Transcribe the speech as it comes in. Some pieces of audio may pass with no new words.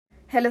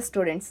Hello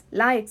students,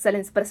 law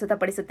excellence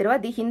ಪ್ರಸ್ತುತಪಡಿಸುತ್ತಿರುವ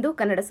the Hindu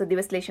Kannada ಸುದ್ದಿ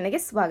ವಿಶ್ಲೇಷಣೆಗೆ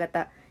ಸ್ವಾಗತ.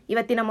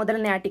 ಇವತ್ತಿನ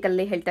ಮೊದಲನೇ ಆರ್ಟಿಕಲ್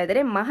ಅಲ್ಲಿ ಹೇಳ್ತಾ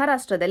ಇದ್ದಾರೆ,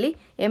 ಮಹಾರಾಷ್ಟ್ರದಲ್ಲಿ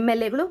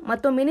ಎಂಎಲ್ಎಗಳು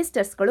ಮತ್ತು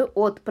ಮಿನಿಸ್ಟರ್ಸ್ಗಳು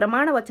ಓತ್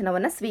ಪ್ರಮಾಣ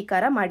ವಚನವನ್ನು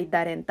ಸ್ವೀಕಾರ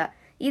ಮಾಡಿದ್ದಾರೆ ಅಂತ.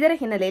 ಇದರ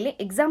ಹಿನ್ನೆಲೆಯಲ್ಲಿ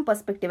ಎಕ್ಸಾಮ್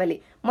ಪರ್ಸ್ಪೆಕ್ಟಿವ್ ಅಲ್ಲಿ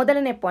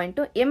ಮೊದಲನೇ ಪಾಯಿಂಟ್,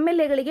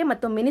 ಎಂಎಲ್ಎಗಳಿಗೆ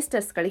ಮತ್ತು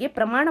ಮಿನಿಸ್ಟರ್ಸ್ಗಳಿಗೆ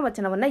ಪ್ರಮಾಣ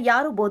ವಚನವನ್ನು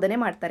ಯಾರು ಬೋಧನೆ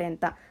ಮಾಡ್ತಾರೆ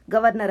ಅಂತ,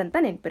 ಗವರ್ನರ್ ಅಂತ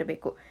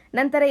ನೆನಪಿರಬೇಕು.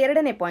 ನಂತರ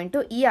ಎರಡನೇ ಪಾಯಿಂಟ್,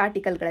 ಈ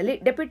ಆರ್ಟಿಕಲ್ಗಳಲ್ಲಿ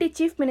ಡೆಪ್ಯೂಟಿ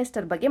ಚೀಫ್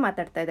ಮಿನಿಸ್ಟರ್ ಬಗ್ಗೆ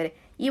ಮಾತಾಡ್ತಾ ಇದ್ದಾರೆ.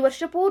 ಈ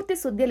ವರ್ಷ ಪೂರ್ತಿ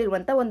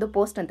ಸುದ್ದಿಯಲ್ಲಿರುವಂತಹ ಒಂದು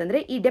ಪೋಸ್ಟ್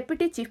ಅಂತಂದ್ರೆ ಈ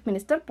ಡೆಪ್ಯೂಟಿ ಚೀಫ್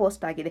ಮಿನಿಸ್ಟರ್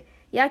ಪೋಸ್ಟ್ ಆಗಿದೆ.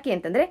 ಯಾಕೆ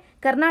ಅಂತಂದ್ರೆ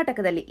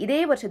ಕರ್ನಾಟಕದಲ್ಲಿ ಇದೇ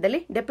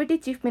ವರ್ಷದಲ್ಲಿ ಡೆಪ್ಯೂಟಿ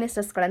ಚೀಫ್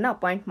ಮಿನಿಸ್ಟರ್ಸ್ ಗಳನ್ನ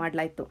ಅಪಾಯಿಂಟ್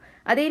ಮಾಡಲಾಯಿತು.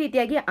 ಅದೇ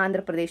ರೀತಿಯಾಗಿ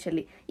ಆಂಧ್ರ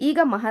ಪ್ರದೇಶದಲ್ಲಿ, ಈಗ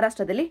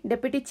ಮಹಾರಾಷ್ಟ್ರದಲ್ಲಿ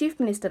ಡೆಪ್ಯೂಟಿ ಚೀಫ್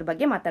ಮಿನಿಸ್ಟರ್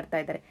ಬಗ್ಗೆ ಮಾತಾಡ್ತಾ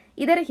ಇದ್ದಾರೆ.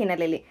 ಇದರ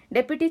ಹಿನ್ನೆಲೆಯಲ್ಲಿ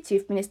ಡೆಪ್ಯೂಟಿ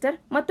ಚೀಫ್ ಮಿನಿಸ್ಟರ್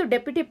ಮತ್ತು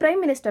ಡೆಪ್ಯೂಟಿ ಪ್ರೈಮ್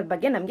ಮಿನಿಸ್ಟರ್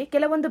ಬಗ್ಗೆ ನಮಗೆ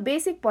ಕೆಲವೊಂದು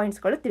ಬೇಸಿಕ್ ಪಾಯಿಂಟ್ಸ್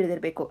ಗಳು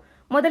ತಿಳಿದಿರಬೇಕು.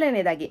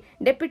 ಮೊದಲನೇದಾಗಿ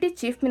ಡೆಪ್ಯೂಟಿ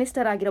ಚೀಫ್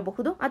ಮಿನಿಸ್ಟರ್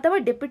ಆಗಿರಬಹುದು ಅಥವಾ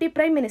ಡೆಪ್ಯೂಟಿ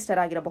ಪ್ರೈಮ್ ಮಿನಿಸ್ಟರ್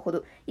ಆಗಿರಬಹುದು,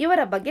 ಇವರ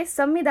ಬಗ್ಗೆ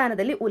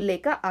ಸಂವಿಧಾನದಲ್ಲಿ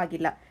ಉಲ್ಲೇಖ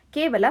ಆಗಿಲ್ಲ.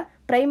 ಕೇವಲ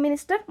ಪ್ರೈಮ್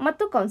ಮಿನಿಸ್ಟರ್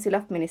ಮತ್ತು ಕೌನ್ಸಿಲ್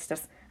ಆಫ್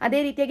ಮಿನಿಸ್ಟರ್ಸ್,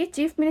 ಅದೇ ರೀತಿಯಾಗಿ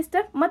ಚೀಫ್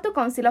ಮಿನಿಸ್ಟರ್ ಮತ್ತು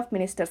ಕೌನ್ಸಿಲ್ ಆಫ್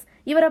ಮಿನಿಸ್ಟರ್ಸ್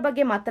ಇವರ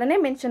ಬಗ್ಗೆ ಮಾತ್ರನೇ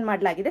ಮೆನ್ಷನ್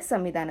ಮಾಡಲಾಗಿದೆ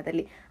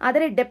ಸಂವಿಧಾನದಲ್ಲಿ.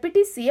 ಆದರೆ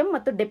ಡೆಪ್ಯೂಟಿ ಸಿಎಂ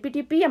ಮತ್ತು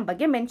ಡೆಪ್ಯೂಟಿ ಪಿಎಂ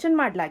ಬಗ್ಗೆ ಮೆನ್ಷನ್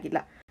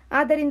ಮಾಡಲಾಗಿಲ್ಲ.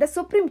 ಆದ್ದರಿಂದ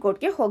ಸುಪ್ರೀಂ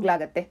ಕೋರ್ಟ್ಗೆ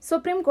ಹೋಗ್ಲಾಗತ್ತೆ.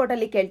 ಸುಪ್ರೀಂ ಕೋರ್ಟ್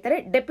ಅಲ್ಲಿ ಕೇಳ್ತಾರೆ,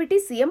 ಡೆಪ್ಯೂಟಿ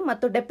ಸಿಎಂ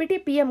ಮತ್ತು ಡೆಪ್ಯೂಟಿ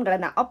ಪಿಎಂ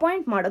ಗಳನ್ನ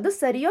ಅಪಾಯಿಂಟ್ ಮಾಡೋದು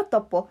ಸರಿಯೋ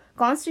ತಪ್ಪೋ,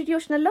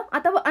 ಕಾನ್ಸ್ಟಿಟ್ಯೂಷನಲ್ಲೋ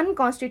ಅಥವಾ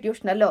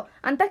ಅನ್ಕಾನ್ಸ್ಟಿಟ್ಯೂಷನಲ್ಲೋ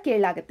ಅಂತ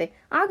ಕೇಳಲಾಗತ್ತೆ.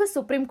 ಆಗ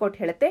ಸುಪ್ರೀಂ ಕೋರ್ಟ್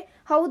ಹೇಳುತ್ತೆ,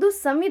 ಹೌದು,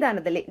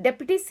 ಸಂವಿಧಾನದಲ್ಲಿ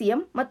ಡೆಪ್ಯೂಟಿ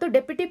ಸಿಎಂ ಮತ್ತು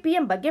ಡೆಪ್ಯೂಟಿ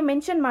ಪಿಎಂ ಬಗ್ಗೆ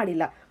ಮೆನ್ಷನ್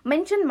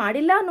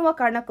ಮಾಡಿಲ್ಲ ಅನ್ನುವ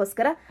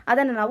ಕಾರಣಕ್ಕೋಸ್ಕರ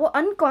ಅದನ್ನು ನಾವು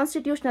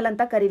ಅನ್ಕಾನ್ಸ್ಟಿಟ್ಯೂಷನಲ್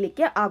ಅಂತ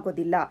ಕರೀಲಿಕ್ಕೆ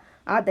ಆಗೋದಿಲ್ಲ.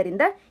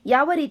 ಆದ್ದರಿಂದ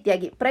ಯಾವ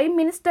ರೀತಿಯಾಗಿ ಪ್ರೈಮ್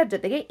ಮಿನಿಸ್ಟರ್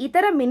ಜೊತೆಗೆ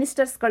ಇತರ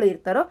ಮಿನಿಸ್ಟರ್ಸ್ಗಳು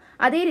ಇರ್ತಾರೋ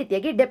ಅದೇ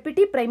ರೀತಿಯಾಗಿ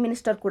ಡೆಪ್ಯೂಟಿ ಪ್ರೈಮ್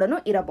ಮಿನಿಸ್ಟರ್ ಕೂಡ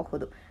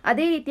ಇರಬಹುದು.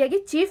 ಅದೇ ರೀತಿಯಾಗಿ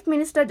ಚೀಫ್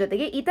ಮಿನಿಸ್ಟರ್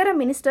ಜೊತೆಗೆ ಇತರ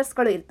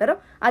ಮಿನಿಸ್ಟರ್ಸ್ಗಳು ಇರ್ತಾರೋ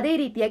ಅದೇ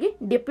ರೀತಿಯಾಗಿ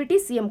ಡೆಪ್ಯೂಟಿ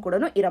ಸಿಎಂ ಕೂಡ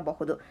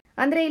ಇರಬಹುದು.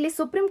 ಅಂದ್ರೆ ಇಲ್ಲಿ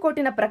ಸುಪ್ರೀಂ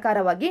ಕೋರ್ಟಿನ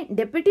ಪ್ರಕಾರವಾಗಿ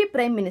ಡೆಪ್ಯೂಟಿ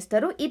ಪ್ರೈಮ್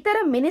ಮಿನಿಸ್ಟರ್ ಇತರ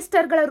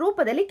ಮಿನಿಸ್ಟರ್ಗಳ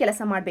ರೂಪದಲ್ಲಿ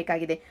ಕೆಲಸ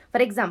ಮಾಡಬೇಕಾಗಿದೆ.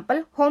 ಫಾರ್ ಎಕ್ಸಾಂಪಲ್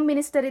ಹೋಮ್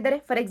ಮಿನಿಸ್ಟರ್ ಇದ್ದಾರೆ,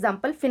 ಫಾರ್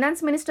ಎಕ್ಸಾಂಪಲ್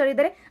ಫಿನಾನ್ಸ್ ಮಿನಿಸ್ಟರ್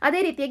ಇದ್ದಾರೆ, ಅದೇ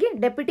ರೀತಿಯಾಗಿ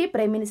ಡೆಪ್ಯೂಟಿ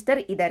ಪ್ರೈಮ್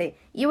ಮಿನಿಸ್ಟರ್ ಇದ್ದಾರೆ.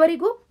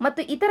 ಇವರಿಗೂ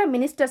ಮತ್ತು ಇತರ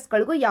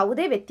ಮಿನಿಸ್ಟರ್ಸ್ಗಳಿಗೂ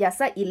ಯಾವುದೇ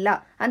ವ್ಯತ್ಯಾಸ ಇಲ್ಲ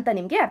ಅಂತ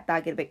ನಿಮ್ಗೆ ಅರ್ಥ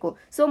ಆಗಿರಬೇಕು.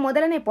 ಸೊ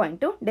ಮೊದಲನೇ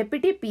ಪಾಯಿಂಟ್,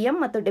 ಡೆಪ್ಯೂಟಿ ಪಿಎಂ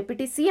ಮತ್ತು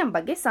ಡೆಪ್ಯೂಟಿ ಸಿಎಂ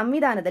ಬಗ್ಗೆ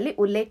ಸಂವಿಧಾನದಲ್ಲಿ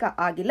ಉಲ್ಲೇಖ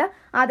ಆಗಿಲ್ಲ,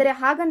 ಆದರೆ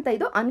ಹಾಗಂತ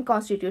ಇದು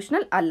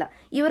ಅನ್ಕಾನ್ಸ್ಟಿಟ್ಯೂಷನಲ್ ಅಲ್ಲ.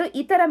 ಇವರು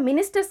ಇತರ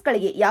ಮಿನಿಸ್ಟರ್ಸ್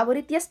ಗಳಿಗೆ ಯಾವ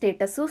ರೀತಿಯ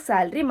ಸ್ಟೇಟಸ್,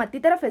 ಸ್ಯಾಲರಿ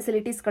ಮತ್ತಿತರ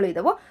ಫೆಸಿಲಿಟೀಸ್ಗಳು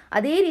ಇದಾವೋ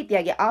ಅದೇ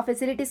ರೀತಿಯಾಗಿ ಆ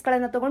ಫೆಸಿಲಿಟೀಸ್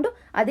ಗಳನ್ನ ತಗೊಂಡು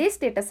ಅದೇ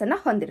ಸ್ಟೇಟಸ್ ಅನ್ನ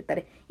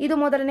ಹೊಂದಿರ್ತಾರೆ. ಇದು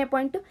ಮೊದಲನೇ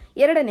ಪಾಯಿಂಟ್.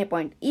 ಎರಡನೇ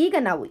ಪಾಯಿಂಟ್, ಈಗ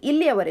ನಾವು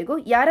ಇಲ್ಲಿಯವರೆಗೂ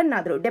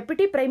ಯಾರನ್ನಾದ್ರೂ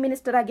ಡೆಪ್ಯೂಟಿ ಪ್ರೈಮ್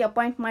ಮಿನಿಸ್ಟರ್ ಆಗಿ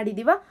ಅಪಾಯಿಂಟ್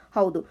ಮಾಡಿದೀವಾ?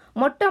 ಹೌದು.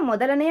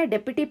 ಮೊದಲನೆಯ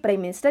ಡೆಪ್ಯೂಟಿ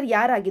ಪ್ರೈಮ್ ಮಿನಿಸ್ಟರ್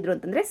ಯಾರಾಗಿದ್ರು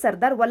ಅಂತಂದ್ರೆ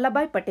ಸರ್ದಾರ್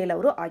ವಲ್ಲಭಾಯ್ ಪಟೇಲ್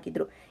ಅವರು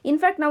ಆಗಿದ್ರು.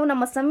 ಇನ್ಫ್ಯಾಕ್ಟ್ ನಾವು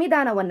ನಮ್ಮ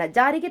ಸಂವಿಧಾನವನ್ನ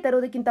ಜಾರಿಗೆ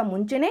ತರೋದಕ್ಕಿಂತ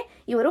ಮುಂಚೆನೆ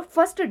ಇವರು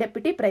ಫಸ್ಟ್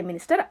ಡೆಪ್ಯೂಟಿ ಪ್ರೈಮ್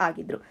ಮಿನಿಸ್ಟರ್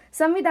ಆಗಿದ್ರು.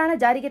 ಸಂವಿಧಾನ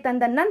ಜಾರಿಗೆ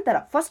ತಂದ ನಂತರ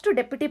ಫಸ್ಟ್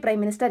ಡೆಪ್ಯೂಟಿ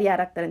ಪ್ರೈಮ್ ಮಿನಿಸ್ಟರ್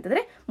ಯಾರಾಗ್ತಾರೆ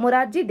ಅಂತಂದ್ರೆ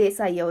ಮೊರಾರ್ಜಿ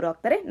ದೇಸಾಯಿ ಅವರು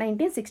ಆಗ್ತಾರೆ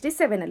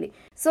 1967 ಅಲ್ಲಿ.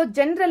 ಸೊ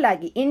ಜನರಲ್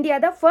ಆಗಿ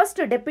ಇಂಡಿಯಾದ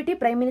ಫಸ್ಟ್ ಡೆಪ್ಯೂಟಿ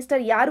ಪ್ರೈಮ್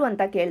ಮಿನಿಸ್ಟರ್ ಯಾರು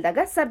ಅಂತ ಕೇಳಿದಾಗ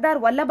ಸರ್ದಾರ್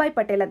ವಲ್ಲಭಾಯ್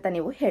ಪಟೇಲ್ ಅಂತ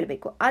ನೀವು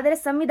ಹೇಳಬೇಕು. ಆದರೆ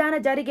ಸಂವಿಧಾನ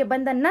ಜಾರಿಗೆ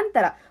ಬಂದ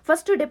ನಂತರ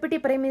ಫಸ್ಟ್ ಡೆಪ್ಯೂಟಿ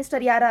ಪ್ರೈಮ್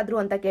ಮಿನಿಸ್ಟರ್ ಯಾರಾದ್ರು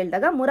ಅಂತ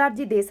ಕೇಳಿದಾಗ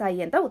ಮೊರಾರ್ಜಿ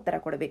ದೇಸಾಯಿ ಅಂತ ಉತ್ತರ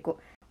ಕೊಡಬೇಕು.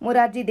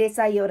 ಮೊರಾರ್ಜಿ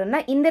ದೇಸಾಯಿ ಅವರನ್ನ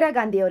ಇಂದಿರಾ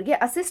ಗಾಂಧಿ ಅವರಿಗೆ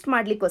ಅಸಿಸ್ಟ್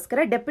ಮಾಡ್ಲಿಕ್ಕೋಸ್ಕರ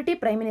ಡೆಪ್ಯೂಟಿ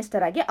ಪ್ರೈಮ್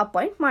ಮಿನಿಸ್ಟರ್ ಆಗಿ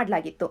ಅಪಾಯಿಂಟ್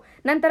ಮಾಡಲಾಗಿತ್ತು.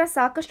 ನಂತರ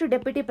ಸಾಕಷ್ಟು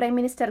ಡೆಪ್ಯೂಟಿ ಪ್ರೈಮ್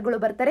ಮಿನಿಸ್ಟರ್ಗಳು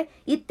ಬರ್ತಾರೆ.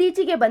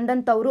 ಇತ್ತೀಚೆಗೆ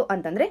ಬಂದಂತವರು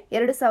ಅಂತಂದ್ರೆ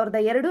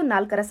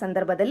 2002-4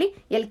 ಸಂದರ್ಭದಲ್ಲಿ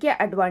LK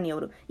ಅಡ್ವಾಣಿ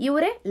ಅವರು,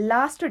 ಇವರೇ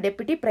ಲಾಸ್ಟ್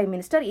ಡೆಪ್ಯೂಟಿ ಪ್ರೈಮ್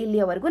ಮಿನಿಸ್ಟರ್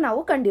ಇಲ್ಲಿಯವರೆಗೂ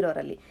ನಾವು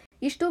ಕಂಡಿರೋರಲ್ಲಿ.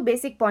 ಇಷ್ಟು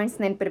basic points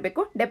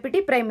ನೆನಪಿರಬೇಕು deputy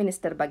prime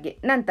minister ಬಗ್ಗೆ.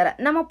 ನಂತರ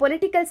ನಮ್ಮ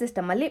ಪೊಲಿಟಿಕಲ್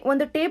ಸಿಸ್ಟಮ್ ಅಲ್ಲಿ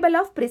ಒಂದು ಟೇಬಲ್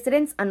ಆಫ್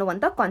ಪ್ರೆಸಿಡೆನ್ಸ್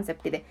ಅನ್ನುವಂತ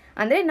ಕಾನ್ಸೆಪ್ಟ್ ಇದೆ.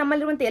 ಅಂದ್ರೆ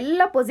ನಮ್ಮಲ್ಲಿರುವಂತಹ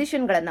ಎಲ್ಲ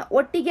ಪೊಸಿಷನ್ ಗಳನ್ನ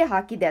ಒಟ್ಟಿಗೆ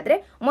ಹಾಕಿದೆ ಆದ್ರೆ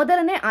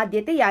ಮೊದಲನೇ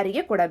ಆದ್ಯತೆ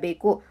ಯಾರಿಗೆ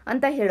ಕೊಡಬೇಕು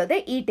ಅಂತ ಹೇಳೋದೇ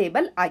ಈ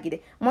ಟೇಬಲ್ ಆಗಿದೆ.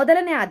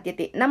 ಮೊದಲನೇ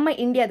ಆದ್ಯತೆ ನಮ್ಮ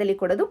ಇಂಡಿಯಾದಲ್ಲಿ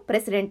ಕೊಡೋದು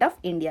ಪ್ರೆಸಿಡೆಂಟ್ ಆಫ್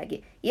ಇಂಡಿಯಾಗೆ,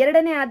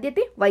 ಎರಡನೇ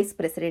ಆದ್ಯತೆ ವೈಸ್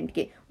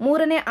ಪ್ರೆಸಿಡೆಂಟ್ಗೆ,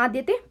 ಮೂರನೇ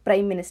ಆದ್ಯತೆ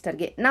ಪ್ರೈಮ್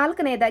ಮಿನಿಸ್ಟರ್ಗೆ,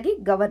 ನಾಲ್ಕನೆಯದಾಗಿ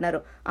ಗವರ್ನರ್,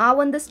 ಆ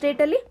ಒಂದು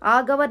ಸ್ಟೇಟ್ ಅಲ್ಲಿ ಆ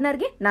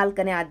ಗವರ್ನರ್ಗೆ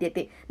ನಾಲ್ಕನೇ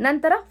ಆದ್ಯತೆ.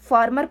 ನಂತರ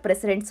ಫಾರ್ಮರ್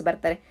ಪ್ರೆಸಿಡೆಂಟ್ಸ್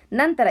ಬರ್ತಾರೆ.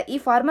 ನಂತರ ಈ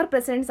ಫಾರ್ಮರ್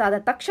ಪ್ರೆಸಿಡೆಂಟ್ಸ್ ಆದ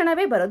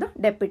ತಕ್ಷಣವೇ ಬರೋದು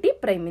ಡೆಪ್ಯೂಟಿ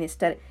ಪ್ರೈಮ್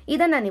ಮಿನಿಸ್ಟರ್.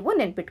 ಇದನ್ನ ನೀವು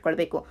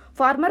ನೆನ್ಪಿಟ್ಕೊಳ್ಬೇಕು.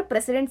 ಫಾರ್ಮರ್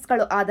ಪ್ರೆಸಿಡೆಂಟ್ಸ್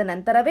ಗಳು ಆದ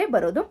ನಂತರವೇ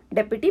ಬರೋದು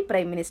ಡೆಪ್ಯೂಟಿ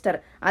ಪ್ರೈಮ್ ಮಿನಿಸ್ಟರ್.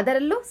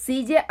 ಅದರಲ್ಲೂ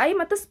CJI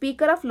ಮತ್ತು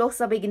ಸ್ಪೀಕರ್ ಆಫ್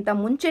ಲೋಕಸಭೆಗಿಂತ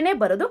ಮುಂಚೆನೇ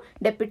ಬರೋದು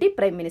ಡೆಪ್ಯೂಟಿ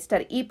ಪ್ರೈಮ್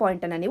ಮಿನಿಸ್ಟರ್. ಈ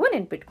ಪಾಯಿಂಟ್ ಅನ್ನ ನೀವು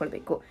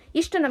ನೆನ್ಪಿಟ್ಕೊಳ್ಬೇಕು.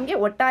 ಇಷ್ಟು ನಮಗೆ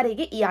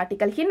ಒಟ್ಟಾರೆಗೆ ಈ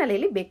ಆರ್ಟಿಕಲ್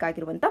ಹಿನ್ನೆಲೆಯಲ್ಲಿ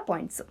ಬೇಕಾಗಿರುವಂತಹ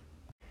ಪಾಯಿಂಟ್ಸ್.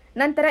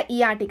 ನಂತರ ಈ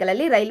ಆರ್ಟಿಕಲ್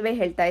ಅಲ್ಲಿ ರೈಲ್ವೆ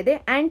ಹೇಳ್ತಾ ಇದೆ,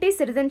 aunty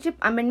citizenship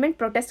amendment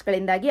protest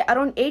ಗಳಿಂದಾಗಿ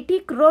around 80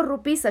 crore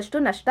rupees ಅಷ್ಟು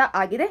ನಷ್ಟ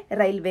ಆಗಿದೆ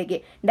ರೈಲ್ವೆಗೆ.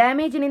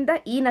 ಡ್ಯಾಮೇಜಿನಿಂದ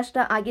ಈ ನಷ್ಟ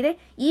ಆಗಿದೆ.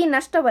 ಈ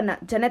ನಷ್ಟವನ್ನ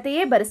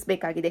ಜನತೆಯೇ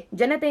ಭರಿಸಬೇಕಾಗಿದೆ.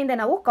 ಜನತೆಯಿಂದ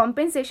ನಾವು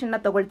ಕಾಂಪೆನ್ಸೇಷನ್ ನ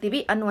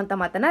ತಗೊಳ್ತೀವಿ ಅನ್ನುವಂತ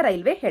ಮಾತನ್ನ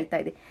ರೈಲ್ವೆ ಹೇಳ್ತಾ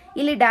ಇದೆ.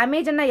 ಇಲ್ಲಿ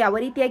ಡ್ಯಾಮೇಜ್ ಅನ್ನ ಯಾವ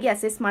ರೀತಿಯಾಗಿ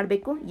ಅಸೆಸ್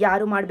ಮಾಡಬೇಕು,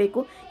 ಯಾರು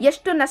ಮಾಡಬೇಕು,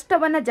 ಎಷ್ಟು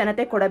ನಷ್ಟವನ್ನ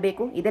ಜನತೆ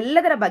ಕೊಡಬೇಕು,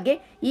 ಇದೆಲ್ಲದರ ಬಗ್ಗೆ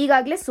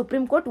ಈಗಾಗಲೇ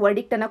ಸುಪ್ರೀಂ ಕೋರ್ಟ್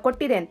ವರ್ಡಿಕ್ಟ್ ಅನ್ನ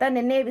ಕೊಟ್ಟಿದೆ ಅಂತ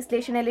ನಿನ್ನೆ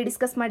ವಿಶ್ಲೇಷಣೆಯಲ್ಲಿ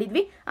ಡಿಸ್ಕಸ್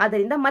ಮಾಡಿದ್ವಿ.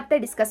 ಆದ್ದರಿಂದ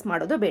ಮತ್ತೆ ಡಿಸ್ಕಸ್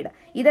ಮಾಡೋದು ಬೇಡ.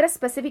 ಇದರ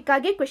ಸ್ಪೆಸಿಫಿಕ್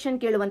ಆಗಿ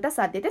ಕ್ವೆಶ್ಚನ್ ಕೇಳುವಂತ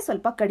ಸಾಧ್ಯತೆ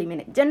ಸ್ವಲ್ಪ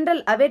ಕಡಿಮೆನೆ.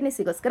 ಜನರಲ್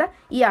ಅವೇರ್ನೆಸ್ಗೋಸ್ಕರ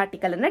ಈ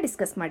ಆರ್ಟಿಕಲ್ ಅನ್ನ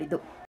ಡಿಸ್ಕಸ್ ಮಾಡಿದ್ದು.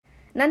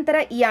 ನಂತರ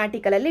ಈ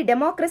ಆರ್ಟಿಕಲ್ ಅಲ್ಲಿ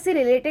ಡೆಮೋಕ್ರಸಿ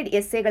ರಿಲೇಟೆಡ್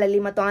ಎಸ್ಸೆಗಳಲ್ಲಿ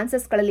ಮತ್ತು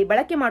ಆನ್ಸರ್ಸ್ ಗಳಲ್ಲಿ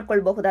ಬಳಕೆ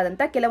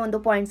ಮಾಡಿಕೊಳ್ಳಬಹುದಾದಂತಹ ಕೆಲವೊಂದು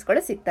ಪಾಯಿಂಟ್ಸ್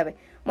ಗಳು ಸಿಗ್ತವೆ.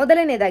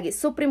 ಮೊದಲನೇದಾಗಿ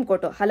ಸುಪ್ರೀಂ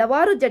ಕೋರ್ಟ್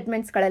ಹಲವಾರು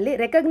ಜಡ್ಜ್ಮೆಂಟ್ಸ್ಗಳಲ್ಲಿ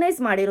ರೆಕಗ್ನೈಸ್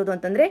ಮಾಡಿರೋದು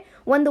ಅಂತಂದ್ರೆ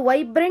ಒಂದು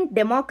ವೈಬ್ರೆಂಟ್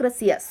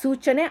ಡೆಮಾಕ್ರಸಿಯ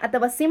ಸೂಚನೆ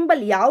ಅಥವಾ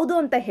ಸಿಂಬಲ್ ಯಾವುದು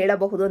ಅಂತ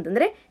ಹೇಳಬಹುದು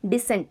ಅಂತಂದ್ರೆ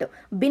ಡಿಸೆಂಟ್,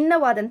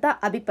 ಭಿನ್ನವಾದಂತ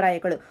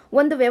ಅಭಿಪ್ರಾಯಗಳು.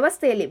 ಒಂದು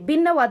ವ್ಯವಸ್ಥೆಯಲ್ಲಿ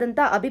ಭಿನ್ನವಾದಂತ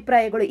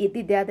ಅಭಿಪ್ರಾಯಗಳು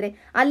ಇದ್ದಿದ್ದೆ ಆದ್ರೆ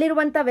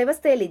ಅಲ್ಲಿರುವಂತ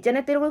ವ್ಯವಸ್ಥೆಯಲ್ಲಿ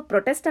ಜನತೆಗಳು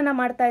ಪ್ರೊಟೆಸ್ಟ್ ಅನ್ನ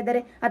ಮಾಡ್ತಾ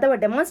ಇದ್ದಾರೆ ಅಥವಾ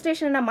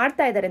ಡೆಮಾನ್ಸ್ಟ್ರೇಷನ್ ಅನ್ನ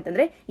ಮಾಡ್ತಾ ಇದ್ದಾರೆ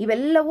ಅಂತಂದ್ರೆ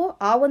ಇವೆಲ್ಲವೂ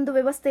ಆ ಒಂದು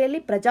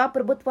ವ್ಯವಸ್ಥೆಯಲ್ಲಿ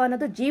ಪ್ರಜಾಪ್ರಭುತ್ವ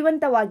ಅನ್ನೋದು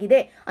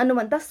ಜೀವಂತವಾಗಿದೆ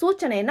ಅನ್ನುವಂತ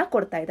ಸೂಚನೆಯನ್ನ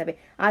ಕೊಡ್ತಾ ಇದ್ದಾವೆ.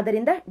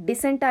 ಆದ್ದರಿಂದ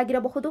ಡಿಸೆಂಟ್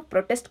ಆಗಿರಬಹುದು,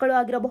 ಪ್ರೊಟೆಸ್ಟ್ಗಳು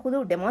ಆಗಿರಬಹುದು,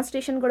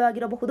 ಡೆಮಾನ್ಸ್ಟ್ರೇಷನ್ಗಳು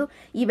ಆಗಿರಬಹುದು,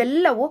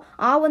 ಇವೆಲ್ಲವೂ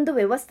ಆ ಒಂದು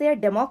ವ್ಯವಸ್ಥೆಯ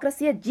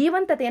ಡೆಮಾಕ್ರಸಿಯ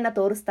ಜೀವಂತತೆಯನ್ನ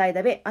ತೋರಿಸ್ತಾ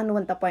ಇದ್ದಾವೆ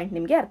ಅನ್ನುವಂತ ಪಾಯಿಂಟ್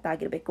ನಿಮಗೆ ಅರ್ಥ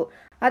ಆಗಿರಬೇಕು.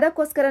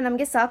 ಅದಕ್ಕೋಸ್ಕರ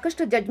ನಮಗೆ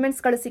ಸಾಕಷ್ಟು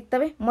ಜಡ್ಜ್ಮೆಂಟ್ಸ್ ಗಳು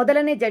ಸಿಗ್ತವೆ.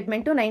 ಮೊದಲನೇ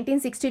ಜಡ್ಜ್ಮೆಂಟ್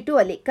 1962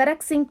 ಅಲ್ಲಿ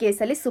ಕರಕ್ ಸಿಂಗ್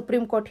ಕೇಸಲ್ಲಿ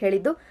ಸುಪ್ರೀಂ ಕೋರ್ಟ್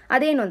ಹೇಳಿದ್ದು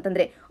ಅದೇನು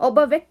ಅಂತಂದ್ರೆ, ಒಬ್ಬ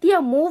ವ್ಯಕ್ತಿಯ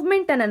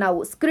ಮೂವ್ಮೆಂಟ್ ಅನ್ನ ನಾವು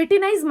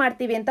ಸ್ಕ್ರಿಟಿನೈಸ್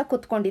ಮಾಡ್ತೀವಿ ಅಂತ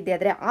ಕುತ್ಕೊಂಡಿದ್ದೆ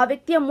ಆದ್ರೆ, ಆ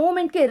ವ್ಯಕ್ತಿಯ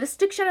ಮೂವ್ಮೆಂಟ್ಗೆ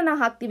ರಿಸ್ಟ್ರಿಕ್ಷನ್ ಅನ್ನ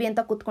ಹಾಕ್ತೀವಿ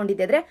ಅಂತ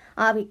ಕುತ್ಕೊಂಡಿದ್ದೆ ಆದ್ರೆ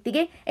ಆ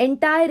ವ್ಯಕ್ತಿಗೆ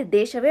ಎಂಟೈರ್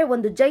ದೇಶವೇ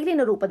ಒಂದು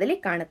ಜೈಲಿನ ರೂಪದಲ್ಲಿ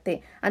ಕಾಣುತ್ತೆ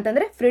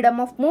ಅಂತಂದ್ರೆ ಫ್ರೀಡಮ್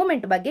ಆಫ್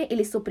ಮೂವ್ಮೆಂಟ್ ಬಗ್ಗೆ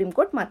ಇಲ್ಲಿ ಸುಪ್ರೀಂ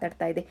ಕೋರ್ಟ್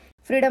ಮಾತಾಡ್ತಾ ಇದೆ.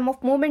 ಫ್ರೀಡಮ್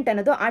ಆಫ್ ಮೂವ್ಮೆಂಟ್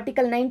ಅನ್ನೋದು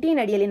ಆರ್ಟಿಕಲ್ 19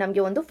 ಅಡಿಯಲ್ಲಿ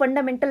ನಮಗೆ ಒಂದು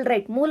ಫಂಡಮೆಂಟಲ್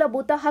ರೈಟ್,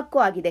 ಮೂಲಭೂತ ಹಕ್ಕು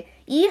ಆಗಿದೆ.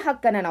 ಈ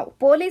ಹಕ್ಕನ್ನ ನಾವು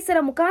ಪೊಲೀಸರ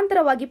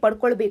ಮುಖಾಂತರವಾಗಿ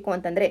ಪಡ್ಕೊಳ್ಬೇಕು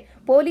ಅಂತಂದ್ರೆ,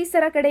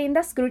 ಪೊಲೀಸರ ಕಡೆಯಿಂದ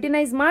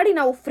ಸ್ಕ್ರೂಟಿನೈಸ್ ಮಾಡಿ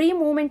ನಾವು ಫ್ರೀ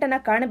ಮೂವ್ಮೆಂಟ್ ಅನ್ನ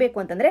ಕಾಣಬೇಕು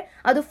ಅಂತಂದ್ರೆ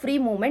ಅದು ಫ್ರೀ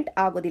ಮೂವ್ಮೆಂಟ್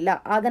ಆಗೋದಿಲ್ಲ.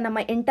 ಆಗ ನಮ್ಮ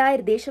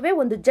ಎಂಟೈರ್ ದೇಶವೇ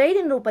ಒಂದು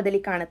ಜೈಲಿನ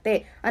ರೂಪದಲ್ಲಿ ಕಾಣುತ್ತೆ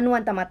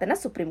ಅನ್ನುವಂತ ಮಾತನ್ನ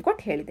ಸುಪ್ರೀಂ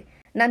ಕೋರ್ಟ್ ಹೇಳಿದೆ.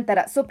 ನಂತರ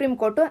ಸುಪ್ರೀಂ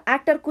ಕೋರ್ಟ್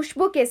ಆಕ್ಟರ್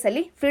ಖುಷ್ಬು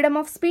ಕೇಸಲ್ಲಿ freedom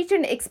of speech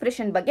and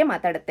expression ಬಗ್ಗೆ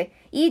ಮಾತಾಡುತ್ತೆ.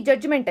 ಈ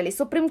ಜಡ್ಜ್ಮೆಂಟ್ ಅಲ್ಲಿ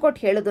ಸುಪ್ರೀಂ ಕೋರ್ಟ್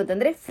ಹೇಳೋದು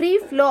ಅಂತಂದ್ರೆ, ಫ್ರೀ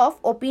ಫ್ಲೋ ಆಫ್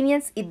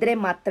ಒಪಿನಿಯನ್ಸ್ ಇದ್ರೆ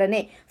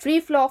ಮಾತ್ರನೇ, ಫ್ರೀ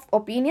ಫ್ಲೋ ಆಫ್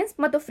ಒಪಿನಿಯನ್ಸ್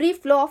ಮತ್ತು ಫ್ರೀ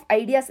ಫ್ಲೋ ಆಫ್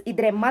ಐಡಿಯಾಸ್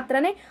ಇದ್ರೆ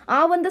ಮಾತ್ರನೇ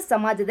ಆ ಒಂದು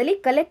ಸಮಾಜದಲ್ಲಿ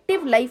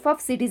ಕಲೆಕ್ಟಿವ್ ಲೈಫ್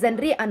ಆಫ್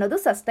ಸಿಟಿಸನ್ರಿ ಅನ್ನೋದು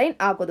ಸಸ್ಟೈನ್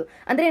ಆಗೋದು.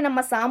 ಅಂದ್ರೆ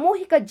ನಮ್ಮ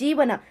ಸಾಮೂಹಿಕ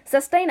ಜೀವನ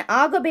ಸಸ್ಟೈನ್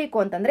ಆಗಬೇಕು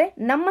ಅಂತಂದ್ರೆ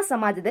ನಮ್ಮ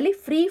ಸಮಾಜದಲ್ಲಿ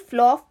ಫ್ರೀ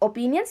ಫ್ಲೋ ಆಫ್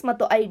ಒಪಿನಿಯನ್ಸ್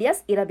ಮತ್ತು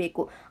ಐಡಿಯಾಸ್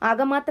ಇರಬೇಕು.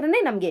 ಆಗ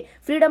ಮಾತ್ರನೇ ನಮಗೆ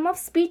freedom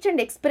of speech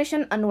and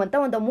expression ಅನ್ನುವಂತ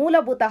ಒಂದು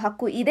ಮೂಲಭೂತ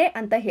ಹಕ್ಕು ಇದೆ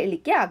ಅಂತ ಹೇಳಿ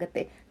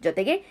ಆಗುತ್ತೆ.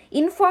 ಜೊತೆಗೆ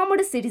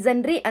ಇನ್ಫಾರ್ಮ್ಡ್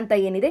ಸಿಟಿಸನ್ರಿ ಅಂತ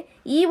ಏನಿದೆ,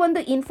 ಈ ಒಂದು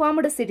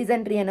ಇನ್ಫಾರ್ಮ್ಡ್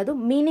ಸಿಟಿಸನ್ರಿ ಅನ್ನೋದು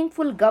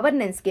ಮೀನಿಂಗ್ಫುಲ್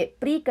ಗವರ್ನೆನ್ಸ್ಗೆ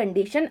ಪ್ರೀ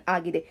ಕಂಡೀಷನ್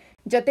ಆಗಿದೆ.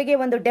 ಜೊತೆಗೆ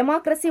ಒಂದು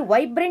ಡೆಮಾಕ್ರಸಿ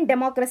ವೈಬ್ರೆಂಟ್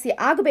ಡೆಮಾಕ್ರಸಿ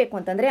ಆಗಬೇಕು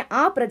ಅಂತಂದ್ರೆ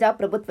ಆ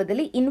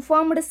ಪ್ರಜಾಪ್ರಭುತ್ವದಲ್ಲಿ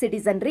ಇನ್ಫಾರ್ಮ್ಡ್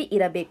ಸಿಟಿಸನ್ರಿ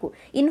ಇರಬೇಕು.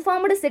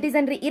 ಇನ್ಫಾರ್ಮ್ಡ್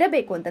ಸಿಟಿಸನ್ರಿ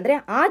ಇರಬೇಕು ಅಂತಂದ್ರೆ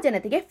ಆ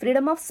ಜನತೆಗೆ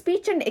freedom of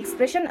speech and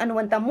expression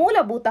ಅನ್ನುವಂತ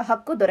ಮೂಲಭೂತ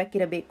ಹಕ್ಕು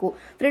ದೊರಕಿರಬೇಕು.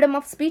 Freedom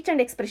of speech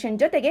and expression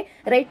ಜೊತೆಗೆ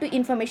ರೈಟ್ ಟು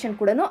ಇನ್ಫಾರ್ಮೇಶನ್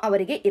ಕೂಡ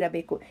ಅವರಿಗೆ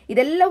ಇರಬೇಕು.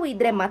 ಇದೆಲ್ಲವೂ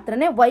ಇದ್ರೆ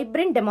ಮಾತ್ರನೇ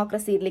ವೈಬ್ರೆಂಟ್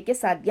ಡೆಮಾಕ್ರಸಿ ಇರಲಿಕ್ಕೆ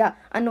ಸಾಧ್ಯ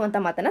ಅನ್ನುವಂತ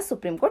ಮಾತನ್ನ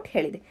ಸುಪ್ರೀಂ ಕೋರ್ಟ್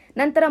ಹೇಳಿದೆ.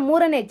 ನಂತರ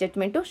ಮೂರನೇ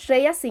ಜಡ್ಜ್ಮೆಂಟ್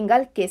ಶ್ರೇಯಾ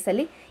ಸಿಂಗಾಲ್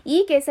ಕೇಸಲ್ಲಿ, ಈ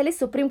ಕೇಸಲ್ಲಿ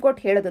ಸುಪ್ರೀಂ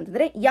ಕೋರ್ಟ್ ಹೇಳೋದು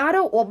ಅಂತಂದ್ರೆ,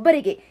 ಯಾರೋ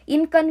ಒಬ್ಬರಿಗೆ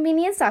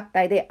ಇನ್ಕನ್ವೀನಿಯನ್ಸ್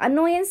ಆಗ್ತಾ ಇದೆ,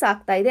 ಅನೋಯನ್ಸ್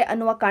ಆಗ್ತಾ ಇದೆ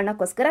ಅನ್ನುವ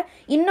ಕಾರಣಕ್ಕೋಸ್ಕರ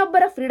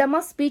ಇನ್ನೊಬ್ಬರ freedom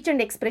of speech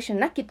and expression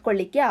ನ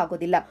ಕಿತ್ಕೊಳ್ಳಿಕ್ಕೆ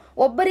ಆಗೋದಿಲ್ಲ.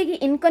 ಒಬ್ಬರಿಗೆ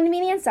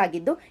ಇನ್ಕನ್ವೀನಿಯನ್ಸ್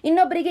ಆಗಿದ್ದು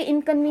ಇನ್ನೊಬ್ಬರಿಗೆ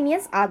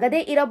ಇನ್ಕನ್ವೀನಿಯನ್ಸ್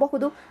ಆಗದೇ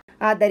ಇರಬಹುದು.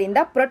 ಆದ್ದರಿಂದ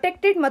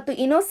ಪ್ರೊಟೆಕ್ಟೆಡ್ ಮತ್ತು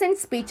ಇನೋಸೆಂಟ್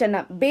ಸ್ಪೀಚ್ ಅನ್ನ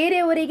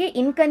ಬೇರೆಯವರಿಗೆ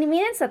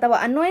ಇನ್ಕನ್ವೀನಿಯನ್ಸ್ ಅಥವಾ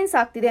ಅನೋಯನ್ಸ್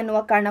ಆಗ್ತಿದೆ ಅನ್ನುವ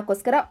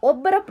ಕಾರಣಕ್ಕೋಸ್ಕರ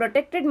ಒಬ್ಬರ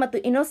ಪ್ರೊಟೆಕ್ಟೆಡ್ ಮತ್ತು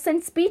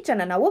ಇನೋಸೆಂಟ್ ಸ್ಪೀಚ್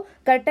ಅನ್ನ ನಾವು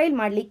ಕರ್ಟೈಲ್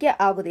ಮಾಡಲಿಕ್ಕೆ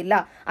ಆಗೋದಿಲ್ಲ,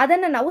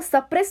 ಅದನ್ನ ನಾವು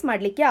ಸಪ್ರೆಸ್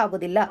ಮಾಡಲಿಕ್ಕೆ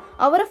ಆಗೋದಿಲ್ಲ,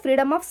 ಅವರ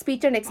freedom of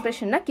speech and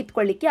expression ನ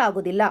ಕಿತ್ಕೊಳ್ಳಿಕ್ಕೆ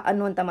ಆಗೋದಿಲ್ಲ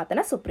ಅನ್ನುವಂತ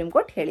ಮಾತನ್ನ ಸುಪ್ರೀಂ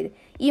ಕೋರ್ಟ್ ಹೇಳಿದೆ.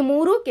 ಈ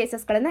ಮೂರೂ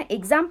ಕೇಸಸ್ಗಳನ್ನ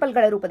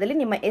ಎಕ್ಸಾಂಪಲ್ಗಳ ರೂಪದಲ್ಲಿ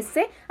ನಿಮ್ಮ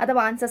ಎಸ್ಸೆ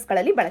ಅಥವಾ ಆನ್ಸರ್ಸ್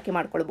ಗಳಲ್ಲಿ ಬಳಕೆ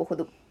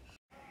ಮಾಡಿಕೊಳ್ಳಬಹುದು.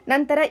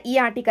 ನಂತರ ಈ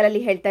ಆರ್ಟಿಕಲ್ ಅಲ್ಲಿ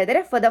ಹೇಳ್ತಾ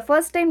ಇದ್ದಾರೆ, for the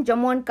first time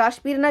Jammu and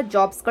ಕಾಶ್ಮೀರ್ನ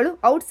ಜಾಬ್ಸ್ಗಳು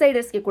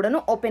ಔಟ್ಸೈಡರ್ಸ್ಗೆ ಕೂಡ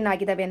ಓಪನ್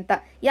ಆಗಿದಾವೆ ಅಂತ.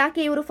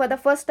 ಯಾಕೆ ಇವರು ಫಾರ್ ದ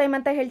ಫಸ್ಟ್ ಟೈಮ್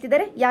ಅಂತ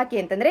ಹೇಳ್ತಿದ್ದಾರೆ? ಯಾಕೆ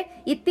ಅಂತಂದ್ರೆ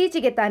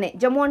ಇತ್ತೀಚೆಗೆ ತಾನೇ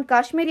ಜಮ್ಮು ಅಂಡ್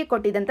ಕಾಶ್ಮೀರ್ಗೆ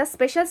ಕೊಟ್ಟಿದ್ದಂತ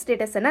ಸ್ಪೆಷಲ್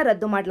ಸ್ಟೇಟಸ್ ಅನ್ನ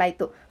ರದ್ದು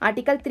ಮಾಡಲಾಯಿತು.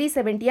 ಆರ್ಟಿಕಲ್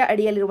 370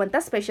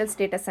 ಅಡಿಯಲ್ಲಿರುವಂತಹ ಸ್ಪೆಷಲ್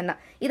ಸ್ಟೇಟಸ್ ಅನ್ನ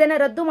ಇದನ್ನ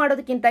ರದ್ದು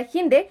ಮಾಡೋದಕ್ಕಿಂತ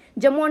ಹಿಂದೆ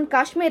ಜಮ್ಮು ಅಂಡ್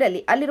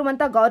ಕಾಶ್ಮೀರಲ್ಲಿ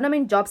ಅಲ್ಲಿರುವಂತಹ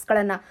ಗವರ್ನಮೆಂಟ್ ಜಾಬ್ಸ್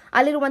ಗಳನ್ನ,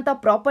 ಅಲ್ಲಿರುವಂತಹ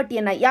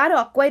ಪ್ರಾಪರ್ಟಿಯನ್ನ ಯಾರು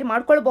ಅಕ್ವೈರ್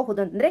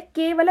ಮಾಡ್ಕೊಳ್ಬಹುದು ಅಂತಂದ್ರೆ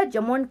ಕೇವಲ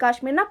ಜಮ್ಮು ಅಂಡ್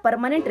ಕಾಶ್ಮೀರ್ನ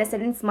ಪರ್ಮನೆಂಟ್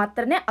ರೆಸಿಡೆಂಟ್ಸ್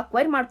ಮಾತ್ರನೇ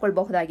ಅಕ್ವೈರ್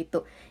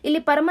ಮಾಡ್ಕೊಳ್ಬಹುದಾಗಿತ್ತು.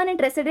 ಇಲ್ಲಿ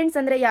ಪರ್ಮನೆಂಟ್ ರೆಸಿಡೆಂಟ್ಸ್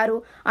ಅಂದ್ರೆ ಯಾರು?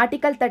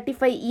 ಆರ್ಟಿಕಲ್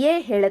 35A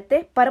ಹೇಳುತ್ತೆ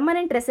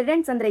ಪರ್ಮನೆಂಟ್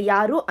ರೆಸಿಡೆಂಟ್ಸ್ ಅಂದ್ರೆ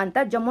ಯಾರು ಅಂತ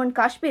ಜಮ್ಮು ಅಂಡ್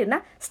ಕಾಶ್ಮೀರ್ನ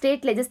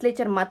ಸ್ಟೇಟ್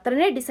ಲೆಜಿಸ್ಲೇಚರ್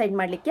ಮಾತ್ರನೇ ಡಿಸೈಡ್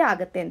ಮಾಡ್ಲಿಕ್ಕೆ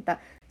ಆಗತ್ತೆ ಅಂತ.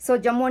 So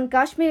Jammu and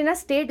ಕಾಶ್ಮೀರಿನ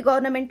state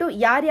government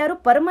ಯಾರ್ಯಾರು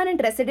permanent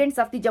residents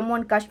of the Jammu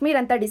and Kashmir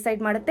ಅಂತ ಡಿಸೈಡ್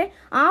ಮಾಡುತ್ತೆ,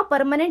 ಆ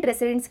ಪರ್ಮನೆಂಟ್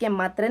ರೆಸಿಡೆಂಟ್ಸ್ಗೆ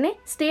ಮಾತ್ರನೇ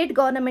ಸ್ಟೇಟ್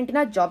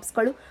ಗವರ್ನಮೆಂಟಿನ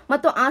ಜಾಬ್ಸ್ಗಳು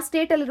ಮತ್ತು ಆ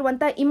ಸ್ಟೇಟ್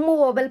ಅಲ್ಲಿರುವಂತಹ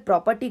ಇಮ್ಮೂವಬಲ್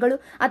ಪ್ರಾಪರ್ಟಿಗಳು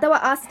ಅಥವಾ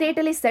ಆ ಸ್ಟೇಟ್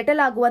ಅಲ್ಲಿ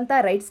ಸೆಟಲ್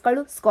ಆಗುವಂತಹ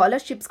ರೈಟ್ಸ್ಗಳು,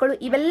 ಸ್ಕಾಲರ್ಶಿಪ್ಸ್ಗಳು,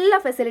 ಇವೆಲ್ಲ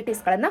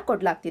ಫೆಸಿಲಿಟೀಸ್ಗಳನ್ನ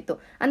ಕೊಡಲಾಗ್ತಿತ್ತು.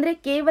 ಅಂದ್ರೆ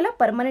ಕೇವಲ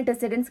ಪರ್ಮನೆಂಟ್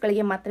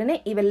ರೆಸಿಡೆಂಟ್ಸ್ಗಳಿಗೆ ಮಾತ್ರನೇ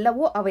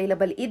ಇವೆಲ್ಲವೂ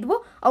ಅವೈಲಬಲ್ ಇದ್ವು,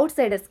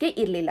 ಔಟ್ಸೈಡರ್ಸ್ಗೆ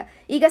ಇರಲಿಲ್ಲ.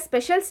 ಈಗ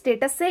ಸ್ಪೆಷಲ್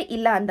ಸ್ಟೇಟಸ್ಸೇ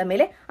ಇಲ್ಲ ಅಂದ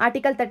ಮೇಲೆ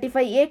ಆರ್ಟಿಕಲ್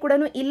 35A ಕೂಡ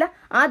ಇಲ್ಲ.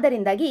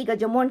 ಆದ್ದರಿಂದಾಗಿ ಈಗ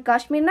ಜಮ್ಮು ಅಂಡ್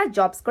ಕಾಶ್ಮೀರ್ನ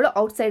ಜಾಬ್ಸ್ಗಳು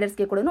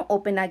ಔಟ್ಸೈಡರ್ಸ್ಗೆ ಕೂಡ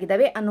ಓಪನ್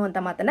ಆಗಿದಾವೆ ಅನ್ನುವಂತ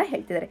ಮಾತನ್ನ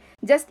ಹೇಳ್ತಿದ್ದಾರೆ.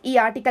 ಜಸ್ಟ್ ಈ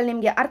ಆರ್ಟಿಕಲ್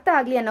ನಿಮ್ಗೆ ಅರ್ಥ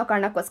ಆಗ್ಲಿ ಅನ್ನೋ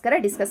ಕಾರಣಕ್ಕೋಸ್ಕರ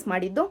ಡಿಸ್ಕಸ್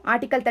ಮಾಡಿದ್ದು.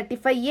 ಆರ್ಟಿಕಲ್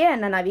 35A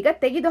ಅನ್ನ ನಾವೀಗ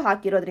ತೆಗೆದು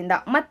ಹಾಕಿರೋದ್ರಿಂದ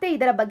ಮತ್ತೆ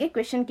ಇದರ ಬಗ್ಗೆ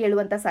ಕ್ವೆಶ್ಚನ್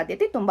ಕೇಳುವಂತ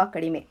ಸಾಧ್ಯತೆ ತುಂಬಾ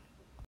ಕಡಿಮೆ.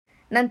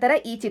 ನಂತರ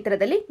ಈ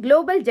ಚಿತ್ರದಲ್ಲಿ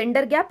ಗ್ಲೋಬಲ್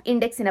ಜೆಂಡರ್ ಗ್ಯಾಪ್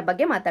ಇಂಡೆಕ್ಸಿನ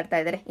ಬಗ್ಗೆ ಮಾತಾಡ್ತಾ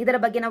ಇದ್ದಾರೆ. ಇದರ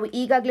ಬಗ್ಗೆ ನಾವು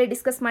ಈಗಾಗಲೇ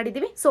ಡಿಸ್ಕಸ್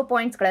ಮಾಡಿದೀವಿ. ಸೊ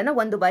ಪಾಯಿಂಟ್ಸ್ ಗಳನ್ನ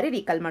ಒಂದು ಬಾರಿ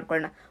ರೀಕಾಲ್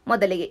ಮಾಡ್ಕೊಳ್ಳೋಣ.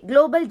 ಮೊದಲಿಗೆ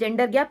ಗ್ಲೋಬಲ್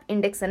ಜೆಂಡರ್ ಗ್ಯಾಪ್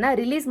ಇಂಡೆಕ್ಸ್ ಅನ್ನ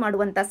ರಿಲೀಸ್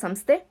ಮಾಡುವಂತ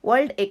ಸಂಸ್ಥೆ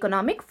ವರ್ಲ್ಡ್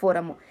ಎಕನಾಮಿಕ್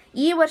ಫೋರಮ್.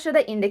 ಈ ವರ್ಷದ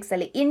ಇಂಡೆಕ್ಸ್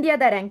ಅಲ್ಲಿ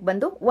ಇಂಡಿಯಾದ ರ್ಯಾಂಕ್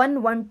ಬಂದು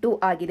 112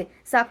 ಆಗಿದೆ.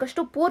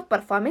 ಸಾಕಷ್ಟು ಪೂರ್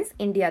ಪರ್ಫಾರ್ಮೆನ್ಸ್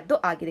ಇಂಡಿಯಾದ್ದು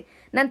ಆಗಿದೆ.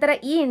 ನಂತರ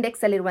ಈ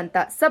ಇಂಡೆಕ್ಸ್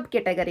ಅಲ್ಲಿರುವಂತಹ ಸಬ್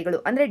ಕೆಟಗರಿಗಳು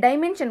ಅಂದ್ರೆ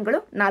ಡೈಮೆನ್ಷನ್ಗಳು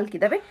 4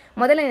 ಇದಾವೆ.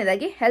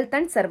 ಮೊದಲನೇದಾಗಿ ಹೆಲ್ತ್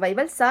ಅಂಡ್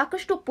ಸರ್ವೈವಲ್,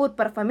 ಸಾಕಷ್ಟು ಪೂರ್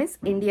ಪರ್ಫಾರ್ಮೆನ್ಸ್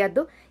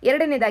ಇಂಡಿಯಾದ್ದು.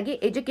 ಎರಡನೇದಾಗಿ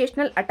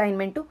ಎಜುಕೇಶನಲ್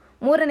ಅಟೈನ್ಮೆಂಟ್,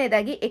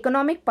 ಮೂರನೇದಾಗಿ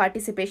ಎಕನಾಮಿಕ್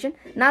ಪಾರ್ಟಿಸಿಪೇಷನ್,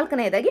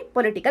 ನಾಲ್ಕನೇದಾಗಿ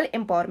ಪೊಲಿಟಿಕಲ್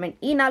ಎಂಪವರ್ಮೆಂಟ್.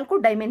 ಈ 4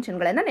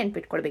 ಡೈಮೆನ್ಷನ್ಗಳನ್ನ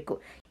ನೆನ್ಪಿಟ್ಕೊಳ್ಬೇಕು.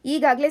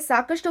 ಈಗಾಗಲೇ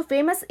ಸಾಕಷ್ಟು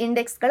ಫೇಮಸ್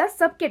ಇಂಡೆಕ್ಸ್ಗಳ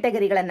ಸಬ್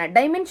ಕೆಟಗರಿಗಳನ್ನ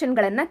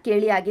ಡೈಮೆನ್ಷನ್ಗಳನ್ನ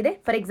ಕೇಳಿ ಆಗಿದೆ.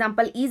 For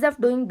example is of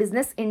doing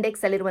business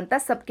index ಅಲ್ಲಿರುವಂತಹ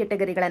ಸಬ್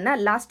ಕೆಟಗರಿಗಳನ್ನ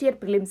ಲಾಸ್ಟ್ ಇಯರ್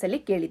ಪ್ರಿಲಿಮ್ಸ್ ಅಲ್ಲಿ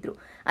ಕೇಳಿದ್ರು.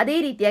 ಅದೇ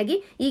ರೀತಿಯಾಗಿ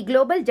ಈ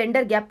ಗ್ಲೋಬಲ್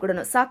ಜೆಂಡರ್ ಗ್ಯಾಪ್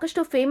ಕೂಡ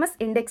ಸಾಕಷ್ಟು ಫೇಮಸ್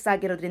ಇಂಡೆಕ್ಸ್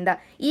ಆಗಿರೋದ್ರಿಂದ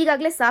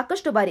ಈಗಾಗಲೇ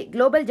ಸಾಕಷ್ಟು ಬಾರಿ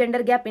ಗ್ಲೋಬಲ್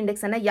ಜೆಂಡರ್ ಗ್ಯಾಪ್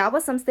ಇಂಡೆಕ್ಸ್ ಅನ್ನ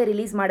ಯಾವ ಸಂಸ್ಥೆ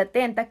ರಿಲೀಸ್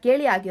ಮಾಡುತ್ತೆ ಅಂತ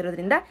ಕೇಳಿ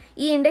ಆಗಿರೋದ್ರಿಂದ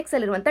ಈ ಇಂಡೆಕ್ಸ್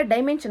ಅಲ್ಲಿರುವಂತಹ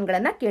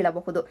ಡೈಮೆನ್ಷನ್ಗಳನ್ನ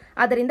ಕೇಳಬಹುದು.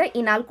 ಆದ್ದರಿಂದ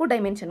ಈ 4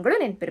 ಡೈಮೆನ್ಷನ್ಗಳು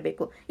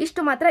ನೆನಪಿರಬೇಕು.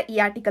 ಇಷ್ಟು ಮಾತ್ರ ಈ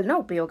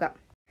ಆರ್ಟಿಕಲ್ನ ಉಪಯೋಗ.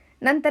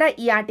 ನಂತರ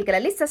ಈ ಆರ್ಟಿಕಲ್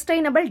ಅಲ್ಲಿ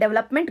ಸಸ್ಟೈನಬಲ್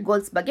ಡೆವಲಪ್ಮೆಂಟ್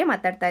ಗೋಲ್ಸ್ ಬಗ್ಗೆ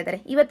ಮಾತಾಡ್ತಾ ಇದ್ದಾರೆ.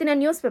 ಇವತ್ತಿನ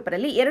ನ್ಯೂಸ್ ಪೇಪರ್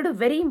ಅಲ್ಲಿ 2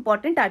 ವೆರಿ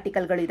ಇಂಪಾರ್ಟೆಂಟ್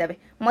ಆರ್ಟಿಕಲ್ಗಳು ಇದಾವೆ.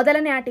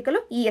 ಮೊದಲನೇ ಆರ್ಟಿಕಲ್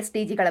ಈ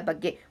SDGಗಳ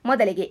ಬಗ್ಗೆ.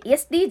 ಮೊದಲಿಗೆ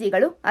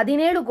SDGಗಳು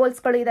 17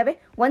 ಗೋಲ್ಸ್ಗಳು ಇದಾವೆ,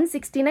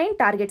 169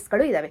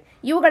 ಟಾರ್ಗೆಟ್ಸ್ಗಳು ಇದಾವೆ.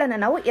 ಇವುಗಳನ್ನು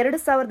ನಾವು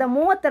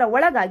 2030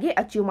 ಒಳಗಾಗಿ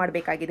ಅಚೀವ್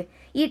ಮಾಡಬೇಕಾಗಿದೆ.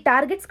 ಈ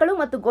ಟಾರ್ಗೆಟ್ಸ್ಗಳು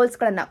ಮತ್ತು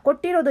ಗೋಲ್ಸ್ಗಳನ್ನ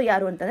ಕೊಟ್ಟಿರೋದು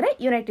ಯಾರು ಅಂತಂದ್ರೆ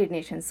ಯುನೈಟೆಡ್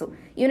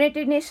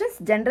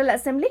ನೇಷನ್ಸ್ ಜನರಲ್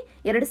ಅಸೆಂಬ್ಲಿ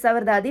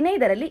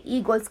 2015ರಲ್ಲಿ ಈ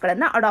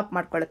ಗೋಲ್ಸ್ಗಳನ್ನ ಅಡಾಪ್ಟ್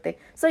ಮಾಡ್ಕೊಳ್ಳುತ್ತೆ.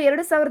 ಸೊ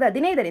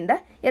 2015ರಿಂದ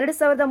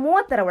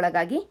 2030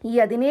 ಒಳಗಾಗಿ ಈ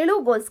 17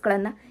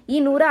 ಗೋಲ್ಸ್ಗಳನ್ನ ಈ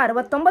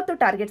 169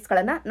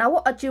 ಟಾರ್ಗೆಟ್ಸ್ಗಳನ್ನ ನಾವು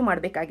ಅಚೀವ್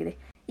ಮಾಡಬೇಕಾಗಿದೆ.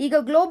 ಈಗ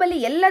ಗ್ಲೋಬಲಿ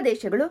ಎಲ್ಲ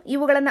ದೇಶಗಳು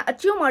ಇವುಗಳನ್ನು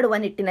ಅಚೀವ್ ಮಾಡುವ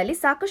ನಿಟ್ಟಿನಲ್ಲಿ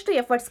ಸಾಕಷ್ಟು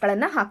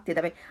ಎಫರ್ಟ್ಸ್ಗಳನ್ನ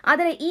ಹಾಕ್ತಿದಾವೆ.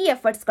 ಆದರೆ ಈ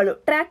ಎಫರ್ಟ್ಸ್ಗಳು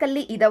ಟ್ರ್ಯಾಕ್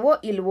ಅಲ್ಲಿ ಇದವೋ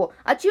ಇಲ್ವೋ,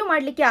 ಅಚೀವ್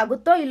ಮಾಡ್ಲಿಕ್ಕೆ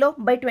ಆಗುತ್ತೋ ಇಲ್ಲೋ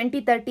ಬೈ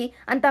 2030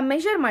 ಅಂತ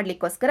ಮೆಷರ್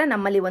ಮಾಡ್ಲಿಕ್ಕೋಸ್ಕರ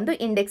ನಮ್ಮಲ್ಲಿ ಒಂದು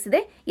ಇಂಡೆಕ್ಸ್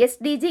ಇದೆ,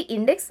 SDG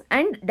index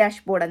and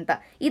dash board ಅಂತ.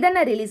 ಇದನ್ನ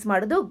ರಿಲೀಸ್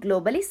ಮಾಡೋದು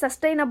globally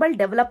sustainable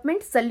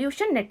development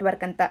solution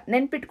network ಅಂತ.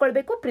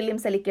 ನೆನ್ಪಿಟ್ಕೊಳ್ಬೇಕು,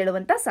 ಪ್ರಿಲಿಮ್ಸ್ ಅಲ್ಲಿ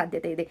ಕೇಳುವಂತ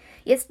ಸಾಧ್ಯತೆ ಇದೆ.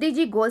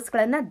 SDG ಗೋಲ್ಸ್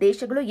ಗಳನ್ನ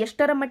ದೇಶಗಳು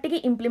ಎಷ್ಟರ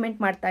ಮಟ್ಟಿಗೆ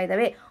ಇಂಪ್ಲಿಮೆಂಟ್ ಮಾಡ್ತಾ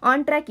ಇದಾವೆ,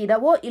 ಆನ್ ಟ್ರ್ಯಾಕ್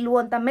ಇದವೋ ಇಲ್ವೋ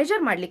ಅಂತ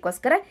measure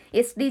ಮಾಡ್ಲಿಕ್ಕೋಸ್ಕರ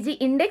SDG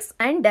index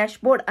and dash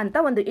board ಅಂತ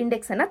ಒಂದು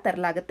ಇಂಡೆಕ್ಸ್ ಅನ್ನ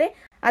ತರಲಾಗುತ್ತೆ.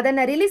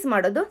 ಅದನ್ನ ರಿಲೀಸ್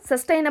ಮಾಡೋದು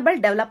ಸಸ್ಟೈನಬಲ್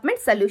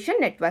ಡೆವಲಪ್ಮೆಂಟ್ ಸೊಲ್ಯೂಷನ್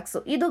ನೆಟ್ವರ್ಕ್ಸ್.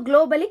 ಇದು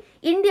ಗ್ಲೋಬಲಿ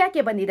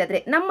ಇಂಡಿಯಾಕ್ಕೆ ಬಂದಿದೆ.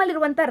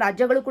 ನಮ್ಮಲ್ಲಿರುವಂತಹ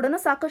ರಾಜ್ಯಗಳು ಕೂಡ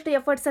ಸಾಕಷ್ಟು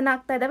ಎಫರ್ಟ್ಸ್ ಅನ್ನ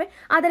ಆಗ್ತಾ ಇದಾವೆ.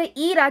 ಆದರೆ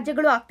ಈ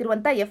ರಾಜ್ಯಗಳು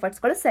ಆಗ್ತಿರುವಂತಹ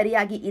ಎಫರ್ಟ್ಸ್ ಗಳು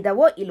ಸರಿಯಾಗಿ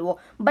ಇದವೋ ಇಲ್ವೋ,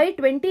 ಬೈ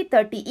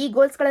 2030 ಈ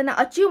ಗೋಲ್ಸ್ ಗಳನ್ನ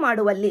ಅಚೀವ್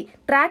ಮಾಡುವಲ್ಲಿ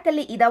ಟ್ರ್ಯಾಕ್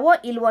ಅಲ್ಲಿ ಇದವೋ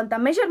ಇಲ್ವೋ ಅಂತ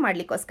ಮೆಷರ್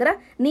ಮಾಡ್ಲಿಕ್ಕೋಸ್ಕರ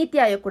ನೀತಿ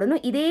ಆಯೋಗ ಕೂಡ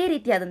ಇದೇ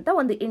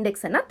ರೀತಿಯಾದಂತಹ ಒಂದು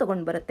ಇಂಡೆಕ್ಸ್ ಅನ್ನ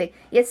ತಗೊಂಡು ಬರುತ್ತೆ,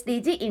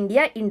 SDG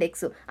ಇಂಡಿಯಾ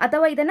ಇಂಡೆಕ್ಸ್,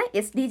 ಅಥವಾ ಇದನ್ನ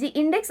SDG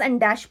index and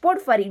dash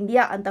board for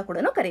India ಅಂತ ಕೂಡ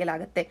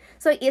ಕರೆಯಲಾಗುತ್ತೆ.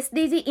 ಸೊ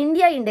SDG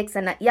ಇಂಡಿಯಾ ಇಂಡೆಕ್ಸ್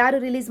ಅನ್ನ ಯಾರು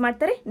ರಿಲೀಸ್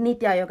ಮಾಡ್ತಾರೆ?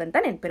 ನೀತಿ ಆಯೋಗ ಅಂತ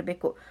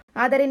ನೆನಪಿರಬೇಕು.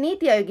 ಆದರೆ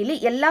ನೀತಿ ಆಯೋಗ ಇಲ್ಲಿ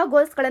ಎಲ್ಲಾ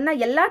ಗೋಲ್ಸ್ ಗಳನ್ನ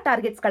ಎಲ್ಲಾ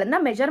ಟಾರ್ಗೆಟ್ಸ್ ಗಳನ್ನ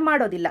ಮೆಜರ್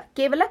ಮಾಡೋದಿಲ್ಲ.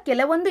 ಕೇವಲ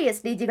ಕೆಲವೊಂದು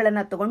SDG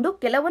ಗಳನ್ನ ತಗೊಂಡು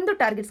ಕೆಲವೊಂದು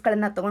ಟಾರ್ಗೆಟ್ಸ್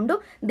ಗಳನ್ನ ತಗೊಂಡು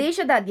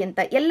ದೇಶದಾದ್ಯಂತ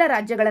ಎಲ್ಲ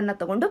ರಾಜ್ಯಗಳನ್ನ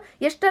ತಗೊಂಡು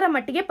ಎಷ್ಟರ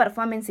ಮಟ್ಟಿಗೆ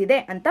ಪರ್ಫಾರ್ಮೆನ್ಸ್ ಇದೆ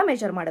ಅಂತ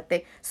ಮೆಜರ್ ಮಾಡುತ್ತೆ.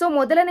 ಸೊ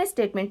ಮೊದಲನೇ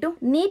ಸ್ಟೇಟ್ಮೆಂಟ್,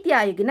 ನೀತಿ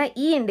ಆಯೋಗಿನ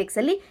ಈ ಇಂಡೆಕ್ಸ್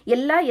ಅಲ್ಲಿ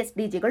ಎಲ್ಲಾ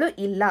SDGಗಳು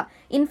ಇಲ್ಲ.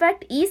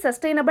 ಇನ್ಫ್ಯಾಕ್ಟ್ ಈ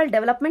ಸಸ್ಟೈನಬಲ್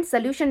ಡೆವಲಪ್ಮೆಂಟ್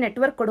ಸೊಲ್ಯೂಷನ್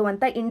ನೆಟ್ವರ್ಕ್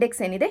ಕೊಡುವಂತ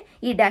ಇಂಡೆಕ್ಸ್ ಏನಿದೆ,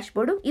 ಈ ಡ್ಯಾಶ್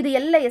ಬೋರ್ಡ್, ಇದು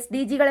ಎಲ್ಲ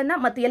SDGಗಳನ್ನ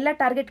ಮತ್ತು ಎಲ್ಲ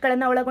ಟಾರ್ಗೆಟ್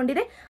ಗಳನ್ನ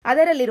ಒಳಗೊಂಡಿದೆ.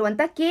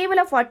 ಅದರಲ್ಲಿರುವಂತಹ ಕೇವಲ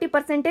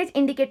 40%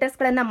 ಇಂಡಿಕೇಟರ್ಸ್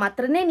ಗಳನ್ನ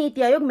ಮಾತ್ರನೇ ನೀತಿ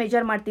ಆಯೋಗ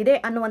ಮೆಜರ್ ಮಾಡ್ತಿದೆ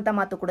ಅನ್ನುವಂತ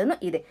ಮಾತು ಕೂಡ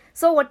ಇದೆ.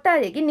 ಸೊ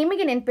ಒಟ್ಟಾರೆಯಾಗಿ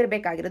ನಿಮಗೆ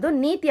ನೆನಪಿರಬೇಕಾಗಿರೋದು,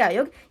 ನೀತಿ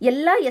ಆಯೋಗ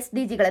ಎಲ್ಲಾ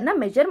SDGಗಳನ್ನ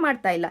ಮೆಜರ್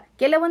ಮಾಡ್ತಾ ಇಲ್ಲ.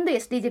 ಕೆಲವೊಂದು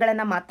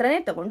SDGಗಳನ್ನ ಮಾತ್ರನೇ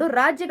ತಗೊಂಡು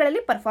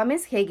ರಾಜ್ಯಗಳಲ್ಲಿ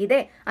ಪರ್ಫಾರ್ಮೆನ್ಸ್ ಹೇಗಿದೆ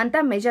ಅಂತ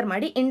ಮೆಜರ್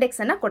ಮಾಡಿ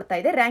ಇಂಡೆಕ್ಸ್ ಅನ್ನ ಕೊಡ್ತಾ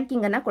ಇದೆ,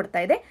 ರ್ಯಾಂಕಿಂಗ್ ಅನ್ನ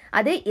ಕೊಡ್ತಾ ಇದೆ.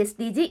 ಅದೇ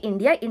SDG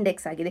ಇಂಡಿಯಾ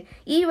ಇಂಡೆಕ್ಸ್ ಆಗಿದೆ.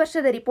 ಈ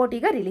ವರ್ಷದ ರಿಪೋರ್ಟ್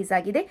ಈಗ ರಿಲೀಸ್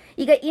ಆಗಿದೆ.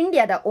 ಈಗ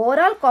ಇಂಡಿಯಾದ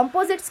ಓವರ್ ಆಲ್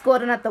ಕಾಂಪೋಸಿಟ್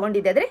ಸ್ಕೋರ್ ಅನ್ನ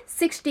ತಗೊಂಡಿದ್ದೆ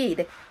 60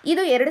 ಇದೆ.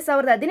 ಇದು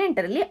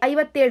 2018ರಲ್ಲಿ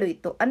 57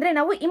 ಇತ್ತು. ಅಂದ್ರೆ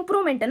ನಾವು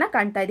ಇಂಪ್ರೂವ್ಮೆಂಟ್ ಅನ್ನ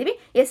ಕಾಣ್ತಾ ಇದೀವಿ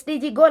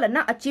SDG ಗೋಲ್ ಅನ್ನ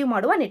ಅಚೀವ್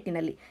ಮಾಡುವ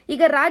ನಿಟ್ಟಿನಲ್ಲಿ.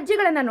 ಈಗ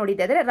ರಾಜ್ಯಗಳನ್ನ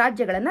ನೋಡಿದ್ರೆ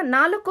ರಾಜ್ಯಗಳನ್ನ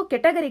 4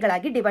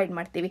 ಕೆಟಗರಿಗಳಾಗಿ ಡಿವೈಡ್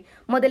ಮಾಡ್ತೀವಿ.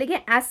 ಮೊದಲಿಗೆ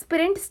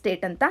ಆಸ್ಪಿರೆಂಟ್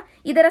ಸ್ಟೇಟ್ ಅಂತ.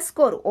 ಇದರ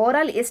ಸ್ಕೋರ್ ಓವರ್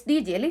ಆಲ್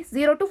SDG ಯಲ್ಲಿ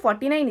 0 to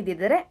 49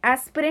 ಇದ್ದಿದ್ದರೆ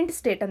ಆಸ್ಪಿರೆಂಟ್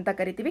ಸ್ಟೇಟ್ ಅಂತ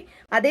ಕರಿತೀವಿ.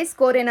 ಅದೇ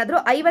ಸ್ಕೋರ್ ಏನಾದ್ರೂ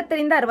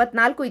 50ರಿಂದ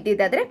 64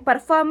 ಇದ್ದಿದ್ದಾದ್ರೆ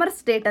ಪರ್ಫಾರ್ಮರ್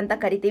ಸ್ಟೇಟ್ ಅಂತ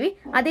ಕರಿತೀವಿ.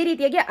 ಅದೇ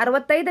ರೀತಿಯಾಗಿ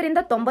 65ರಿಂದ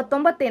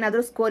 99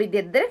 ಏನಾದ್ರೂ ಸ್ಕೋರ್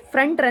ಇದ್ದಿದ್ರೆ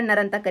ಫ್ರಂಟ್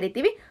ರನ್ನರ್ ಅಂತ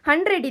ಕರಿತೀವಿ.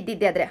 100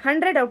 ಇದ್ದಿದ್ರೆ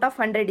 100 ಔಟ್ ಆಫ್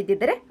 100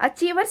 ಇದ್ದಿದ್ರೆ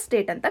ಅಚೀವರ್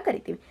ಸ್ಟೇಟ್ ಅಂತ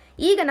ಕರಿತೀವಿ.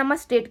 ಈಗ ನಮ್ಮ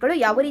ಸ್ಟೇಟ್ಗಳು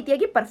ಯಾವ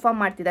ರೀತಿಯಾಗಿ ಪರ್ಫಾರ್ಮ್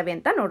ಮಾಡ್ತಿದಾವೆ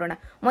ಅಂತ ನೋಡೋಣ.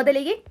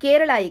 ಮೊದಲಿಗೆ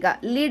ಕೇರಳ ಈಗ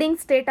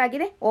ಲೀಡಿಂಗ್ ಸ್ಟೇಟ್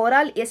ಆಗಿದೆ. ಓವರ್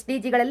ಆಲ್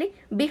SDGಗಳಲ್ಲಿ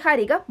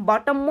ಬಿಹಾರ್ ಈಗ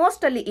ಬಾಟಮ್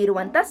ಮೋಸ್ಟ್ ಅಲ್ಲಿ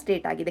ಇರುವಂತ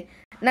ಸ್ಟೇಟ್ ಆಗಿದೆ.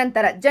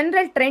 ನಂತರ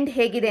ಜನರಲ್ ಟ್ರೆಂಡ್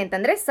ಹೇಗಿದೆ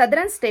ಅಂತಂದ್ರೆ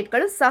ಸದರ್ನ್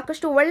ಸ್ಟೇಟ್ಗಳು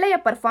ಸಾಕಷ್ಟು ಒಳ್ಳೆಯ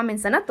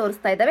ಪರ್ಫಾರ್ಮೆನ್ಸ್ ಅನ್ನ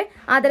ತೋರಿಸ್ತಾ ಇದ್ದಾವೆ.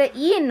 ಆದರೆ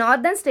ಈ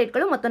ನಾರ್ದರ್ನ್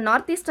ಸ್ಟೇಟ್ಗಳು ಮತ್ತು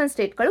ನಾರ್ತ್ ಈಸ್ಟರ್ನ್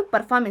ಸ್ಟೇಟ್ಗಳು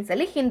ಪರ್ಫಾರ್ಮೆನ್ಸ್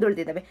ಅಲ್ಲಿ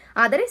ಹಿಂದುಳಿದಿದ್ದಾವೆ.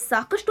 ಆದರೆ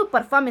ಸಾಕಷ್ಟು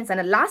ಪರ್ಫಾರ್ಮೆನ್ಸ್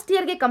ಅನ್ನ ಲಾಸ್ಟ್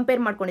ಇಯರ್ಗೆ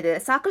ಕಂಪೇರ್ ಮಾಡ್ಕೊಂಡಿದ್ದಾರೆ,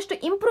 ಸಾಕಷ್ಟು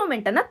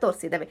ಇಂಪ್ರೂವ್ಮೆಂಟ್ ಅನ್ನ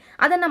ತೋರಿಸಿದ್ದಾವೆ.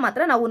 ಅದನ್ನ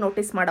ಮಾತ್ರ ನಾವು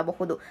ನೋಟಿಸ್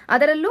ಮಾಡಬಹುದು.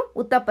 ಅದರಲ್ಲೂ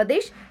ಉತ್ತರ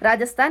ಪ್ರದೇಶ್,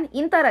 ರಾಜಸ್ಥಾನ್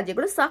ಇಂಥ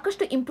ರಾಜ್ಯಗಳು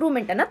ಸಾಕಷ್ಟು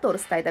ಇಂಪ್ರೂವ್ಮೆಂಟ್ ಅನ್ನ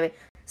ತೋರಿಸ್ತಾ ಇದ್ದಾವೆ.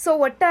 ಸೊ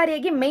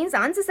ಒಟ್ಟಾರೆಯಾಗಿ ಮೈನ್ಸ್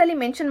ಆನ್ಸರ್ಸ್ ಅಲ್ಲಿ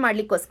ಮೆನ್ಷನ್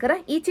ಮಾಡ್ಲಿಕ್ಕೋಸ್ಕರ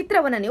ಈ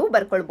ಚಿತ್ರವನ್ನ ನೀವು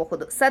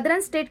ಬರ್ಕೊಳ್ಬಹುದು.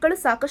 ಸದರ್ನ್ ಸ್ಟೇಟ್ಗಳು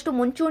ಸಾಕಷ್ಟು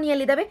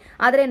ಮುಂಚೂಣಿಯಲ್ಲಿದ್ದಾವೆ,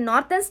 ಆದರೆ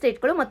ನಾರ್ಥರ್ನ್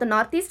ಸ್ಟೇಟ್ಗಳು ಮತ್ತು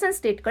ನಾರ್ತ್ ಈಸ್ಟರ್ನ್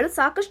ಸ್ಟೇಟ್ಗಳು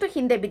ಸಾಕಷ್ಟು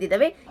ಹಿಂದೆ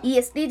ಬಿದ್ದಿದ್ದಾವೆ ಈ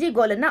SDG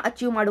ಗೋಲ್ ಅನ್ನ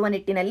ಅಚೀವ್ ಮಾಡುವ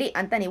ನಿಟ್ಟಿನಲ್ಲಿ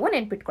ಅಂತ ನೀವು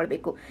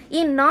ನೆನ್ಪಿಟ್ಕೊಳ್ಬೇಕು.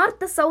 ಈ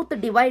ನಾರ್ತ್ ಸೌತ್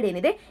ಡಿವೈಡ್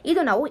ಏನಿದೆ,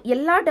 ಇದು ನಾವು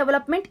ಎಲ್ಲಾ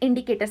ಡೆವಲಪ್ಮೆಂಟ್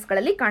ಇಂಡಿಕೇಟರ್ಸ್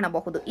ಗಳಲ್ಲಿ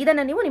ಕಾಣಬಹುದು.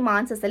 ಇದನ್ನ ನೀವು ನಿಮ್ಮ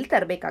ಆನ್ಸರ್ಸ್ ಅಲ್ಲಿ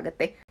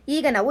ತರಬೇಕಾಗತ್ತೆ.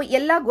 ಈಗ ನಾವು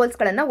ಎಲ್ಲಾ ಗೋಲ್ಸ್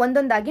ಗಳನ್ನ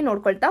ಒಂದೊಂದಾಗಿ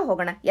ನೋಡ್ಕೊಳ್ತಾ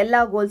ಹೋಗೋಣ.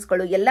 ಎಲ್ಲಾ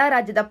ಗೋಲ್ಸ್ಗಳು, ಎಲ್ಲಾ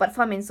ರಾಜ್ಯದ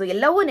ಪರ್ಫಾರ್ಮೆನ್ಸ್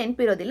ಎಲ್ಲವೂ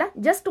ನೆನಪಿರೋದಿಲ್ಲ,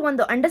 ಜಸ್ಟ್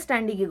ಒಂದು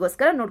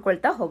ಅಂಡರ್ಸ್ಟ್ಯಾಂಡಿಂಗಿಗೋಸ್ಕರ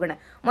ನೋಡ್ಕೊಳ್ತಾ ಹೋಗೋಣ.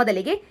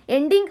 ಮೊದಲಿಗೆ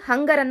ಎಂಡಿಂಗ್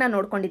ಹಂಗರ್ ಅನ್ನ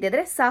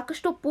ನೋಡ್ಕೊಂಡಿದ್ದರೆ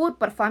ಸಾಕಷ್ಟು ಪೂರ್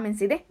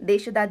ಪರ್ಫಾರ್ಮೆನ್ಸ್ ಇದೆ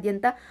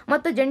ದೇಶದಾದ್ಯಂತ,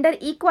 ಮತ್ತು ಜೆಂಡರ್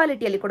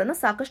ಈಕ್ವಾಲಿಟಿಯಲ್ಲಿ ಕೂಡ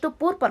ಸಾಕಷ್ಟು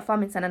ಪೂರ್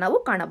ಪರ್ಫಾರ್ಮೆನ್ಸ್ ಅನ್ನ ನಾವು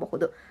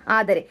ಕಾಣಬಹುದು.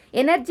 ಆದರೆ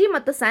ಎನರ್ಜಿ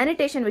ಮತ್ತು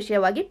ಸ್ಯಾನಿಟೇಷನ್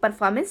ವಿಷಯವಾಗಿ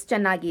ಪರ್ಫಾರ್ಮೆನ್ಸ್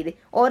ಚೆನ್ನಾಗಿ ಇದೆ.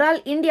 ಓವರ್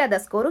ಆಲ್ ಇಂಡಿಯಾದ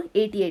ಸ್ಕೋರು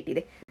 88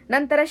 ಇದೆ.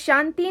 ನಂತರ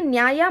ಶಾಂತಿ,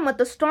 ನ್ಯಾಯ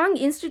ಮತ್ತು ಸ್ಟ್ರಾಂಗ್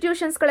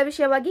ಇನ್ಸ್ಟಿಟ್ಯೂಷನ್ಸ್ಗಳ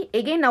ವಿಷಯವಾಗಿ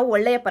ಎಗೇನ್ ನಾವು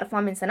ಒಳ್ಳೆಯ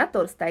ಪರ್ಫಾರ್ಮೆನ್ಸ್ ಅನ್ನ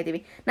ತೋರಿಸ್ತಾ ಇದ್ದೀವಿ.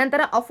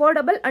 ನಂತರ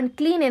ಅಫೋರ್ಡಬಲ್ ಅಂಡ್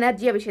ಕ್ಲೀನ್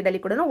ಎನರ್ಜಿಯ ವಿಷಯದಲ್ಲಿ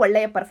ಕೂಡ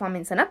ಒಳ್ಳೆಯ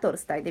ಪರ್ಫಾರ್ಮೆನ್ಸ್ ಅನ್ನ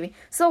ತೋರಿಸ್ತಾ ಇದ್ದೀವಿ.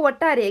 ಸೊ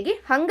ಒಟ್ಟಾರೆಯಾಗಿ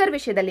ಹಂಗರ್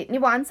ವಿಷಯದಲ್ಲಿ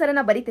ನೀವು ಆನ್ಸರ್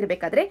ಅನ್ನ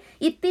ಬರೀತಿರ್ಬೇಕಾದ್ರೆ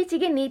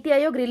ಇತ್ತೀಚೆಗೆ ನೀತಿ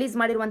ಆಯೋಗ್ ರಿಲೀಸ್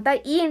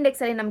ಮಾಡಿರುವಂತಹ ಈ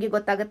ಇಂಡೆಕ್ಸ್ ಅಲ್ಲಿ ನಮಗೆ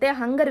ಗೊತ್ತಾಗುತ್ತೆ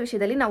ಹಂಗರ್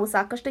ವಿಷಯದಲ್ಲಿ ನಾವು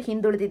ಸಾಕಷ್ಟು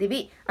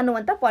ಹಿಂದುಳಿದಿದ್ದೀವಿ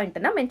ಅನ್ನುವಂತ ಪಾಯಿಂಟ್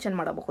ಅನ್ನ ಮೆನ್ಷನ್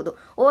ಮಾಡಬಹುದು.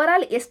 ಓವರ್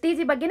ಆಲ್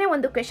STG ಬಗ್ಗೆನೇ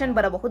ಒಂದು ಕ್ವೆಶನ್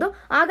ಬರಬಹುದು,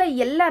 ಆಗ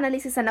ಎಲ್ಲ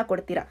ಅನಾಲಿಸಿಸ್ ಅನ್ನ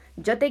ಕೊಡ್ತೀರಾ.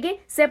 ಜೊತೆಗೆ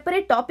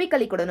ಸೆಪರೇಟ್ ಟಾಪಿಕ್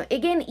ಅಲ್ಲಿ ಕೂಡ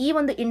ಎಗೇನ್ ಈ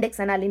ಒಂದು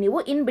ಇಂಡೆಕ್ಸ್ ಅನ್ನ ಅಲ್ಲಿ ನೀವು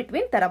ಇನ್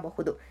ಬಿಟ್ವೀನ್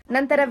ತರಬಹುದು.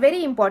 ನಂತರ ವೆರಿ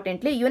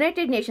ಇಂಪಾರ್ಟೆಂಟ್ಲಿ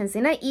ಯುನೈಟೆಡ್ ನೇಷನ್ಸ್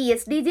ನ ಈ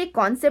SDG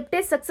ಕಾನ್ಸೆಪ್ಟೇ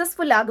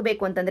ಸಕ್ಸಸ್ಫುಲ್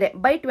ಆಗಬೇಕು ಅಂತಂದ್ರೆ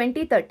ಬೈ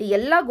 2030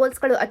 ಎಲ್ಲಾ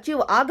ಗೋಲ್ಸ್ ಗಳು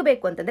ಅಚೀವ್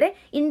ಆಗಬೇಕು ಅಂತಂದ್ರೆ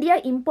ಇಂಡಿಯಾ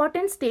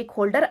ಇಂಪಾರ್ಟೆಂಟ್ ಸ್ಟೇಕ್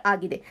ಹೋಲ್ಡರ್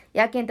ಆಗಿದೆ.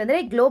 ಯಾಕೆ ಅಂತಂದ್ರೆ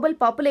ಗ್ಲೋಬಲ್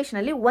ಪಾಪ್ಯುಲೇಷನ್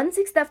ಅಲ್ಲಿ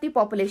 1/6 ಆಫ್ ದಿ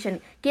ಪಾಪ್ಯುಲೇಷನ್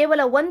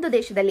ಕೇವಲ ಒಂದು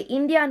ದೇಶದಲ್ಲಿ,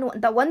 ಇಂಡಿಯಾ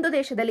ಅನ್ನುವಂತ ಒಂದು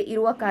ದೇಶದಲ್ಲಿ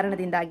ಇರುವ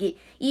ಕಾರಣದಿಂದಾಗಿ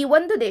ಈ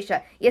ಒಂದು ದೇಶ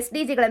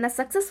SDG ಗಳನ್ನ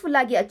ಸಕ್ಸಸ್ಫುಲ್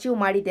ಆಗಿ ಅಚೀವ್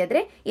ಮಾಡಿದೆ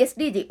ಅಂದ್ರೆ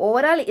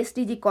over all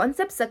SDG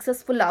concept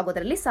successful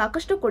ಆಗೋದ್ರಲ್ಲಿ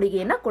ಸಾಕಷ್ಟು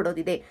ಕೊಡುಗೆಯನ್ನ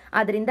ಕೊಡೋದಿದೆ.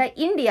 ಆದ್ರಿಂದ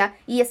ಇಂಡಿಯಾ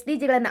ಈ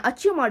SDG ಗಳನ್ನ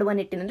ಅಚೀವ್ ಮಾಡುವ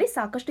ನಿಟ್ಟಿನಲ್ಲಿ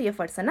ಸಾಕಷ್ಟು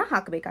ಎಫರ್ಟ್ಸ್ ಅನ್ನ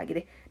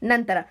ಹಾಕಬೇಕಾಗಿದೆ.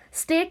 ನಂತರ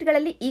ಸ್ಟೇಟ್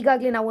ಗಳಲ್ಲಿ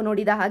ಈಗಾಗಲೇ ನಾವು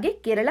ನೋಡಿದ ಹಾಗೆ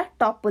ಕೇರಳ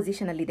ಟಾಪ್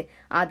ಪೊಸಿಷನ್ ಅಲ್ಲಿ ಇದೆ.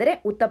 ಆದರೆ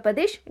ಉತ್ತರ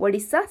ಪ್ರದೇಶ್,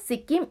 ಒಡಿಸ್ಸಾ,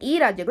 ಸಿಕ್ಕಿಂ ಈ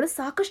ರಾಜ್ಯಗಳು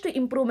ಸಾಕಷ್ಟು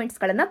ಇಂಪ್ರೂವ್ಮೆಂಟ್ಸ್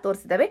ಗಳನ್ನ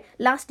ತೋರಿಸಿದವೆ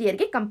ಲಾಸ್ಟ್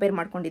ಇಯರ್ಗೆ ಕಂಪೇರ್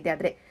ಮಾಡ್ಕೊಂಡಿದ್ದೆ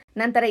ಆದ್ರೆ.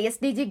 ನಂತರ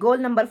SDG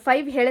ಗೋಲ್ ನಂಬರ್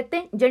 5 ಹೇಳುತ್ತೆ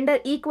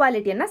ಜೆಂಡರ್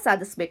ಈಕ್ವಾಲಿಟಿಯನ್ನ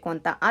ಸಾಧಿಸಬೇಕು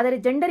ಅಂತ. ಆದರೆ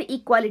ಜೆಂಡರ್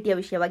ಈಕ್ವಾಲಿಟಿಯ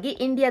ವಿಷಯವಾಗಿ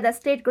ಇಂಡಿಯಾದ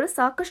ಸ್ಟೇಟ್ಗಳು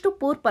ಸಾಕಷ್ಟು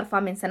ಪೂರ್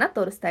ಪರ್ಫಾರ್ಮೆನ್ಸ್ ಅನ್ನ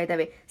ತೋರಿಸ್ತಾ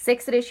ಇದ್ದಾವೆ.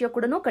 ಸೆಕ್ಸ್ ರೇಷಿಯೋ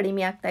ಕೂಡ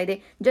ಕಡಿಮೆ ಆಗ್ತಾ ಇದೆ.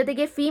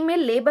 ಜೊತೆಗೆ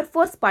ಫೀಮೇಲ್ ಲೇಬರ್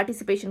ಫೋರ್ಸ್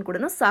ಪಾರ್ಟಿಸಿಪೇಷನ್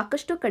ಕೂಡ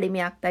ಸಾಕಷ್ಟು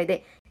ಕಡಿಮೆ ಆಗ್ತಾ ಇದೆ.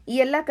 ಈ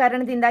ಎಲ್ಲ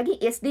ಕಾರಣದಿಂದಾಗಿ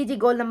SDG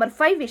ಗೋಲ್ ನಂಬರ್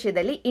 5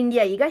 ವಿಷಯದಲ್ಲಿ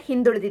ಇಂಡಿಯಾ ಈಗ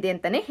ಹಿಂದುಳಿದಿದೆ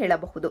ಅಂತಾನೆ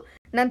ಹೇಳಬಹುದು.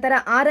 ನಂತರ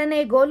 6ನೇ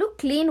ಗೋಲು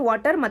ಕ್ಲೀನ್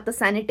ವಾಟರ್ ಮತ್ತು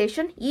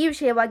ಸ್ಯಾನಿಟೇಷನ್. ಈ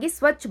ವಿಷಯವಾಗಿ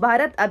ಸ್ವಚ್ಛ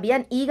ಭಾರತ್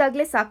ಅಭಿಯಾನ್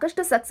ಈಗಾಗಲೇ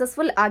ಸಾಕಷ್ಟು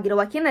ಸಕ್ಸಸ್ಫುಲ್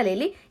ಆಗಿರುವ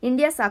ಹಿನ್ನೆಲೆಯಲ್ಲಿ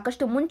ಇಂಡಿಯಾ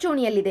ಸಾಕಷ್ಟು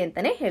ಮುಂಚೂಣಿಯಲ್ಲಿದೆ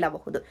ಅಂತಾನೆ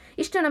ಹೇಳಬಹುದು.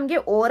 ಇಷ್ಟು ನಮಗೆ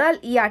ಓವರ್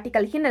ಆಲ್ ಈ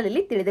ಆರ್ಟಿಕಲ್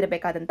ಹಿನ್ನೆಲೆಯಲ್ಲಿ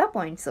ತಿಳಿದಿರಬೇಕಾದಂತ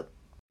ಪಾಯಿಂಟ್ಸ್.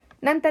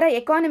 ನಂತರ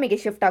ಎಕಾನಮಿಗೆ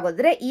ಶಿಫ್ಟ್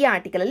ಆಗೋದ್ರೆ ಈ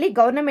ಆರ್ಟಿಕಲ್ ಅಲ್ಲಿ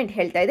ಗವರ್ನಮೆಂಟ್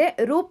ಹೇಳ್ತಾ ಇದೆ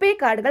ರೂಪೇ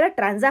ಕಾರ್ಡ್ಗಳ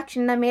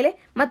ಟ್ರಾನ್ಸಾಕ್ಷನ್ ನ ಮೇಲೆ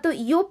ಮತ್ತು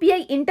UPI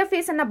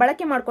ಇಂಟರ್ಫೇಸ್ ಅನ್ನ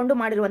ಬಳಕೆ ಮಾಡಿಕೊಂಡು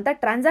ಮಾಡಿರುವಂತಹ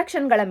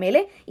ಟ್ರಾನ್ಸಾಕ್ಷನ್ ಗಳ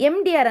ಮೇಲೆ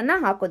MDR ಅನ್ನ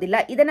ಹಾಕೋದಿಲ್ಲ,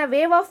 ಇದನ್ನ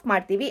ವೇವ್ ಆಫ್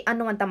ಮಾಡ್ತೀವಿ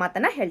ಅನ್ನುವಂತ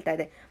ಮಾತನ್ನ ಹೇಳ್ತಾ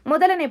ಇದೆ.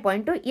 ಮೊದಲನೇ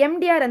ಪಾಯಿಂಟ್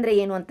MDR ಅಂದ್ರೆ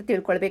ಏನು ಅಂತ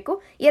ತಿಳ್ಕೊಳ್ಬೇಕು.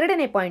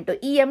 ಎರಡನೇ ಪಾಯಿಂಟ್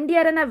ಈ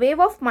MDR ಅನ್ನ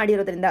ವೇವ್ ಆಫ್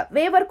ಮಾಡಿರೋದ್ರಿಂದ,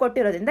 ವೇವರ್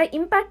ಕೊಟ್ಟಿರೋದ್ರಿಂದ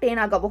ಇಂಪ್ಯಾಕ್ಟ್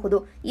ಏನಾಗಬಹುದು,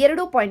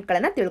 ಎರಡು ಪಾಯಿಂಟ್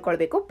ಗಳನ್ನ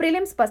ತಿಳ್ಕೊಳ್ಬೇಕು.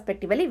 ಪ್ರಿಲಿಮ್ಸ್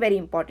ಪರ್ಸ್ಪೆಕ್ಟಿವ್ ಅಲ್ಲಿ ವೆರಿ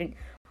ಇಂಪಾರ್ಟೆಂಟ್.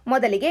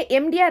 ಮೊದಲಿಗೆ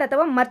MDR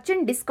ಅಥವಾ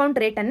ಮರ್ಚೆಂಟ್ ಡಿಸ್ಕೌಂಟ್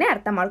ರೇಟ್ ಅನ್ನೇ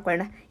ಅರ್ಥ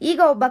ಮಾಡ್ಕೊಳ್ಳೋಣ. ಈಗ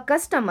ಒಬ್ಬ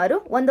ಕಸ್ಟಮರ್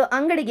ಒಂದು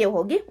ಅಂಗಡಿಗೆ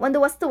ಹೋಗಿ ಒಂದು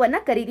ವಸ್ತುವನ್ನ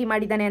ಖರೀದಿ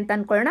ಮಾಡಿದಾನೆ ಅಂತ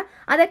ಅನ್ಕೊಳ್ಳೋಣ.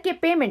 ಅದಕ್ಕೆ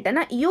ಪೇಮೆಂಟ್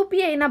ಅನ್ನ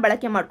UPI ನ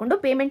ಬಳಕೆ ಮಾಡಿಕೊಂಡು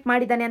ಪೇಮೆಂಟ್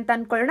ಮಾಡಿದಾನೆ ಅಂತ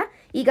ಅನ್ಕೊಳ್ಳೋಣ.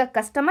 ಈಗ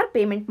ಕಸ್ಟಮರ್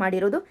ಪೇಮೆಂಟ್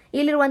ಮಾಡಿರೋದು,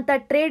 ಇಲ್ಲಿರುವಂತ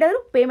ಟ್ರೇಡರ್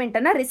ಪೇಮೆಂಟ್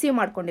ಅನ್ನ ರಿಸೀವ್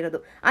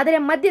ಮಾಡ್ಕೊಂಡಿರೋದು. ಆದರೆ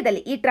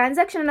ಮಧ್ಯದಲ್ಲಿ ಈ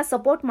ಟ್ರಾನ್ಸಾಕ್ಷನ್ ಅನ್ನ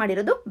ಸಪೋರ್ಟ್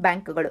ಮಾಡಿರೋದು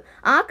ಬ್ಯಾಂಕ್ಗಳು.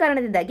 ಆ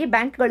ಕಾರಣದಿಂದಾಗಿ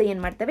ಬ್ಯಾಂಕ್ಗಳು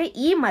ಏನ್ ಮಾಡ್ತವೆ,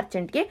 ಈ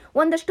ಮರ್ಚೆಂಟ್ಗೆ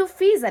ಒಂದಷ್ಟು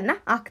ಫೀಸ್ ಅನ್ನ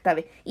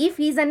ಹಾಕ್ತವೆ. ಈ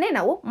ಫೀಸ್ ಅನ್ನೇ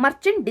ನಾವು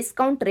ಮರ್ಚೆಂಟ್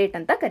ಡಿಸ್ಕೌಂಟ್ ರೇಟ್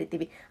ಅಂತ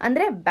ಕರಿತೀವಿ.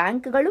 ಅಂದ್ರೆ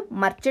ಬ್ಯಾಂಕ್ಗಳು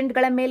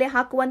ಮರ್ಚೆಂಟ್ಗಳ ಮೇಲೆ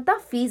ಹಾಕುವಂತ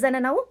ಫೀಸ್ ಅನ್ನ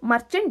ನಾವು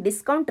ಮರ್ಚೆಂಟ್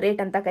ಡಿಸ್ಕೌಂಟ್ ರೇಟ್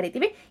ಅಂತ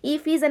ಕರಿತೀವಿ. ಈ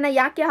ಫೀಸ್ ಅನ್ನ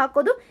ಯಾಕೆ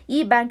ಹಾಕೋದು, ಈ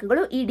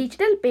ಬ್ಯಾಂಕ್ಗಳು ಈ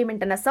ಡಿಜಿಟಲ್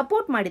ಪೇಮೆಂಟ್ ಅನ್ನ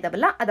ಸಪೋರ್ಟ್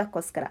ಮಾಡಿದವಲ್ಲ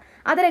ಅದಕ್ಕೋಸ್ಕರ.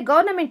 ಆದರೆ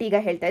ಗವರ್ನಮೆಂಟ್ ಈಗ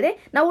ಹೇಳ್ತಾ ಇದೆ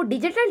ನಾವು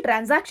ಡಿಜಿಟಲ್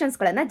ಟ್ರಾನ್ಸಾಕ್ಷನ್ಸ್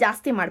ಗಳನ್ನ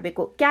ಜಾಸ್ತಿ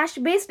ಮಾಡಬೇಕು, ಕ್ಯಾಶ್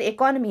ಬೇಸ್ಡ್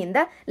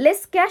ಎಕಾನಮಿಯಿಂದ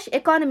ಲೆಸ್ ಕ್ಯಾಶ್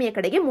ಎಕಾನಮಿಯ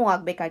ಕಡೆಗೆ ಮೂವ್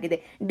ಆಗಬೇಕಾಗಿದೆ,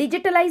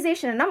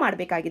 ಡಿಜಿಟಲೈಸೇಷನ್ ಅನ್ನ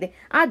ಮಾಡಬೇಕಾಗಿದೆ.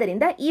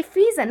 ಆದ್ದರಿಂದ ಈ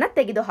ಫೀಸ್ ಅನ್ನ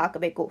ತೆಗೆದು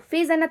ಹಾಕಬೇಕು.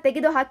 ಫೀಸ್ ಅನ್ನ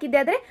ತೆಗೆದು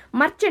ಹಾಕಿದ್ದೆ ಆದ್ರೆ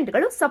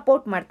ಮರ್ಚೆಂಟ್ಗಳು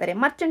ಸಪೋರ್ಟ್ ಮಾಡ್ತಾರೆ,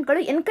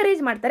 ಮರ್ಚೆಂಟ್ಗಳು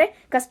ಎನ್ಕರೇಜ್ ಮಾಡ್ತಾರೆ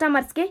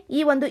ಕಸ್ಟಮರ್ಸ್ಗೆ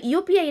ಈ ಒಂದು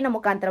UPI ನ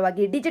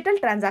ಮುಖಾಂತರವಾಗಿ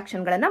ಡಿಜಿಟಲ್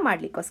ಟ್ರಾನ್ಸಾಕ್ಷನ್ ಗಳನ್ನ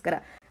ಮಾಡ್ಲಿಕ್ಕೋಸ್ಕರ.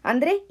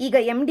 ಅಂದ್ರೆ ಈಗ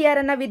MDR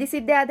ಅನ್ನ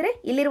ವಿಧಿಸಿದ್ದೆ ಆದ್ರೆ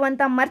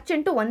ಇಲ್ಲಿರುವಂತಹ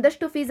ಮರ್ಚೆಂಟ್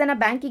ಒಂದಷ್ಟು ಫೀಸ್ ಅನ್ನ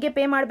ಬ್ಯಾಂಕಿಗೆ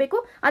ಪೇ ಮಾಡಬೇಕು.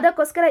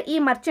 ಅದಕ್ಕೋಸ್ಕರ ಈ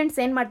ಮರ್ಚೆಂಟ್ಸ್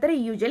ಏನ್ ಮಾಡ್ತಾರೆ,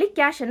 ಯೂಶಲಿ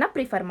ಕ್ಯಾಶ್ ಅನ್ನ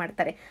ಪ್ರಿಫರ್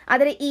ಮಾಡ್ತಾರೆ.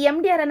 ಆದರೆ ಈ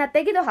MDR ಅನ್ನ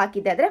ತೆಗೆದು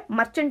ಹಾಕಿದ್ದೆ ಆದ್ರೆ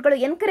ಮರ್ಚೆಂಟ್ಗಳು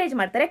ಎನ್ಕರೇಜ್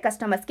ಮಾಡ್ತಾರೆ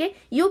ಕಸ್ಟಮರ್ಸ್ಗೆ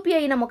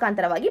UPI ನ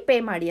ಮುಖಾಂತರವಾಗಿ ಪೇ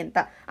ಮಾಡಿ ಅಂತ.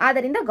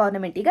 ಆದ್ದರಿಂದ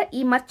ಗವರ್ನಮೆಂಟ್ ಈಗ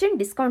ಈ ಮರ್ಚೆಂಟ್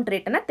ಡಿಸ್ಕೌಂಟ್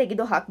ರೇಟ್ ಅನ್ನ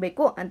ತೆಗೆದು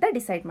ಹಾಕಬೇಕು ಅಂತ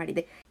ಡಿಸೈಡ್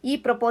ಮಾಡಿದೆ. ಈ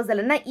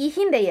ಪ್ರಪೋಸಲ್ ಅನ್ನ ಈ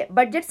ಹಿಂದೆಯೇ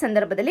ಬಜೆಟ್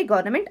ಸಂದರ್ಭದಲ್ಲಿ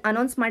ಗವರ್ನಮೆಂಟ್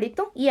ಅನೌನ್ಸ್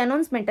ಮಾಡಿತ್ತು. ಈ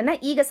ಅನೌನ್ಸ್ಮೆಂಟ್ ಅನ್ನ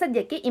ಈಗ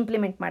ಸದ್ಯಕ್ಕೆ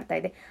ಇಂಪ್ಲಿಮೆಂಟ್ ಮಾಡ್ತಾ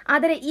ಇದೆ.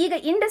 ಆದರೆ ಈಗ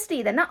ಇಂಡಸ್ಟ್ರಿ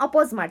ಇದನ್ನ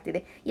ಅಪೋಸ್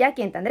ಮಾಡ್ತಿದೆ.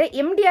 ಯಾಕೆ ಅಂತಂದ್ರೆ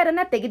MDR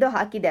ಅನ್ನ ತೆಗೆದು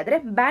ಹಾಕಿದೆ ಆದ್ರೆ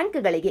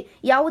ಬ್ಯಾಂಕ್ಗಳಿಗೆ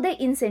ಯಾವುದೇ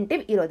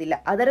ಇನ್ಸೆಂಟಿವ್ ಇರೋದಿಲ್ಲ.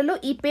 ಅದರಲ್ಲೂ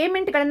ಈ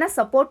ಪೇಮೆಂಟ್ ಗಳನ್ನ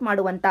ಸಪೋರ್ಟ್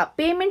ಮಾಡುವಂತ,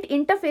 ಪೇಮೆಂಟ್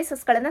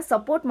ಇಂಟರ್ಫೇಸಸ್ ಗಳನ್ನ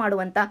ಸಪೋರ್ಟ್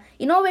ಮಾಡುವಂತ,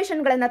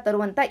 ಇನೋವೇಷನ್ ಗಳನ್ನ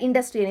ತರುವಂತ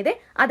ಇಂಡಸ್ಟ್ರಿ ಏನಿದೆ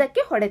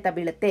ಅದಕ್ಕೆ ಹೊಡೆತ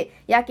ಬೀಳುತ್ತೆ.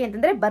 ಯಾಕೆ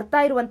ಅಂತಂದ್ರೆ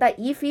ಬರ್ತಾ ಇರುವಂತ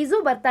ಈ ಫೀಸು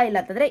ಬರ್ತಾ ಇಲ್ಲ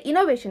ಅಂತಂದ್ರೆ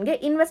ಇನೋವೇಷನ್ಗೆ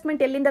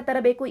ಇನ್ವೆಸ್ಟ್ಮೆಂಟ್ ಎಲ್ಲಿಂದ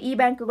ತರಬೇಕು ಈ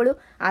ಬ್ಯಾಂಕ್ಗಳು.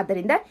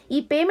 ಆದ್ದರಿಂದ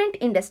ಈ ಪೇಮೆಂಟ್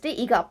ಇಂಡಸ್ಟ್ರಿ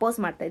ಈಗ ಅಪೋಸ್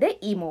ಮಾಡ್ತಾ ಇದೆ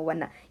ಈ ಮೂವ್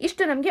ಅನ್ನ.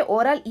 ಇಷ್ಟು ನಮಗೆ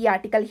ಓವರ್ ಆಲ್ ಈ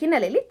ಆರ್ಟಿಕಲ್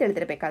ಹಿನ್ನೆಲೆಯಲ್ಲಿ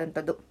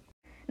ತಿಳಿದಿರಬೇಕಾದಂತದ್ದು.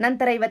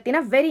 ನಂತರ ಇವತ್ತಿನ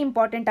very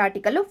important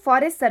article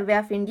forest survey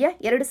of India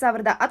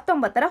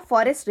 2019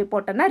 forest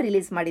report ಅನ್ನ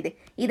ರಿಲೀಸ್ ಮಾಡಿದೆ.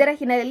 ಇದರ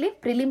ಹಿನ್ನೆಲೆಯಲ್ಲಿ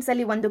ಪ್ರಿಲಿಮ್ಸ್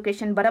ಅಲ್ಲಿ ಒಂದು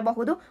ಕ್ವೆಶನ್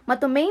ಬರಬಹುದು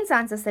ಮತ್ತು ಮೇನ್ಸ್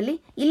ಆನ್ಸರ್ಸ್ ಅಲ್ಲಿ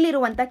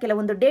ಇಲ್ಲಿರುವಂತಹ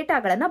ಕೆಲವೊಂದು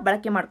ಡೇಟಾಗಳನ್ನ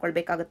ಬಳಕೆ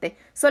ಮಾಡ್ಕೊಳ್ಬೇಕಾಗುತ್ತೆ.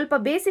 ಸ್ವಲ್ಪ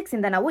ಬೇಸಿಕ್ಸ್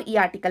ಇಂದ ನಾವು ಈ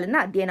ಆರ್ಟಿಕಲ್ ಅನ್ನ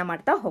ಅಧ್ಯಯನ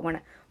ಮಾಡ್ತಾ ಹೋಗೋಣ.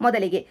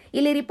 ಮೊದಲಿಗೆ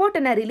ಇಲ್ಲಿ ರಿಪೋರ್ಟ್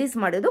ಅನ್ನ ರಿಲೀಸ್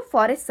ಮಾಡೋದು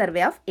ಫಾರೆಸ್ಟ್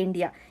ಸರ್ವೆ ಆಫ್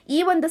ಇಂಡಿಯಾ.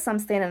 ಈ ಒಂದು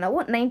ಸಂಸ್ಥೆಯನ್ನು ನಾವು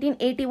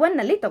 1981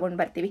 ನಲ್ಲಿ ತಗೊಂಡ್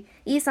ಬರ್ತೀವಿ.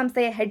 ಈ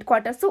ಸಂಸ್ಥೆಯ ಹೆಡ್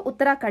ಕ್ವಾರ್ಟರ್ಸ್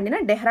ಉತ್ತರಾಖಂಡಿನ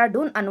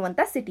ಡೆಹ್ರಾಡೂನ್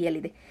ಅನ್ನುವಂತ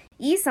ಸಿಟಿಯಲ್ಲಿದೆ.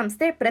 ಈ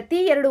ಸಂಸ್ಥೆ ಪ್ರತಿ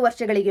 2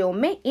 ವರ್ಷಗಳಿಗೆ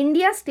ಒಮ್ಮೆ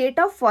India state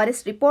of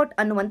forest report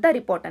ಅನ್ನುವಂತ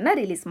ರಿಪೋರ್ಟ್ ಅನ್ನ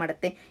ರಿಲೀಸ್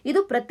ಮಾಡುತ್ತೆ. ಇದು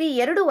ಪ್ರತಿ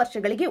 2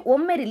 ವರ್ಷಗಳಿಗೆ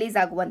ಒಮ್ಮೆ ರಿಲೀಸ್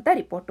ಆಗುವಂತ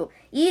ರಿಪೋರ್ಟ್.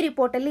 ಈ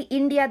ರಿಪೋರ್ಟ್ ಅಲ್ಲಿ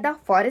ಇಂಡಿಯಾದ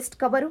ಫಾರೆಸ್ಟ್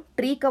ಕವರ್,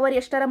 ಟ್ರೀ ಕವರ್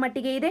ಎಷ್ಟರ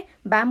ಮಟ್ಟಿಗೆ ಇದೆ,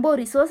 ಬ್ಯಾಂಬೋ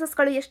ರಿಸೋರ್ಸಸ್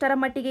ಗಳು ಎಷ್ಟರ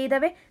ಮಟ್ಟಿಗೆ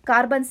ಇದಾವೆ,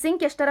 ಕಾರ್ಬನ್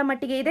ಸಿಂಕ್ ಎಷ್ಟರ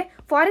ಮಟ್ಟಿಗೆ ಇದೆ,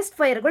 ಫಾರೆಸ್ಟ್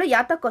ಫೈರ್ ಗಳು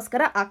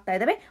ಯಾತಕ್ಕೋಸ್ಕರ ಆಗ್ತಾ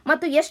ಇದಾವೆ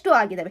ಮತ್ತು ಎಷ್ಟು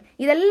ಆಗಿದಾವೆ,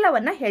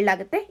 ಇದೆಲ್ಲವನ್ನ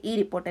ಹೇಳಲಾಗುತ್ತೆ ಈ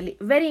ರಿಪೋರ್ಟ್ ಅಲ್ಲಿ.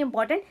 Very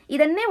important.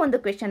 ಇದನ್ನೇ ಒಂದು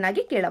ಕ್ವೆಶ್ಚನ್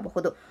ಆಗಿ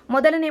ಕೇಳಬಹುದು.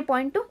 ಮೊದಲನೇ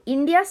point,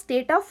 India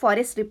state of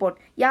forest report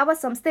ಯಾವ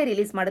ಸಂಸ್ಥೆ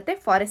ರಿಲೀಸ್ ಮಾಡುತ್ತೆ?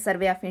 Forest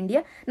survey of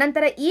India.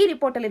 ನಂತರ ಈ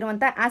ರಿಪೋರ್ಟ್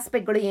ಅಲ್ಲಿರುವಂತಹ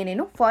ಆಸ್ಪೆಕ್ಟ್ ಗಳು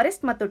ಏನೇನು?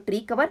 ಫಾರೆಸ್ಟ್ ಮತ್ತು tree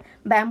cover,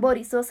 bamboo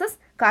resources,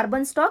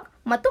 carbon stock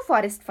ಮತ್ತು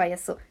ಫಾರೆಸ್ಟ್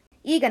ಫೈರ್ಸ್.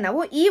 ಈಗ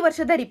ನಾವು ಈ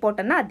ವರ್ಷದ ರಿಪೋರ್ಟ್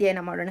ಅನ್ನ ಅಧ್ಯಯನ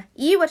ಮಾಡೋಣ.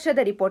 ಈ ವರ್ಷದ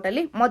ರಿಪೋರ್ಟ್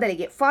ಅಲ್ಲಿ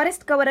ಮೊದಲಿಗೆ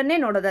ಫಾರೆಸ್ಟ್ ಕವರ್ ಅನ್ನೇ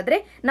ನೋಡೋದಾದ್ರೆ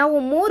ನಾವು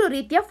 3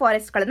 ರೀತಿಯ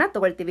ಫಾರೆಸ್ಟ್ ಗಳನ್ನ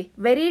ತಗೊಳ್ತೀವಿ.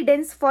 Very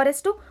dense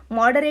forest,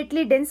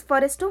 ಮಾಡರೇಟ್ಲಿ dense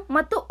forest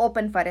ಮತ್ತು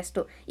ಓಪನ್ ಫಾರೆಸ್ಟ್.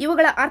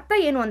 ಇವುಗಳ ಅರ್ಥ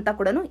ಏನು ಅಂತ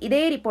ಕೂಡ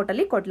ಇದೇ ರಿಪೋರ್ಟ್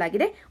ಅಲ್ಲಿ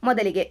ಕೊಡಲಾಗಿದೆ.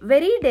 ಮೊದಲಿಗೆ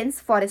ವೆರಿ ಡೆನ್ಸ್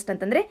ಫಾರೆಸ್ಟ್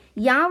ಅಂತಂದ್ರೆ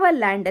ಯಾವ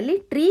ಲ್ಯಾಂಡ್ ಅಲ್ಲಿ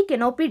ಟ್ರೀ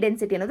ಕೆನೋಪಿ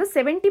ಡೆನ್ಸಿಟಿ ಅನ್ನೋದು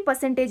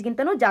 70%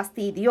 ಗಿಂತನೂ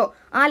ಜಾಸ್ತಿ ಇದೆಯೋ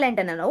ಆ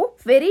ಲ್ಯಾಂಡ್ ಅನ್ನ ನಾವು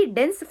ವೆರಿ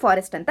ಡೆನ್ಸ್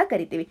ಫಾರೆಸ್ಟ್ ಅಂತ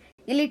ಕರಿತೀವಿ.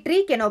 ಇಲ್ಲಿ ಟ್ರೀ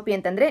ಕೆನೋಪಿ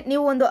ಅಂತಂದ್ರೆ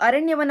ನೀವು ಒಂದು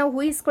ಅರಣ್ಯವನ್ನು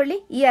ಊಹಿಸಿಕೊಳ್ಳಿ.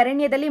 ಈ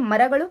ಅರಣ್ಯದಲ್ಲಿ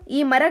ಮರಗಳು, ಈ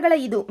ಮರಗಳ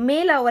ಇದು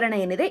ಮೇಲಾವರಣ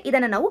ಏನಿದೆ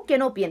ಇದನ್ನ ನಾವು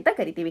ಕೆನೋಪಿ ಅಂತ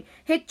ಕರಿತೀವಿ.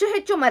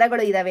 ಹೆಚ್ಚು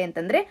ಮರಗಳು ಇದಾವೆ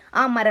ಅಂತಂದ್ರೆ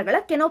ಆ ಮರಗಳ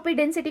ಕೆನೋಪಿ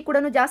ಡೆನ್ಸಿಟಿ ಕೂಡ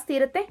ಜಾಸ್ತಿ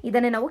ಇರುತ್ತೆ.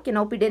 ಇದನ್ನೇ ನಾವು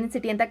ಕೆನೋಪಿ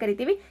ಡೆನ್ಸಿಟಿ ಅಂತ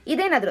ಕರಿತೀವಿ.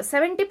 ಇದೇನಾದ್ರೂ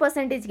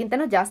 70%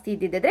 ಗಿಂತನೂ ಜಾಸ್ತಿ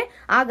ಇದ್ದಿದ್ರೆ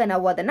ಆಗ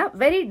ನಾವು ಅದನ್ನ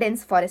ವೆರಿ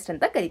ಡೆನ್ಸ್ ಫಾರೆಸ್ಟ್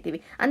ಅಂತ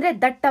ಕರಿತೀವಿ. ಅಂದ್ರೆ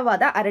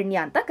ದಟ್ಟವಾದ ಅರಣ್ಯ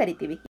ಅಂತ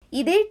ಕರಿತೀವಿ.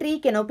 ಇದೇ ಟ್ರೀ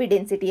ಕೆನೋಪಿ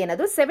ಡೆನ್ಸಿಟಿ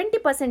ಏನಾದ್ರು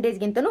 70%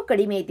 ಗಿಂತನೂ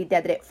ಕಡಿಮೆ ಇದ್ದಿದ್ದೆ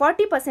ಆದ್ರೆ,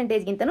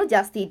 40% ಗಿಂತನೂ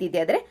ಜಾಸ್ತಿ ಇದ್ದಿದ್ದೆ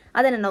ಆದ್ರೆ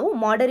ಅದನ್ನ ನಾವು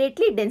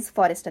ಮಾಡರೇಟ್ಲಿ ಡೆನ್ಸ್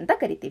ಫಾರೆಸ್ಟ್ ಅಂತ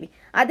ಕರಿತೀವಿ.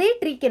 ಅದೇ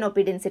ಟ್ರೀ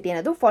ಕೆನೋಪಿ ಡೆನ್ಸಿಟಿ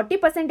ಏನಾದ್ರು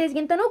 40%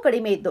 ಗಿಂತನೂ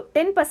ಕಡಿಮೆ ಇದ್ದು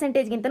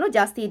 10% ಗಿಂತನೂ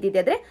ಜಾಸ್ತಿ ಇದ್ದಿದ್ದೆ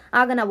ಆದ್ರೆ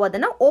ಆಗ ನಾವು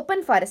ಅದನ್ನ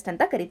ಓಪನ್ ಫಾರೆಸ್ಟ್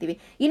ಅಂತ ಕರಿತೀವಿ.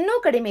 ಇನ್ನೂ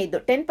ಕಡಿಮೆ ಇದ್ದು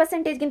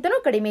 10% ಗಿಂತನೂ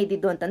ಕಡಿಮೆ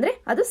ಇದ್ದಿದ್ದು ಅಂತಂದ್ರೆ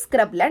ಅದು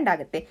ಸ್ಕ್ರಬ್ ಲ್ಯಾಂಡ್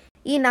ಆಗುತ್ತೆ.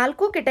 ಈ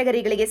 4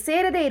 ಕೆಟಗರಿಗಳಿಗೆ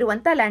ಸೇರದೇ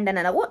ಇರುವಂತ ಲ್ಯಾಂಡ್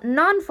ಅನ್ನ ನಾವು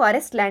ನಾನ್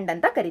ಫಾರೆಸ್ಟ್ ಲ್ಯಾಂಡ್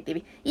ಅಂತ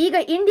ಕರಿತೀವಿ. ಈಗ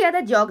ಇಂಡಿಯಾದ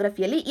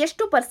ಜಿಯೋಗ್ರಫಿಯಲ್ಲಿ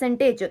ಎಷ್ಟು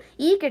ಪರ್ಸೆಂಟೇಜ್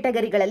ಈ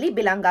ಕೆಟಗರಿಗಳಲ್ಲಿ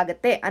ಬಿಲಾಂಗ್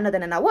ಆಗುತ್ತೆ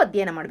ಅನ್ನೋದನ್ನ ನಾವು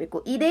ಅಧ್ಯಯನ ಮಾಡಬೇಕು.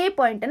 ಇದೇ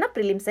ಪಾಯಿಂಟ್ ಅನ್ನ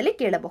ಪ್ರಿಲಿಮ್ಸ್ ಅಲ್ಲಿ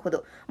ಕೇಳಬಹುದು.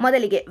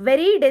 ಮೊದಲಿಗೆ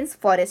ವೆರಿ ಡೆನ್ಸ್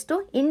ಫಾರೆಸ್ಟ್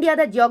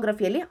ಇಂಡಿಯಾದ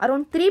ಜಿಯೋಗ್ರಫಿಯಲ್ಲಿ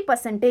ಅರೌಂಡ್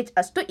 3%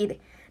 ಅಷ್ಟು ಇದೆ.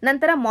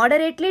 ನಂತರ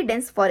ಮಾಡರೇಟ್ಲಿ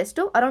ಡೆನ್ಸ್ ಫಾರೆಸ್ಟ್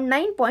ಅರೌಂಡ್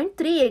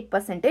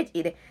 9.38%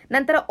 ಇದೆ.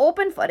 ನಂತರ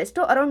ಓಪನ್ ಫಾರೆಸ್ಟ್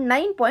ಅರೌಂಡ್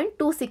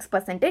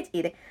 9.26%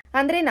 ಇದೆ.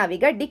 ಅಂದ್ರೆ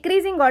ನಾವೀಗ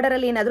ಡಿಕ್ರೀಸಿಂಗ್ ಆರ್ಡರ್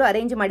ಅಲ್ಲಿ ಏನಾದರೂ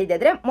ಅರೇಂಜ್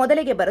ಮಾಡಿದ್ರೆ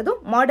ಮೊದಲಿಗೆ ಬರೋದು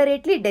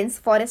ಮಾಡರೇಟ್ಲಿ ಡೆನ್ಸ್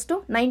ಫಾರೆಸ್ಟ್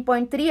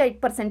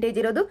 9.38%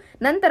 ಇರೋದು,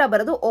 ನಂತರ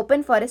ಬರೋದು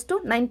ಓಪನ್ ಫಾರೆಸ್ಟ್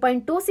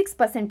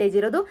 9.26%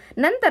 ಇರೋದು,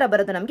 ನಂತರ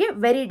ಬರೋದು ನಮಗೆ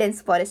ವೆರಿ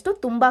ಡೆನ್ಸ್ ಫಾರೆಸ್ಟ್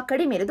ತುಂಬಾ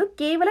ಕಡಿಮೆ ಇರೋದು.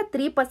 ಕೇವಲ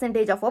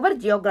 3% ಆಫ್ ಅವರ್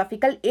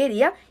ಜಿಯೋಗ್ರಾಫಿಕಲ್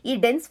ಏರಿಯಾ ಈ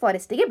ಡೆನ್ಸ್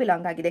ಫಾರೆಸ್ಟ್ ಗೆ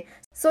ಬಿಲಾಂಗ್ ಆಗಿದೆ.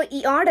 ಸೊ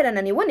ಈ ಆರ್ಡರ್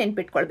ಅನ್ನ ನೀವು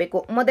ನೆನ್ಪಿಟ್ಕೊಳ್ಬೇಕು.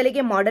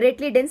 ಮೊದಲಿಗೆ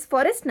ಮಾಡರೇಟ್ಲಿ ಡೆನ್ಸ್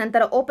ಫಾರೆಸ್ಟ್,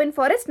 ನಂತರ ಓಪನ್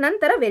ಫಾರೆಸ್ಟ್,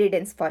 ನಂತರ ವೆರಿ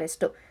ಡೆನ್ಸ್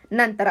ಫಾರೆಸ್ಟ್.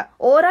 ನಂತರ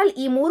ಓವರ್ ಆಲ್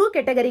ಈ 3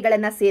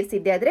 ಕೆಟಗರಿಗಳನ್ನ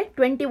ಸೇರಿಸಿದ್ದೆ ಆದ್ರೆ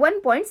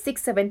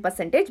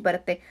 21.67%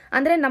 ಬರುತ್ತೆ.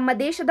 ಅಂದ್ರೆ ನಮ್ಮ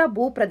ದೇಶದ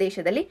ಭೂ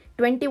ಪ್ರದೇಶದಲ್ಲಿ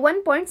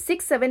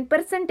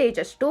 21.67%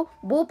 ಅಷ್ಟು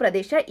ಭೂ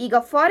ಪ್ರದೇಶ ಈಗ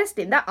ಫಾರೆಸ್ಟ್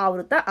ಇಂದ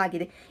ಆವೃತ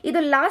ಆಗಿದೆ. ಇದು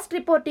ಲಾಸ್ಟ್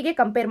ರಿಪೋರ್ಟ್ ಗೆ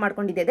ಕಂಪೇರ್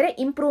ಮಾಡ್ಕೊಂಡಿದ್ರೆ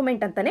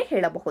ಇಂಪ್ರೂವ್ಮೆಂಟ್ ಅಂತಾನೆ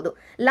ಹೇಳಬಹುದು.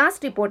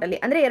 ಲಾಸ್ಟ್ ರಿಪೋರ್ಟ್ ಅಲ್ಲಿ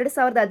ಅಂದ್ರೆ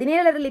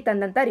 2017ರಲ್ಲಿ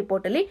ತಂದಂತ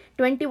ರಿಪೋರ್ಟ್ ಅಲ್ಲಿ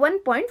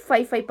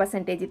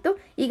 21.55% ಇತ್ತು.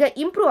 ಈಗ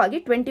ಇಂಪ್ರೂವ್ ಆಗಿ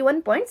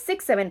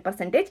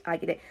 21.67%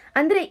 ಆಗಿದೆ.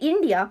 ಅಂದ್ರೆ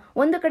ಇಂಡಿಯಾ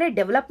ಒಂದು ಕಡೆ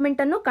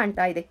ಡೆವಲಪ್ಮೆಂಟ್ ಅನ್ನು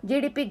ಕಾಣ್ತಾ ಇದೆ,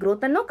 GDP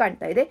ಗ್ರೋತ್ ಅನ್ನು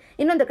ಕಾಣ್ತಾ ಇದೆ,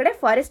 ಇನ್ನೊಂದು ಕಡೆ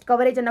ಫಾರೆಸ್ಟ್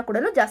ಕವರೇಜ್ ಅನ್ನು ಕೂಡ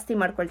ಜಾಸ್ತಿ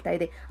ಮಾಡ್ಕೊಳ್ತಾ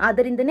ಇದೆ.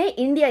 ಆದ್ದರಿಂದನೇ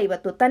ಇಂಡಿಯಾ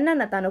ಇವತ್ತು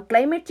ತನ್ನನ್ನು ತಾನು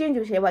ಕ್ಲೈಮೇಟ್ ಚೇಂಜ್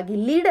ವಿಷಯವಾಗಿ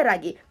ಲೀಡರ್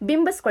ಆಗಿ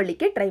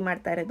ಬಿಂಬಿಸ್ಕೊಳ್ಳಿಕ್ಕೆ ಟ್ರೈ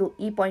ಮಾಡ್ತಾ ಇರೋದು.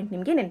 ಈ ಪಾಯಿಂಟ್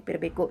ನಿಮಗೆ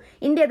ನೆನಪಿರಬೇಕು.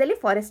 ಇಂಡಿಯಾದಲ್ಲಿ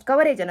ಫಾರೆಸ್ಟ್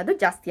ಕವರೇಜ್ ಅನ್ನೋದು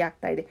ಜಾಸ್ತಿ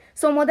ಆಗ್ತಾ ಇದೆ.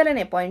 ಸೊ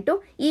ಮೊದಲನೇ ಪಾಯಿಂಟ್,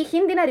 ಈ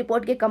ಹಿಂದಿನ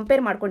ರಿಪೋರ್ಟ್ಗೆ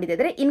ಕಂಪೇರ್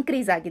ಮಾಡ್ಕೊಂಡಿದ್ರೆ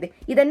ಇನ್ಕ್ರೀಸ್ ಆಗಿದೆ.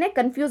 ಇದನ್ನೇ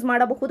ಕನ್ಫ್ಯೂಸ್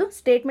ಮಾಡಬಹುದು,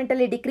 ಸ್ಟೇಟ್ಮೆಂಟ್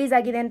ಅಲ್ಲಿ ಡಿಕ್ರೀಸ್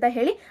ಆಗಿದೆ ಅಂತ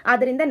ಹೇಳಿ.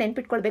 ಆದ್ರಿಂದ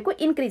ನೆನ್ಪಿಟ್ಕೊಳ್ಬೇಕು,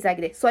 ಇನ್ಕ್ರೀಸ್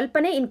ಆಗಿದೆ.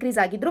 ಸ್ವಲ್ಪನೇ ಇನ್ಕ್ರೀಸ್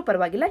ಆಗಿದ್ರೂ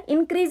ಪರವಾಗಿಲ್ಲ,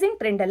 ಇನ್ಕ್ರೀಸಿಂಗ್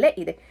ಟ್ರೆಂಡ್ ಅಲ್ಲೇ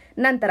ಇದೆ.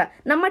 ನಂತರ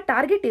ನಮ್ಮ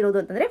ಟಾರ್ಗೆಟ್ ಇರೋದು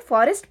ಅಂತಂದ್ರೆ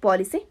forest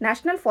policy,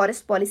 national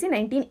forest policy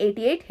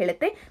 1988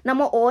 ಹೇಳುತ್ತೆ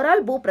ನಮ್ಮ ಓವರ್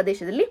ಆಲ್ ಭೂ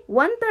ಪ್ರದೇಶದಲ್ಲಿ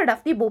 1/3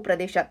 ಆಫ್ ದಿ ಭೂ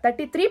ಪ್ರದೇಶ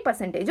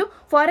 33%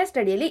 ಫಾರೆಸ್ಟ್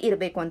ಅಡಿಯಲ್ಲಿ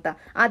ಇರಬೇಕು ಅಂತ.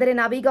 ಆದರೆ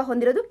ನಾವೀಗ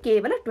ಹೊಂದಿರೋದು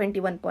ಕೇವಲ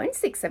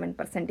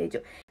 21.67%.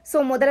 ಸೊ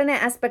ಮೊದಲನೇ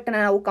ಆಸ್ಪೆಕ್ಟ್ ಅನ್ನ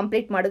ನಾವು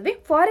ಕಂಪ್ಲೀಟ್ ಮಾಡಿದ್ವಿ.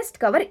 ಫಾರೆಸ್ಟ್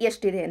ಕವರ್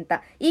ಎಷ್ಟಿದೆ ಅಂತ.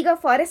 ಈಗ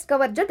ಫಾರೆಸ್ಟ್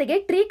ಕವರ್ ಜೊತೆಗೆ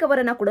ಟ್ರೀ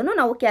ಕವರ್ ಅನ್ನ ಕೂಡ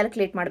ನಾವು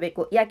ಕ್ಯಾಲ್ಕುಲೇಟ್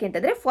ಮಾಡಬೇಕು.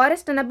 ಯಾಕೆಂತಂದ್ರೆ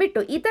ಫಾರೆಸ್ಟ್ ಅನ್ನ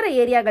ಬಿಟ್ಟು ಇತರ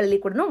ಏರಿಯಾಗಳಲ್ಲಿ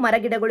ಕೂಡ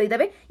ಮರಗಿಡಗಳು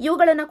ಇದಾವೆ,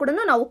 ಇವುಗಳನ್ನ ಕೂಡ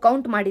ನಾವು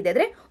ಕೌಂಟ್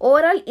ಮಾಡಿದ್ರೆ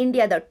ಓವರ್ ಆಲ್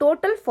ಇಂಡಿಯಾದ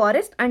total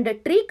forest and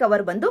tree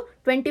cover ಬಂದು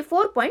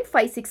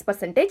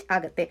 24.56%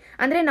 ಆಗುತ್ತೆ.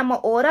 ಅಂದ್ರೆ ನಮ್ಮ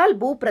ಓವರ್ ಆಲ್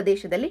ಭೂ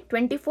ಪ್ರದೇಶದಲ್ಲಿ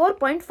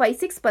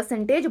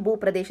 24.56% ಭೂ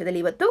ಪ್ರದೇಶದಲ್ಲಿ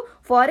ಇವತ್ತು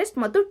ಫಾರೆಸ್ಟ್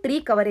ಮತ್ತು ಟ್ರೀ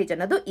ಕವರೇಜ್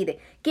ಅನ್ನೋದು ಇದೆ.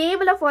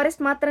 ಕೇವಲ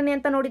ಫಾರೆಸ್ಟ್ ಮಾತ್ರನೇ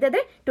ಅಂತ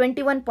ನೋಡಿದ್ರೆ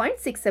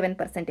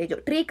 21.67%,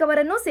 ಟ್ರೀ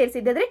ಕವರ್ ಅನ್ನು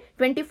ಸೇರಿಸಿದ್ರೆ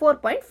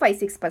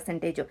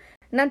 24.56%.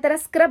 ನಂತರ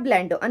ಸ್ಕ್ರಬ್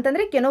ಲ್ಯಾಂಡ್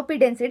ಅಂತಂದ್ರೆ ಕೆನೋಪಿ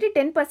ಡೆನ್ಸಿಟಿ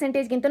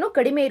 10% ಗಿಂತನೂ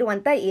ಕಡಿಮೆ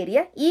ಇರುವಂತ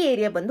ಏರಿಯಾ. ಈ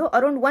ಏರಿಯಾ ಬಂದು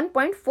around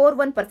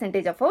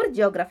 1.41% of our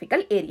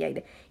geographical area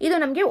ಇದೆ. ಇದು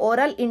ನಮಗೆ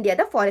ಓವರ್ ಆಲ್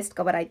ಇಂಡಿಯಾದ ಫಾರೆಸ್ಟ್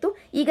ಕವರ್ ಆಯ್ತು.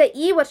 ಈಗ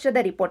ಈ ವರ್ಷದ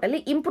ರಿಪೋರ್ಟ್ ಅಲ್ಲಿ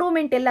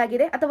ಇಂಪ್ರೂವ್ಮೆಂಟ್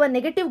ಎಲ್ಲಾಗಿದೆ ಅಥವಾ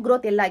ನೆಗೆಟಿವ್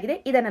ಗ್ರೋತ್ ಎಲ್ಲಾಗಿದೆ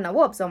ಇದನ್ನ ನಾವು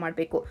ಅಬ್ಸರ್ವ್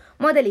ಮಾಡಬೇಕು.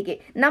 ಮೊದಲಿಗೆ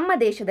ನಮ್ಮ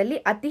ದೇಶದಲ್ಲಿ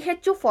ಅತಿ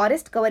ಹೆಚ್ಚು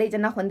ಫಾರೆಸ್ಟ್ ಕವರೇಜ್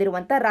ಅನ್ನ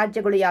ಹೊಂದಿರುವಂತ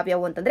ರಾಜ್ಯಗಳು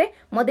ಯಾವ್ಯಾವು ಅಂತಂದ್ರೆ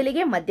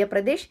ಮೊದಲಿಗೆ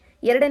ಮಧ್ಯಪ್ರದೇಶ್,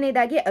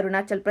 ಎರಡನೇದಾಗಿ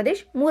ಅರುಣಾಚಲ್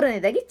ಪ್ರದೇಶ್,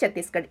 ಮೂರನೇದಾಗಿ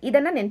ಛತ್ತೀಸ್ಗಢ.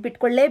 ಇದನ್ನ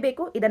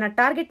ನೆನ್ಪಿಟ್ಕೊಳ್ಳೇಬೇಕು. ಇದನ್ನ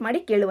ಟಾರ್ಗೆಟ್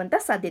ಮಾಡಿ ಕೇಳುವಂತ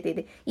ಸಾಧ್ಯತೆ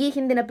ಇದೆ. ಈ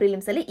ಹಿಂದಿನ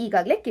ಪ್ರಿಲಿಮ್ಸ್ ಅಲ್ಲಿ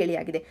ಈಗಾಗಲೇ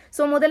ಕೇಳಿಯಾಗಿದೆ.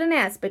 ಸೊ ಮೊದಲನೇ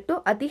ಆಸ್ಪೆಕ್ಟ್,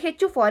 ಅತಿ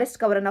ಹೆಚ್ಚು ಫಾರೆಸ್ಟ್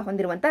ಕವರ್ ಅನ್ನ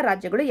ಹೊಂದಿರುವಂತಹ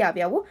ರಾಜ್ಯಗಳು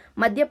ಯಾವ್ಯಾವು?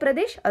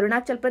 ಮಧ್ಯಪ್ರದೇಶ್,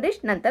 ಅರುಣಾಚಲ್ ಪ್ರದೇಶ್,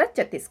 ನಂತರ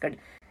ಛತ್ತೀಸ್ಗಢ.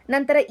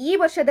 ನಂತರ ಈ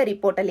ವರ್ಷದ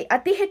ರಿಪೋರ್ಟ್ ಅಲ್ಲಿ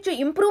ಅತಿ ಹೆಚ್ಚು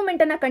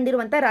ಇಂಪ್ರೂವ್ಮೆಂಟ್ ಅನ್ನ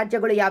ಕಂಡಿರುವಂತಹ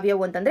ರಾಜ್ಯಗಳು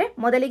ಯಾವ್ಯಾವು ಅಂತಂದ್ರೆ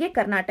ಮೊದಲಿಗೆ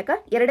ಕರ್ನಾಟಕ,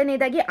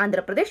 ಎರಡನೇದಾಗಿ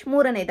ಆಂಧ್ರ ಪ್ರದೇಶ್,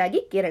 ಮೂರನೇದಾಗಿ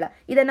ಕೇರಳ.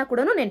 ಇದನ್ನ ಕೂಡ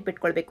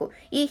ನೆನ್ಪಿಟ್ಕೊಳ್ಬೇಕು.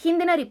 ಈ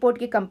ಹಿಂದಿನ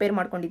ರಿಪೋರ್ಟ್ಗೆ ಕಂಪೇರ್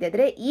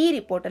ಮಾಡ್ಕೊಂಡಿದ್ರೆ ಈ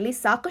ರಿಪೋರ್ಟ್ ಅಲ್ಲಿ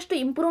ಸಾಕಷ್ಟು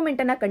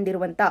ಇಂಪ್ರೂವ್ಮೆಂಟ್ ಅನ್ನ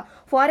ಕಂಡಿರುವಂತ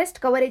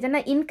ಫಾರೆಸ್ಟ್ ಕವರೇಜ್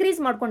ಅನ್ನ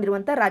ಇನ್ಕ್ರೀಸ್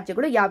ಮಾಡ್ಕೊಂಡಿರುವಂತ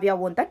ರಾಜ್ಯಗಳು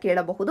ಯಾವ್ಯಾವು ಅಂತ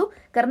ಕೇಳಬಹುದು.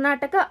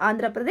 ಕರ್ನಾಟಕ,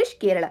 ಆಂಧ್ರ ಪ್ರದೇಶ್,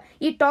 ಕೇರಳ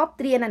ಈ ಟಾಪ್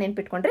 3 ಅನ್ನ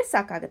ನೆನ್ಪಿಟ್ಕೊಂಡ್ರೆ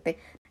ಸಾಕಾಗುತ್ತೆ.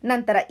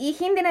 ನಂತರ ಈ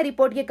ಹಿಂದಿನ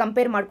ರಿಪೋರ್ಟ್ಗೆ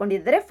ಕಂಪೇರ್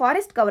ಮಾಡ್ಕೊಂಡಿದ್ರೆ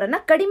ಫಾರೆಸ್ಟ್ ಕವರ್ ಅನ್ನ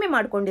ಕಡಿಮೆ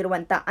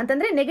ಮಾಡ್ಕೊಂಡಿರುವಂತ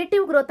ಅಂತಂದ್ರೆ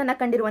ನೆಗೆಟಿವ್ ಗ್ರೋತ್ ಅನ್ನ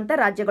ಕಂಡಿರುವಂತ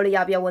ರಾಜ್ಯಗಳು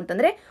ಯಾವ್ಯಾವು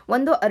ಅಂತಂದ್ರೆ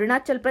ಒಂದು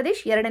ಅರುಣಾಚಲ್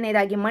ಪ್ರದೇಶ್,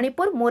 ಎರಡನೇದಾಗಿ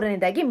ಮಣಿಪುರ್,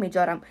 ಮೂರನೇದಾಗಿ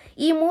ಮಿಜೋರಾಂ.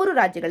 ಈ 3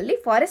 ರಾಜ್ಯಗಳಲ್ಲಿ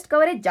ಫಾರೆಸ್ಟ್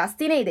ಕವರೇಜ್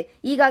ಜಾಸ್ತಿನೇ ಇದೆ.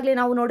 ಈಗಾಗಲೇ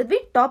ನಾವು ನೋಡಿದ್ವಿ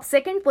ಟಾಪ್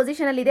 2nd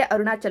ಪೊಸಿಷನ್ ಅಲ್ಲಿ ಇದೆ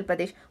ಅರುಣಾಚಲ್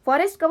ಪ್ರದೇಶ್.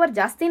 ಫಾರೆಸ್ಟ್ ಕವರ್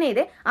ಜಾಸ್ತಿನೇ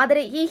ಇದೆ,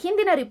 ಆದರೆ ಈ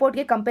ಹಿಂದಿನ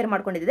ರಿಪೋರ್ಟ್ಗೆ ಕಂಪೇರ್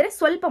ಮಾಡ್ಕೊಂಡಿದ್ರೆ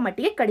ಸ್ವಲ್ಪ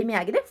ಮಟ್ಟಿಗೆ ಕಡಿಮೆ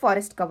ಆಗಿದೆ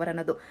ಫಾರೆಸ್ಟ್ ಕವರ್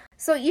ಅನ್ನೋದು.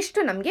 ಸೊ ಇಷ್ಟು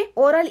ನಮಗೆ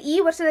ಓವರ್ ಆಲ್ ಈ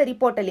ವರ್ಷದ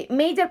ರಿಪೋರ್ಟ್ ಅಲ್ಲಿ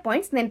ಮೇಜರ್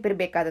ಪಾಯಿಂಟ್ಸ್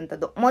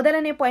ನೆನಪಿರಬೇಕಾದಂತದ್ದು.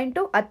 ಮೊದಲನೇ ಪಾಯಿಂಟ್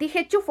ಅತಿ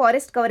ಹೆಚ್ಚು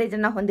ಫಾರೆಸ್ಟ್ ಕವರೇಜ್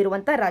ಅನ್ನ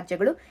ಹೊಂದಿರುವಂತಹ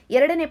ರಾಜ್ಯಗಳು.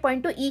 ಎರಡನೇ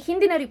ಪಾಯಿಂಟ್ ಈ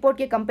ಹಿಂದಿನ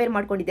ರಿಪೋರ್ಟ್ಗೆ ಕಂಪೇರ್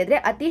ಮಾಡ್ಕೊಂಡಿದ್ರೆ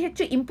ಅತಿ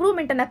ಹೆಚ್ಚು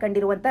ಇಂಪ್ರೂವ್ಮೆಂಟ್ ಅನ್ನ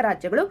ಕಂಡಿರುವಂತಹ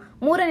ರಾಜ್ಯಗಳು.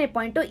 ಮೂರನೇ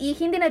ಪಾಯಿಂಟ್ ಈ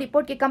ಹಿಂದಿನ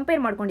ರಿಪೋರ್ಟ್ಗೆ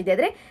ಕಂಪೇರ್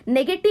ಮಾಡ್ಕೊಂಡಿದ್ರೆ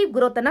ನೆಗೆಟಿವ್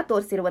ಗ್ರೋತ್ ಅನ್ನ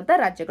ತೋರಿಸಿರುವಂತಹ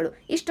ರಾಜ್ಯಗಳು.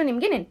 ಇಷ್ಟು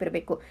ನಿಮಗೆ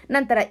ನೆನಪಿರಬೇಕು.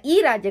 ನಂತರ ಈ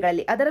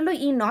ರಾಜ್ಯಗಳಲ್ಲಿ ಅದರಲ್ಲೂ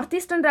ಈ ನಾರ್ತ್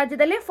ಈಸ್ಟರ್ನ್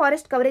ರಾಜ್ಯದಲ್ಲೇ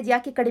ಫಾರೆಸ್ಟ್ ಕವರೇಜ್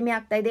ಯಾಕೆ ಕಡಿಮೆ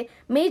ಆಗ್ತಾ ಇದೆ?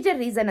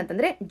 ಮೇಜರ್ ರೀಸನ್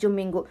ಅಂತಂದ್ರೆ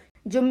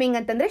ಜುಮ್ಮಿಂಗ್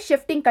ಅಂತಂದ್ರೆ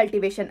ಶಿಫ್ಟಿಂಗ್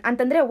ಕಲ್ಟಿವೇಶನ್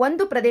ಅಂತಂದ್ರೆ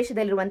ಒಂದು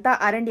ಪ್ರದೇಶದಲ್ಲಿರುವಂತಹ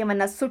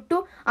ಅರಣ್ಯವನ್ನ ಸುಟ್ಟು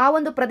ಆ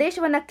ಒಂದು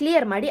ಪ್ರದೇಶವನ್ನ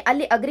ಕ್ಲಿಯರ್ ಮಾಡಿ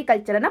ಅಲ್ಲಿ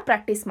ಅಗ್ರಿಕಲ್ಚರ್ ಅನ್ನ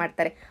ಪ್ರಾಕ್ಟೀಸ್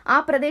ಮಾಡ್ತಾರೆ. ಆ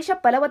ಪ್ರದೇಶ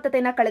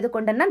ಫಲವತ್ತತೆಯನ್ನ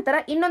ಕಳೆದುಕೊಂಡ ನಂತರ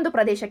ಇನ್ನೊಂದು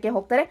ಪ್ರದೇಶಕ್ಕೆ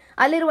ಹೋಗ್ತಾರೆ,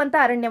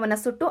 ಅಲ್ಲಿರುವಂತಹ ಅರಣ್ಯವನ್ನ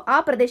ಸುಟ್ಟು ಆ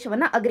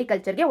ಪ್ರದೇಶವನ್ನ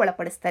ಅಗ್ರಿಕಲ್ಚರ್ಗೆ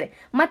ಒಳಪಡಿಸ್ತಾರೆ,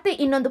 ಮತ್ತೆ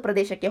ಇನ್ನೊಂದು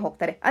ಪ್ರದೇಶಕ್ಕೆ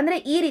ಹೋಗ್ತಾರೆ. ಅಂದ್ರೆ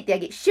ಈ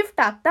ರೀತಿಯಾಗಿ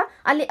ಶಿಫ್ಟ್ ಆಗ್ತಾ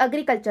ಅಲ್ಲಿ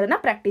ಅಗ್ರಿಕಲ್ಚರ್ ಅನ್ನ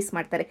ಪ್ರಾಕ್ಟೀಸ್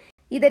ಮಾಡ್ತಾರೆ.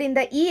 ಇದರಿಂದ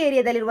ಈ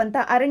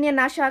ಏರಿಯಾದಲ್ಲಿರುವಂತಹ ಅರಣ್ಯ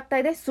ನಾಶ ಆಗ್ತಾ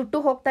ಇದೆ, ಸುಟ್ಟು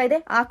ಹೋಗ್ತಾ ಇದೆ.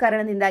 ಆ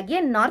ಕಾರಣದಿಂದಾಗಿಯೇ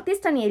ನಾರ್ತ್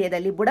ಈಸ್ಟರ್ನ್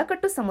ಏರಿಯಾದಲ್ಲಿ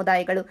ಬುಡಕಟ್ಟು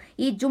ಸಮುದಾಯಗಳು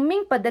ಈ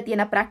ಜುಮ್ಮಿಂಗ್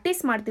ಪದ್ಧತಿಯನ್ನ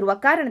ಪ್ರಾಕ್ಟೀಸ್ ಮಾಡ್ತಿರುವ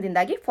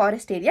ಕಾರಣದಿಂದಾಗಿ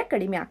ಫಾರೆಸ್ಟ್ ಏರಿಯಾ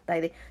ಕಡಿಮೆ ಆಗ್ತಾ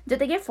ಇದೆ.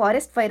 ಜೊತೆಗೆ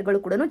ಫಾರೆಸ್ಟ್ ಫೈರ್ಗಳು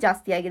ಕೂಡ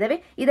ಜಾಸ್ತಿ ಆಗಿದಾವೆ,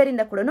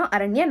 ಇದರಿಂದ ಕೂಡ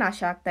ಅರಣ್ಯ ನಾಶ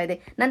ಆಗ್ತಾ ಇದೆ.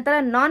 ನಂತರ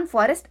ನಾನ್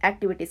ಫಾರೆಸ್ಟ್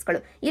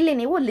ಆಕ್ಟಿವಿಟೀಸ್ಗಳು ಇಲ್ಲಿ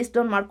ನೀವು ಲಿಸ್ಟ್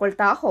ಡೌನ್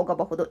ಮಾಡ್ಕೊಳ್ತಾ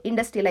ಹೋಗಬಹುದು.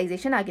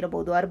 ಇಂಡಸ್ಟ್ರಿಯಲೈಸೇಷನ್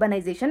ಆಗಿರಬಹುದು,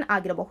 ಅರ್ಬನೈಸೇಷನ್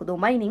ಆಗಿರಬಹುದು,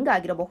 ಮೈನಿಂಗ್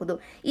ಆಗಿರಬಹುದು.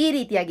 ಈ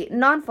ರೀತಿಯಾಗಿ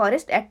ನಾನ್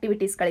ಫಾರೆಸ್ಟ್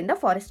ಆಕ್ಟಿವಿಟೀಸ್ ಗಳಿಂದ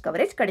ಫಾರೆಸ್ಟ್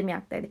ಕವರೇಜ್ ಕಡಿಮೆ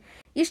ಆಗ್ತಾ ಇದೆ.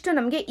 ಇಷ್ಟು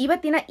ನಮಗೆ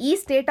ಇವತ್ತಿನ ಈ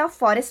ಸ್ಟೇಟ್ ಆಫ್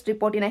ಫಾರೆಸ್ಟ್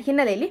ರಿಪೋರ್ಟಿನ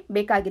ಹಿನ್ನೆಲೆಯಲ್ಲಿ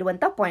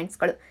ಬೇಕಾಗಿರುವಂತಹ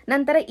ಪಾಯಿಂಟ್ಸ್ಗಳು.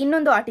 ನಂತರ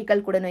ಇನ್ನೊಂದು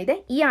ಆರ್ಟಿಕಲ್ ಕೂಡ ಇದೆ.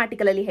 ಈ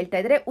ಆರ್ಟಿಕಲ್ ಅಲ್ಲಿ ಹೇಳ್ತಾ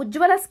ಇದ್ದಾರೆ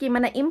ಉಜ್ವಲ ಸ್ಕೀಮ್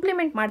ಅನ್ನ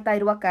ಇಂಪ್ಲಿಮೆಂಟ್ ಮಾಡ್ತಾ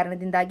ಇರುವ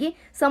ಕಾರಣದಿಂದಾಗಿ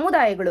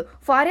ಸಮುದಾಯಗಳು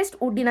ಫಾರೆಸ್ಟ್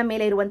ವುಡ್ಡಿನ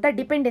ಮೇಲೆ ಇರುವಂತಹ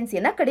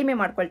ಡಿಪೆಂಡೆನ್ಸಿಯನ್ನ ಕಡಿಮೆ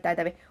ಮಾಡ್ಕೊಳ್ತಾ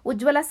ಇದ್ದಾವೆ.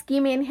 ಉಜ್ವಲ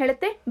ಸ್ಕೀಮ್ ಏನ್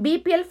ಹೇಳುತ್ತೆ?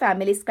 BPL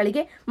ಫ್ಯಾಮಿಲೀಸ್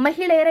ಗಳಿಗೆ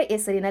ಮಹಿಳೆಯರ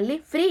ಹೆಸರಿನಲ್ಲಿ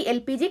ಫ್ರೀ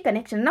LPG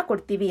ಕನೆಕ್ಷನ್ ನ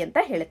ಕೊಡ್ತೀವಿ ಅಂತ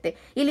ಹೇಳುತ್ತೆ.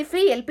 ಇಲ್ಲಿ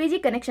ಫ್ರೀ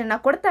LPG ಕನೆಕ್ಷನ್ ನ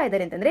ಕೊಡ್ತಾ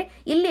ಇದ್ದಾರೆ ಅಂತಂದ್ರೆ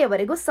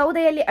ಇಲ್ಲಿಯವರೆಗೂ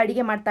ಸೌದೆಯಲ್ಲಿ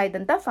ಅಡಿಗೆ ಮಾಡ್ತಾ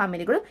ಇದ್ದಂತ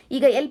ಫ್ಯಾಮಿಲಿಗಳು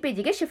ಈಗ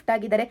LPGಗೆ ಶಿಫ್ಟ್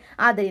ಆಗಿದ್ದಾರೆ.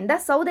 ಆದ್ದರಿಂದ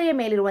ಸೌದೆಯ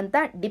ಮೇಲಿರುವಂತಹ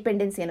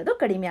ಡಿಪೆಂಡೆನ್ಸಿ ಅನ್ನೋದು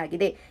ಕಡಿಮೆ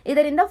ಆಗಿದೆ.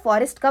 ಇದರಿಂದ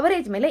ಫಾರೆಸ್ಟ್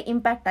ಕವರೇಜ್ ಮೇಲೆ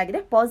ಇಂಪ್ಯಾಕ್ಟ್ ಆಗಿದೆ,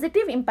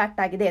 ಪಾಸಿಟಿವ್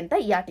ಇಂಪ್ಯಾಕ್ಟ್ ಆಗಿದೆ ಅಂತ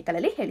ಈ ಆರ್ಟಿಕಲ್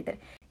ಅಲ್ಲಿ ಹೇಳಿದ್ದಾರೆ.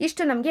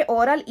 ಇಷ್ಟು ನಮಗೆ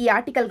ಓವರ್ ಆಲ್ ಈ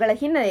ಆರ್ಟಿಕಲ್ಗಳ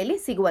ಹಿನ್ನೆಲೆಯಲ್ಲಿ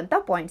ಸಿಗುವಂತ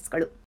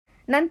ಪಾಯಿಂಟ್ಸ್ಗಳು.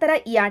 ನಂತರ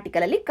ಈ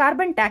ಆರ್ಟಿಕಲ್ ಅಲ್ಲಿ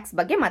ಕಾರ್ಬನ್ ಟ್ಯಾಕ್ಸ್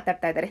ಬಗ್ಗೆ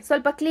ಮಾತಾಡ್ತಾ ಇದ್ದಾರೆ.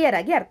 ಸ್ವಲ್ಪ ಕ್ಲಿಯರ್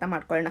ಆಗಿ ಅರ್ಥ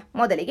ಮಾಡ್ಕೊಳ್ಳೋಣ.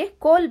 ಮೊದಲಿಗೆ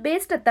ಕೋಲ್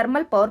ಬೇಸ್ಡ್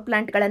ಥರ್ಮಲ್ ಪವರ್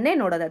ಪ್ಲಾಂಟ್ ಗಳನ್ನೇ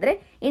ನೋಡೋದಾದ್ರೆ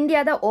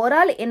ಇಂಡಿಯಾದ ಓವರ್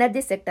ಆಲ್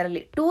ಎನರ್ಜಿ ಸೆಕ್ಟರ್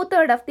ಅಲ್ಲಿ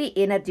 2/3 of the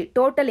energy,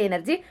 total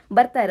energy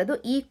ಬರ್ತಾ ಇರೋದು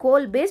ಈ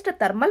ಕೋಲ್ ಬೇಸ್ಡ್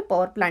ಥರ್ಮಲ್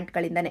ಪವರ್ ಪ್ಲಾಂಟ್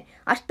ಗಳಿಂದಾನೆ.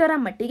 ಅಷ್ಟರ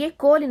ಮಟ್ಟಿಗೆ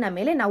ಕೋಲಿನ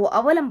ಮೇಲೆ ನಾವು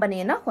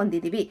ಅವಲಂಬನೆಯನ್ನ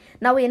ಹೊಂದಿದೀವಿ.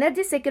 ನಾವು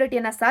ಎನರ್ಜಿ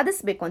ಸೆಕ್ಯೂರಿಟಿಯನ್ನ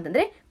ಸಾಧಿಸಬೇಕು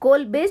ಅಂತಂದ್ರೆ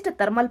ಕೋಲ್ ಬೇಸ್ಡ್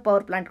ಥರ್ಮಲ್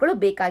ಪವರ್ ಪ್ಲಾಂಟ್ ಗಳು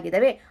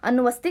ಬೇಕಾಗಿದ್ದಾವೆ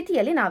ಅನ್ನುವ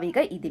ಸ್ಥಿತಿಯಲ್ಲಿ ನಾವೀಗ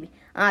ಇದ್ದೀವಿ.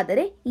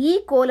 ಆದರೆ ಈ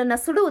ಕೋಲನ್ನ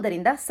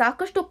ಸುಡುವುದರಿಂದ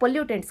ಸಾಕಷ್ಟು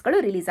ಪೊಲ್ಯೂಟೆಂಟ್ಸ್ ಗಳು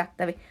ರಿಲೀಸ್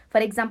ಆಗ್ತವೆ.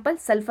 For example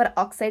sulphur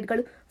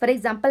ಆಕ್ಸೈಡ್ಗಳು, for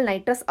example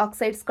nitrous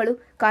ಆಕ್ಸೈಡ್ಸ್ಗಳು,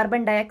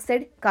 carbon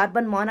dioxide,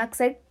 carbon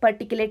monoxide,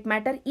 particulate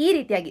matter, ಈ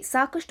ರೀತಿಯಾಗಿ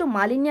ಸಾಕಷ್ಟು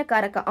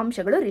ಮಾಲಿನ್ಯಕಾರಕ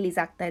ಅಂಶಗಳು ರಿಲೀಸ್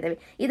ಆಗ್ತಾ ಇದಾವೆ.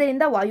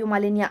 ಇದರಿಂದ ವಾಯು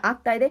ಮಾಲಿನ್ಯ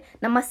ಆಗ್ತಾ ಇದೆ.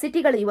 ನಮ್ಮ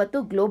ಸಿಟಿಗಳು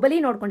ಇವತ್ತು ಗ್ಲೋಬಲಿ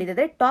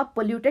ನೋಡ್ಕೊಂಡಿದ್ರೆ ಟಾಪ್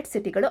ಪೊಲ್ಯೂಟೆಡ್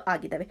ಸಿಟಿಗಳು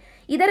ಆಗಿದ್ದಾವೆ.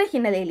 ಇದರ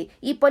ಹಿನ್ನೆಲೆಯಲ್ಲಿ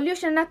ಈ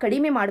ಪೊಲ್ಯೂಷನ್ ನ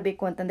ಕಡಿಮೆ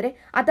ಮಾಡಬೇಕು ಅಂತಂದ್ರೆ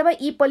ಅಥವಾ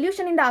ಈ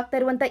ಪೊಲ್ಯೂಷನ್ ಇಂದ ಆಗ್ತಾ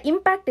ಇರುವಂತಹ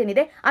ಇಂಪ್ಯಾಕ್ಟ್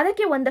ಏನಿದೆ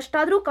ಅದಕ್ಕೆ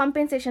ಒಂದಷ್ಟಾದ್ರೂ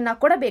ಕಾಂಪೆನ್ಸೇಷನ್ ನ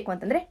ಕೊಡಬೇಕು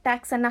ಅಂತಂದ್ರೆ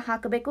ಟ್ಯಾಕ್ಸ್ ಅನ್ನ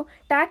ಹಾಕಬೇಕು.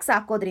 ಟ್ಯಾಕ್ಸ್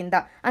ಹಾಕೋದ್ರಿಂದ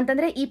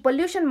ಅಂತಂದ್ರೆ ಈ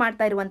ಪೊಲ್ಯೂಷನ್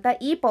ಮಾಡ್ತಾ ಇರುವಂತಹ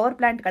ಈ ಪವರ್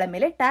ಪ್ಲಾಂಟ್ ಗಳ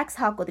ಮೇಲೆ ಟ್ಯಾಕ್ಸ್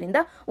ಹಾಕೋದ್ರಿಂದ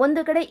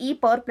ಒಂದು ಕಡೆ ಈ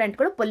ಪವರ್ ಪ್ಲಾಂಟ್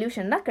ಗಳು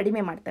ಪೊಲ್ಯೂಷನ್ ನ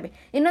ಕಡಿಮೆ ಮಾಡ್ತವೆ,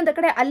 ಇನ್ನೊಂದು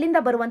ಕಡೆ ಅಲ್ಲಿಂದ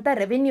ಬರುವಂತಹ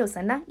ರೆವೆನ್ಯೂಸ್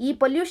ಅನ್ನ ಈ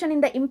ಪೊಲ್ಯೂಷನ್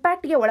ಇಂದ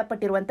ಇಂಪ್ಯಾಕ್ಟ್ ಗೆ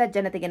ಒಳಪಟ್ಟಿರುವಂತಹ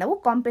ಜನತೆಗೆ ನಾವು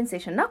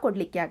ಕಾಂಪೆನ್ಸೇಷನ್ ನ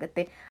ಕೊಡ್ಲಿಕ್ಕೆ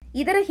ಆಗುತ್ತೆ.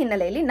 ಇದರ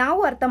ಹಿನ್ನೆಲೆಯಲ್ಲಿ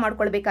ನಾವು ಅರ್ಥ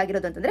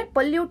ಮಾಡ್ಕೊಳ್ಬೇಕಾಗಿರೋದು ಅಂತಂದ್ರೆ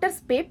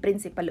ಪೊಲ್ಯೂಟರ್ಸ್ ಪೇ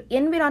ಪ್ರಿನ್ಸಿಪಲ್.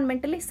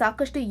 ಎನ್ವಿರಾನ್ಮೆಂಟ್ ಅಲ್ಲಿ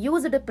ಸಾಕಷ್ಟು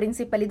ಯೂಸ್ಡ್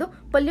ಪ್ರಿನ್ಸಿಪಲ್ ಇದು.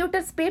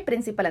 ಪೊಲ್ಯೂಟರ್ಸ್ ಪೇ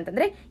ಪ್ರಿನ್ಸಿಪಲ್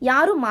ಅಂತಂದ್ರೆ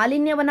ಯಾರು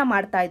ಮಾಲಿನ್ಯವನ್ನ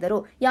ಮಾಡ್ತಾ ಇದ್ದಾರೋ,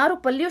 ಯಾರು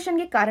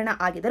ಪೊಲ್ಯೂಷನ್ಗೆ ಕಾರಣ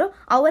ಆಗಿದಾರೋ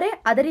ಅವರೇ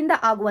ಅದರಿಂದ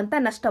ಆಗುವಂತ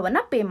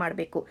ನಷ್ಟವನ್ನ ಪೇ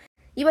ಮಾಡಬೇಕು.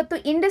 ಇವತ್ತು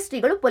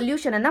ಇಂಡಸ್ಟ್ರಿಗಳು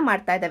ಪೊಲ್ಯೂಷನ್ ಅನ್ನ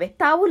ಮಾಡ್ತಾ ಇದಾವೆ,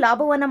 ತಾವು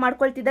ಲಾಭವನ್ನ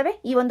ಮಾಡ್ಕೊಳ್ತಿದ್ದಾವೆ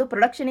ಈ ಒಂದು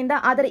ಪ್ರೊಡಕ್ಷನ್ ಇಂದ.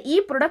 ಆದರೆ ಈ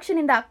ಪ್ರೊಡಕ್ಷನ್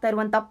ಇಂದ ಆಗ್ತಾ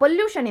ಇರುವಂತಹ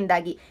ಪೊಲ್ಯೂಷನ್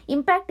ಇಂದಾಗಿ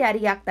ಇಂಪ್ಯಾಕ್ಟ್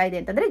ಯಾರಿಗೆ ಆಗ್ತಾ ಇದೆ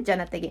ಅಂತಂದ್ರೆ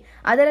ಜನತೆಗೆ.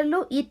 ಅದರಲ್ಲೂ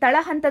ಈ ತಳ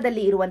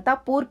ಹಂತದಲ್ಲಿ ಇರುವಂತಹ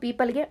ಪೂರ್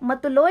ಪೀಪಲ್ಗೆ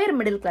ಮತ್ತು ಲೋಯರ್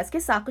ಮಿಡಲ್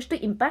ಕ್ಲಾಸ್ಗೆ ಸಾಕಷ್ಟು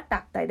ಇಂಪ್ಯಾಕ್ಟ್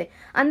ಆಗ್ತಾ ಇದೆ.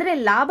 ಅಂದ್ರೆ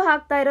ಲಾಭ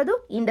ಆಗ್ತಾ ಇರೋದು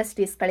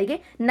ಇಂಡಸ್ಟ್ರೀಸ್ ಗಳಿಗೆ,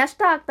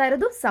 ನಷ್ಟ ಆಗ್ತಾ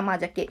ಇರೋದು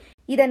ಸಮಾಜಕ್ಕೆ.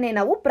 ಇದನ್ನೇ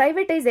ನಾವು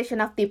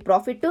privatisation of the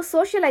profit,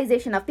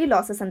 socialisation of the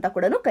losses ಅಂತ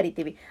ಕೂಡ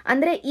ಕರಿತೀವಿ.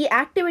 ಅಂದ್ರೆ ಈ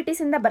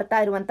ಆಕ್ಟಿವಿಟೀಸ್ ಇಂದ ಬರ್ತಾ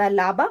ಇರುವಂತಹ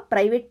ಲಾಭ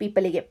ಪ್ರೈವೇಟ್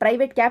ಪೀಪಲ್ಗೆ,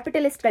 ಪ್ರೈವೇಟ್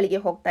ಕ್ಯಾಪಿಟಲಿಸ್ಟ್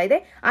ಗಳಿಗೆ ಹೋಗ್ತಾ ಇದೆ.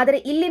 ಆದರೆ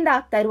ಇಲ್ಲಿಂದ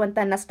ಆಗ್ತಾ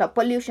ಇರುವಂತಹ ನಷ್ಟ,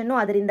 ಪೊಲ್ಯೂಷನ್,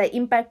 ಅದರಿಂದ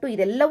ಇಂಪ್ಯಾಕ್ಟ್,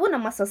 ಇದೆಲ್ಲವೂ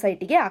ನಮ್ಮ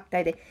ಸೊಸೈಟಿಗೆ ಆಗ್ತಾ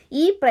ಇದೆ.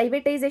 ಈ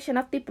privatisation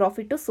of the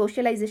profit,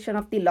 socialisation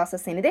of the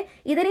losses ಏನಿದೆ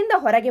ಇದರಿಂದ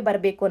ಹೊರಗೆ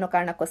ಬರಬೇಕು ಅನ್ನೋ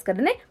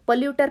ಕಾರಣಕ್ಕೋಸ್ಕರನೇ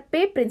ಪೊಲ್ಯೂಟರ್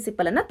ಪೇ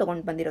ಪ್ರಿನ್ಸಿಪಲ್ ಅನ್ನ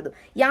ತಗೊಂಡು ಬಂದಿರೋದು.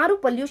 ಯಾರು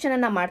ಪೊಲ್ಯೂಷನ್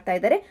ಅನ್ನ ಮಾಡ್ತಾ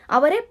ಇದ್ದಾರೆ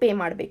ಅವರೇ ಪೇ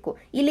ಮಾಡಬೇಕು.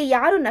 ಇಲ್ಲಿ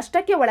ಯಾರು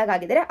ನಷ್ಟಕ್ಕೆ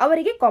ಒಳಗಾಗಿದ್ದಾರೆ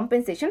ಅವರಿಗೆ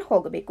ಕಾಂಪೆನ್ಸೇಷನ್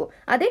ಹೋಗಬೇಕು.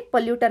 ಅದೇ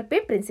ಪೊಲ್ಯೂಟರ್ ಪೇ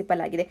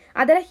ಪ್ರಿನ್ಸಿಪಲ್ ಆಗಿದೆ.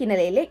 ಅದರ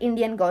ಹಿನ್ನೆಲೆಯಲ್ಲಿ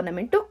ಇಂಡಿಯನ್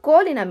ಗವರ್ನಮೆಂಟ್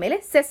ಕೋಲಿನ ಮೇಲೆ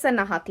ಸೆಸ್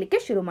ಅನ್ನ ಹಾಕ್ಲಿಕ್ಕೆ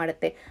ಶುರು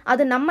ಮಾಡುತ್ತೆ.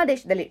 ಅದು ನಮ್ಮ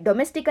ದೇಶದಲ್ಲಿ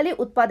ಡೊಮೆಸ್ಟಿಕಲಿ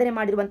ಉತ್ಪಾದನೆ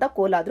ಮಾಡಿರುವಂತಹ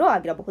ಕೋಲಾದ್ರೂ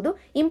ಆಗಿರಬಹುದು,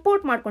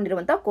 ಇಂಪೋರ್ಟ್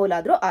ಮಾಡ್ಕೊಂಡಿರುವಂತಹ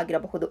ಕೋಲಾದ್ರೂ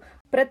ಆಗಿರಬಹುದು.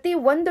 ಪ್ರತಿ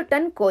 1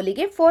 ಟನ್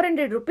ಕೋಲಿಗೆ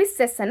 400 ರೂಪೀಸ್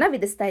ಸೆಸ್ ಅನ್ನ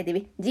ವಿಧಿಸ್ತಾ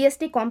ಇದೀವಿ.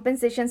 GST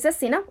ಕಾಂಪೆನ್ಸೇಷನ್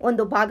ಸೆಸ್ಸಿನ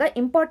ಒಂದು ಭಾಗ,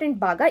 ಇಂಪಾರ್ಟೆಂಟ್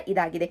ಭಾಗ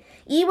ಇದಾಗಿದೆ.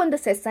 ಈ ಒಂದು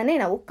ಸೆಸ್ ಅನ್ನೇ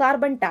ನಾವು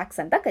ಕಾರ್ಬನ್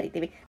ಟ್ಯಾಕ್ಸ್ ಅಂತ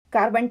ಕರಿತೀವಿ.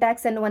 ಕಾರ್ಬನ್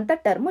ಟ್ಯಾಕ್ಸ್ ಅನ್ನುವಂಥ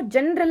ಟರ್ಮ್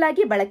ಜನರಲ್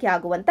ಆಗಿ ಬಳಕೆ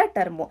ಆಗುವಂತ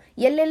ಟರ್ಮು.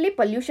 ಎಲ್ಲೆಲ್ಲಿ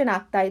ಪೊಲ್ಯೂಷನ್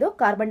ಆಗ್ತಾ ಇದೋ,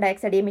 ಕಾರ್ಬನ್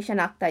ಡೈಆಕ್ಸೈಡ್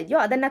ಎಮಿಷನ್ ಆಗ್ತಾ ಇದೆಯೋ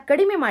ಅದನ್ನ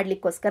ಕಡಿಮೆ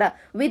ಮಾಡ್ಲಿಕ್ಕೋಸ್ಕರ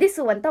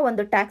ವಿಧಿಸುವಂತ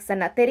ಒಂದು ಟ್ಯಾಕ್ಸ್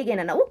ಅನ್ನ,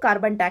 ತೆರಿಗೆನ ನಾವು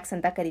ಕಾರ್ಬನ್ ಟ್ಯಾಕ್ಸ್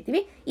ಅಂತ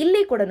ಕರಿತೀವಿ.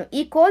 ಇಲ್ಲಿ ಕೂಡ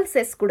ಈ ಕೋಲ್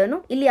ಸೆಸ್ ಕೂಡ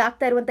ಇಲ್ಲಿ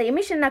ಆಗ್ತಾ ಇರುವಂತ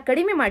ಎಮಿಷನ್ ನ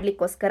ಕಡಿಮೆ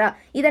ಮಾಡ್ಲಿಕ್ಕೋಸ್ಕರ,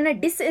 ಇದನ್ನ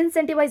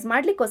ಡಿಸ್ಇನ್ಸೆಂಟಿವೈಸ್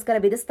ಮಾಡ್ಲಿಕ್ಕೋಸ್ಕರ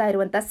ವಿಧಿಸ್ತಾ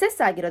ಇರುವಂತ ಸೆಸ್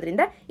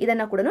ಆಗಿರೋದ್ರಿಂದ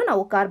ಇದನ್ನ ಕೂಡ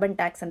ನಾವು ಕಾರ್ಬನ್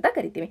ಟ್ಯಾಕ್ಸ್ ಅಂತ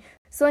ಕರಿತೀವಿ.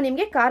 ಸೊ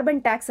ನಿಮ್ಗೆ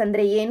ಕಾರ್ಬನ್ ಟ್ಯಾಕ್ಸ್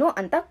ಅಂದ್ರೆ ಏನು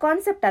ಅಂತ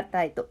ಕಾನ್ಸೆಪ್ಟ್ ಅರ್ಥ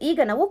ಆಯ್ತು. ಈಗ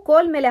ನಾವು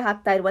ಕೋಲ್ ಮೇಲೆ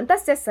ಹಾಕ್ತಾ ಇರುವಂತ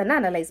ಸೆಸ್ ಅನ್ನ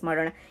ಅನಲೈಸ್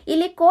ಮಾಡೋಣ.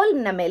 ಇಲ್ಲಿ ಕೋಲ್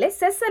ನ ಮೇಲೆ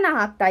ಸೆಸ್ ಅನ್ನ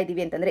ಹಾಕ್ತಾ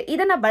ಇದೀವಿ ಅಂತಂದ್ರೆ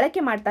ಇದನ್ನ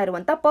ಬಳಕೆ ಮಾಡ್ತಾ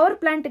ಇರುವಂತ ಪವರ್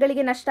ಪ್ಲಾಂಟ್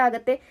ಗಳಿಗೆ ನಷ್ಟ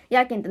ಆಗುತ್ತೆ.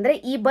 ಯಾಕೆಂತಂದ್ರೆ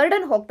ಈ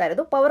ಬರ್ಡನ್ ಹೋಗ್ತಾ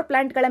ಇರೋದು ಪವರ್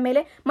ಪ್ಲಾಂಟ್ ಗಳ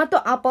ಮೇಲೆ ಮತ್ತು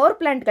ಆ ಪವರ್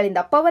ಪ್ಲಾಂಟ್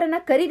ಗಳಿಂದ ಪವರ್ ಅನ್ನ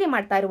ಖರೀದಿ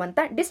ಮಾಡ್ತಾ ಇರುವಂತ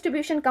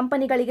ಡಿಸ್ಟ್ರಿಬ್ಯೂಷನ್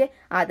ಕಂಪನಿಗಳಿಗೆ.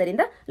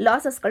 ಆದ್ದರಿಂದ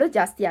ಲಾಸಸ್ ಗಳು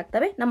ಜಾಸ್ತಿ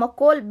ಆಗ್ತವೆ ನಮ್ಮ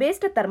ಕೋಲ್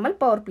ಬೇಸ್ಡ್ ಥರ್ಮಲ್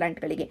ಪವರ್ ಪ್ಲಾಂಟ್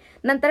ಗಳಿಗೆ.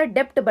 ನಂತರ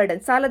ಡೆಪ್ಟ್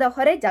ಬರ್ಡನ್, ಸಾಲದ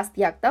ಹೊರೆ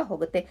ಜಾಸ್ತಿ ಆಗ್ತಾ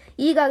ಹೋಗುತ್ತೆ.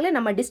 ಈಗಾಗಲೇ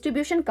ನಮ್ಮ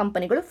ಡಿಸ್ಟ್ರಿಬ್ಯೂಷನ್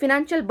ಕಂಪನಿಗಳು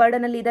ಫಿನಾನ್ಷಿಯಲ್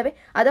ಬರ್ಡನ್ ಅಲ್ಲಿ ಇದಾವೆ.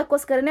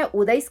 ಅದಕ್ಕೋಸ್ಕರನೇ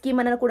ಉದಯ್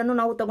ಸ್ಕೀಮ್ ಅನ್ನು ಕೂಡ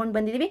ನಾವು ತಗೊಂಡು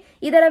ಬಂದಿದೀವಿ.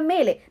 ಇದರ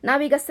ಮೇಲೆ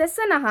ನಾವೀಗ ಸೆಸ್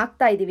ಅನ್ನ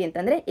ಹಾಕ್ತಾ ಇದೀವಿ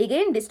ಅಂತಂದ್ರೆ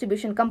ಎಗೇನ್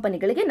ಡಿಸ್ಟ್ರಿಬ್ಯೂಷನ್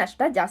ಕಂಪನಿಗಳಿಗೆ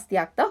ನಷ್ಟ ಜಾಸ್ತಿ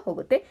ಆಗ್ತಾ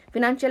ಹೋಗುತ್ತೆ,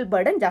 ಫಿನಾನ್ಷಿಯಲ್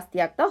ಬರ್ಡನ್ ಜಾಸ್ತಿ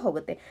ಆಗ್ತಾ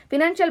ಹೋಗುತ್ತೆ.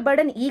 ಫಿನಾನ್ಷಿಯಲ್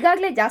ಬರ್ಡನ್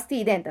ಈಗಾಗಲೇ ಜಾಸ್ತಿ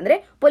ಇದೆ ಅಂತಂದ್ರೆ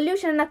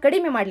ಪೊಲ್ಯೂಷನ್ ಅನ್ನ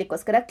ಕಡಿಮೆ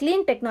ಮಾಡ್ಲಿಕ್ಕೋಸ್ಕರ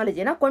ಕ್ಲೀನ್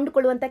ಟೆಕ್ನಾಲಜಿನ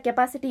ಕೊಂಡುಕೊಳ್ಳುವಂತ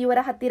ಕೆಪಾಸಿಟಿ ಇವರ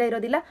ಹತ್ತಿರ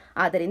ಇರೋದಿಲ್ಲ.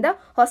 ಆದ್ದರಿಂದ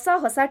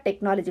ಹೊಸ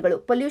ಟೆಕ್ನಾಲಜಿಗಳು,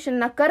 ಪೊಲ್ಯೂಷನ್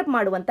ನ ಕರ್ಬ್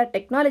ಮಾಡುವಂತ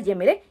ಟೆಕ್ನಾಲಜಿಯ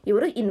ಮೇಲೆ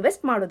ಇವರು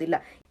ಇನ್ವೆಸ್ಟ್ ಮಾಡೋದಿಲ್ಲ.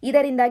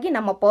 ಇದರಿಂದಾಗಿ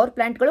ನಮ್ಮ ಪವರ್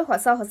ಪ್ಲಾಂಟ್ಗಳು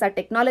ಹೊಸ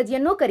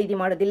ಟೆಕ್ನಾಲಜಿಯನ್ನು ಖರೀದಿ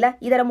ಮಾಡೋದಿಲ್ಲ.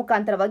 ಇದರ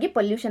ಮುಖಾಂತರವಾಗಿ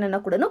ಪೊಲ್ಯೂಷನ್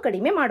ಅನ್ನು ಕೂಡ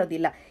ಕಡಿಮೆ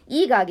ಮಾಡೋದಿಲ್ಲ.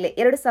 ಈಗಾಗಲೇ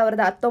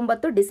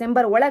 2019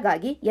 ಡಿಸೆಂಬರ್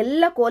ಒಳಗಾಗಿ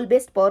ಎಲ್ಲ ಕೋಲ್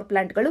based power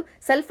ಪ್ಲಾಂಟ್ಗಳು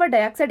sulphur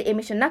dioxide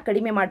emission ನ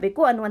ಕಡಿಮೆ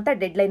ಮಾಡಬೇಕು ಅನ್ನುವಂತ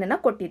ಡೆಡ್ ಲೈನ್ ಅನ್ನ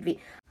ಕೊಟ್ಟಿದ್ವಿ.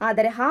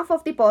 ಆದರೆ ಹಾಫ್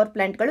ಆಫ್ ದಿ ಪವರ್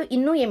ಪ್ಲಾಂಟ್ಗಳು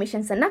ಇನ್ನೂ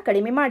ಎಮಿಷನ್ಸ್ ಅನ್ನ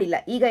ಕಡಿಮೆ ಮಾಡಿಲ್ಲ.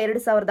 ಈಗ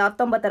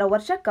 2019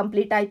 ವರ್ಷ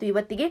ಕಂಪ್ಲೀಟ್ ಆಯಿತು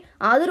ಇವತ್ತಿಗೆ,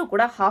 ಆದರೂ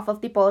ಕೂಡ half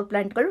of the power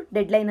ಪ್ಲಾಂಟ್ಗಳು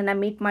dead line ಅನ್ನ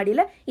ಮೀಟ್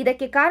ಮಾಡಿಲ್ಲ.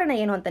 ಇದಕ್ಕೆ ಕಾರಣ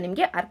ಏನು ಅಂತ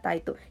ನಿಮಗೆ ಅರ್ಥ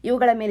ಆಯಿತು.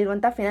 ಇವುಗಳ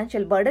ಮೇಲಿರುವಂತಹ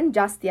ಫಿನಾನ್ಷಿಯಲ್ ಬರ್ಡನ್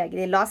ಜಾಸ್ತಿ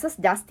ಆಗಿದೆ, ಲಾಸಸ್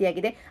ಜಾಸ್ತಿ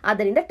ಆಗಿದೆ.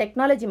 ಆದ್ದರಿಂದ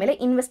ಟೆಕ್ನಾಲಜಿ ಮೇಲೆ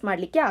ಇನ್ವೆಸ್ಟ್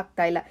ಮಾಡ್ಲಿಕ್ಕೆ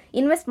ಆಗ್ತಾ ಇಲ್ಲ.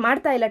 ಇನ್ವೆಸ್ಟ್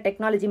ಮಾಡ್ತಾ ಇಲ್ಲ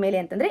ಟೆಕ್ನಾಲಜಿ ಮೇಲೆ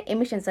ಅಂತಂದ್ರೆ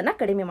ಎಮಿಷನ್ಸ್ ಅನ್ನ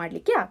ಕಡಿಮೆ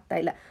ಮಾಡ್ಲಿಕ್ಕೆ ಆಗ್ತಾ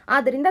ಇಲ್ಲ.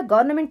 ಆದ್ದರಿಂದ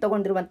ಗವರ್ನಮೆಂಟ್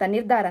ತಗೊಂಡಿರುವಂತಹ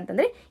ನಿರ್ಧಾರ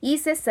ಅಂತಂದ್ರೆ ಈ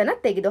ಸೆಸ್ ಅನ್ನ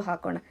ತೆಗೆದು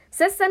ಹಾಕೋಣ.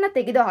 ಸೆಸ್ ಅನ್ನ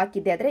ತೆಗೆದು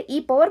ಹಾಕಿದ್ದೆ ಆದ್ರೆ ಈ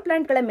ಪವರ್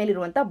ಪ್ಲಾಂಟ್ ಗಳ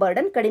ಮೇಲಿರುವಂತಹ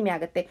ಬರ್ಡನ್ ಕಡಿಮೆ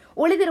ಆಗುತ್ತೆ.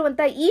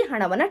 ಉಳಿದಿರುವಂತಹ ಈ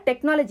ಹಣವನ್ನ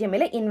ಟೆಕ್ನಾಲಜಿಯ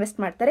ಮೇಲೆ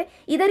ಇನ್ವೆಸ್ಟ್ ಮಾಡ್ತಾರೆ.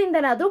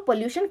 ಇದರಿಂದನಾದ್ರೂ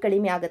ಪೊಲ್ಯೂಷನ್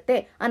ಕಡಿಮೆ ಆಗುತ್ತೆ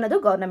ಅನ್ನೋದು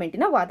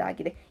ಗವರ್ನಮೆಂಟಿನ ವಾದ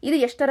ಆಗಿದೆ. ಇದು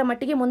ಎಷ್ಟರ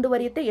ಮಟ್ಟಿಗೆ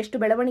ಮುಂದುವರಿಯುತ್ತೆ, ಎಷ್ಟು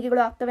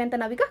ಬೆಳವಣಿಗೆಗಳು ಆಗ್ತವೆ ಅಂತ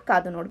ನಾವೀಗ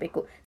ಕಾದು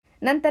ನೋಡಬೇಕು.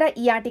 ನಂತರ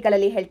ಈ ಆರ್ಟಿಕಲ್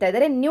ಅಲ್ಲಿ ಹೇಳ್ತಾ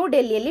ಇದ್ದಾರೆ, ನ್ಯೂ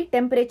ಡೆಲ್ಲಿಯಲ್ಲಿ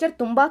ಟೆಂಪರೇಚರ್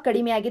ತುಂಬಾ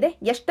ಕಡಿಮೆ ಆಗಿದೆ.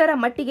 ಎಷ್ಟರ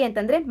ಮಟ್ಟಿಗೆ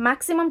ಅಂತಂದ್ರೆ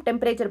ಮ್ಯಾಕ್ಸಿಮಮ್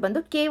ಟೆಂಪರೇಚರ್ ಬಂದು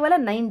ಕೇವಲ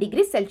 9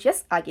 ಡಿಗ್ರಿ ಸೆಲ್ಸಿಯಸ್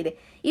ಆಗಿದೆ.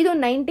 ಇದು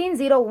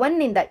 1901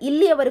 ನಿಂದ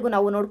ಇಲ್ಲಿಯವರೆಗೂ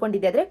ನಾವು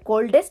ನೋಡ್ಕೊಂಡಿದ್ದೆ ಆದ್ರೆ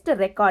ಕೋಲ್ಡೆಸ್ಟ್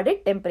ರೆಕಾರ್ಡೆಡ್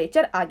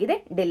ಟೆಂಪರೇಚರ್ ಆಗಿದೆ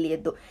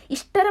ಡೆಲ್ಲಿಯದ್ದು.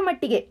 ಇಷ್ಟರ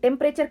ಮಟ್ಟಿಗೆ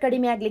ಟೆಂಪರೇಚರ್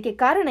ಕಡಿಮೆ ಆಗ್ಲಿಕ್ಕೆ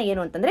ಕಾರಣ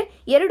ಏನು ಅಂತಂದ್ರೆ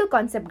 2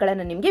 ಕಾನ್ಸೆಪ್ಟ್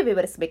ಗಳನ್ನ ನಿಮಗೆ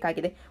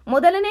ವಿವರಿಸಬೇಕಾಗಿದೆ.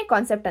 ಮೊದಲನೇ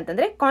ಕಾನ್ಸೆಪ್ಟ್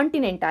ಅಂತಂದ್ರೆ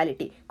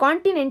ಕಾಂಟಿನೆಂಟಾಲಿಟಿ.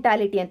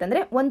 ಕಾಂಟಿನೆಂಟಾಲಿಟಿ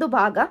ಅಂತಂದ್ರೆ ಒಂದು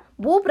ಭಾಗ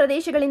ಭೂ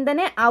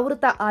ಪ್ರದೇಶಗಳಿಂದನೇ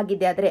ಆವೃತ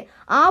ಆಗಿದೆ ಆದ್ರೆ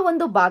ಆ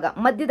ಒಂದು ಭಾಗ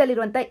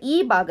ಮಧ್ಯದಲ್ಲಿರುವಂತಹ ಈ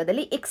ಭಾಗದಲ್ಲಿ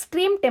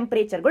ಎಕ್ಸ್ಟ್ರೀಮ್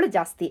ಟೆಂಪರೇಚರ್ಗಳು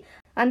ಜಾಸ್ತಿ.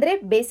 ಅಂದ್ರೆ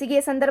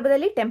ಬೇಸಿಗೆಯ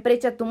ಸಂದರ್ಭದಲ್ಲಿ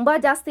ಟೆಂಪರೇಚರ್ ತುಂಬಾ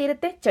ಜಾಸ್ತಿ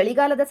ಇರುತ್ತೆ,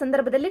 ಚಳಿಗಾಲದ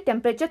ಸಂದರ್ಭದಲ್ಲಿ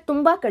ಟೆಂಪರೇಚರ್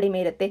ತುಂಬಾ ಕಡಿಮೆ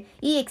ಇರುತ್ತೆ.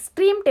 ಈ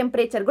ಎಕ್ಸ್ಟ್ರೀಮ್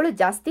ಟೆಂಪರೇಚರ್ಗಳು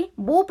ಜಾಸ್ತಿ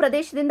ಭೂ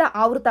ಪ್ರದೇಶದಿಂದ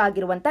ಆವೃತ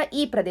ಆಗಿರುವಂತ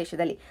ಈ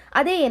ಪ್ರದೇಶದಲ್ಲಿ.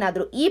 ಅದೇ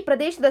ಏನಾದ್ರೂ ಈ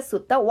ಪ್ರದೇಶದ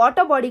ಸುತ್ತ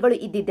ವಾಟರ್ ಬಾಡಿಗಳು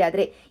ಇದ್ದಿದ್ದೆ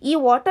ಆದ್ರೆ ಈ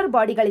ವಾಟರ್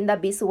ಬಾಡಿಗಳಿಂದ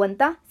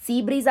ಬೀಸುವಂತ ಸೀ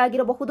ಬ್ರೀಸ್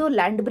ಆಗಿರಬಹುದು,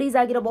 ಲ್ಯಾಂಡ್ ಬ್ರೀಸ್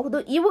ಆಗಿರಬಹುದು,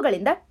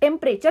 ಇವುಗಳಿಂದ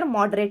ಟೆಂಪರೇಚರ್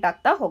ಮಾಡರೇಟ್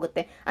ಆಗ್ತಾ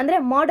ಹೋಗುತ್ತೆ. ಅಂದ್ರೆ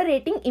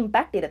ಮಾಡರೇಟಿಂಗ್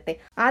ಇಂಪ್ಯಾಕ್ಟ್ ಇರುತ್ತೆ.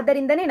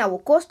 ಆದ್ದರಿಂದನೇ ನಾವು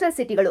ಕೋಸ್ಟಲ್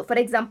ಸಿಟಿಗಳು,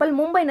 ಫಾರ್ ಎಕ್ಸಾಂಪಲ್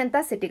ಮುಂಬೈನಂತ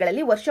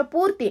ಸಿಟಿಗಳಲ್ಲಿ ವರ್ಷ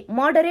ಪೂರ್ತಿ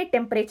ಮಾಡರೇಟ್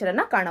ಟೆಂಪರೇಚರ್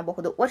ಅನ್ನ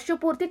ಕಾಣಬಹುದು. ವರ್ಷ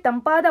ಪೂರ್ತಿ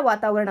ತಂಪಾದ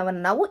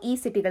ವಾತಾವರಣವನ್ನು ನಾವು ಈ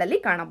ಸಿಟಿಗಳಲ್ಲಿ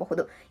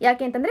ಕಾಣಬಹುದು.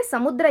 ಯಾಕೆ ಅಂತಂದ್ರೆ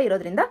ಸಮುದ್ರ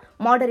ಇರೋದ್ರಿಂದ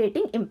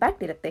ಮಾಡರೇಟಿಂಗ್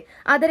ಇಂಪ್ಯಾಕ್ಟ್ ಇರುತ್ತೆ.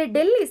 ಆದರೆ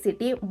ಡೆಲ್ಲಿ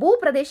ಸಿಟಿ ಭೂ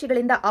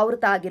ಪ್ರದೇಶಗಳಿಂದ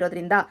ಆವೃತ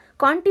ಆಗಿರೋದ್ರಿಂದ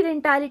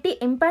ಕಾಂಟಿನೆಂಟಾಲಿಟಿ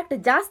ಇಂಪ್ಯಾಕ್ಟ್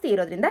ಜಾಸ್ತಿ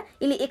ಇರೋದ್ರಿಂದ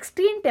ಇಲ್ಲಿ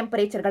ಎಕ್ಸ್ಟ್ರೀಮ್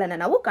ಟೆಂಪರೇಚರ್ ಗಳನ್ನ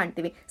ನಾವು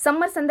ಕಾಣ್ತೀವಿ.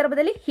 ಸಮ್ಮರ್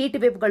ಸಂದರ್ಭದಲ್ಲಿ ಹೀಟ್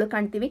ವೇವ್ ಗಳು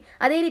ಕಾಣ್ತೀವಿ,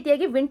 ಅದೇ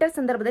ರೀತಿಯಾಗಿ ವಿಂಟರ್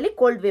ಸಂದರ್ಭದಲ್ಲಿ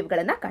ಕೋಲ್ಡ್ ವೇವ್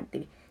ಗಳನ್ನ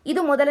ಕಾಣ್ತೀವಿ.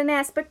 ಇದು ಮೊದಲನೇ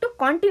ಆಸ್ಪೆಕ್ಟ್,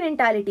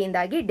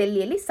 ಕಾಂಟಿನೆಂಟಾಲಿಟಿಯಿಂದಾಗಿ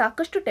ಡೆಲ್ಲಿಯಲ್ಲಿ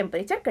ಸಾಕಷ್ಟು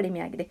ಟೆಂಪರೇಚರ್ ಕಡಿಮೆ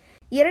ಆಗಿದೆ.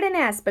 ಎರಡನೇ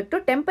ಆಸ್ಪೆಕ್ಟ್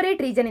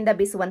ಟೆಂಪರೇಟ್ ರೀಜನ್ ಇಂದ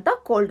ಬೀಸುವಂತ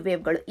ಕೋಲ್ಡ್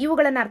ವೇವ್ಗಳು.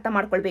 ಇವುಗಳನ್ನ ಅರ್ಥ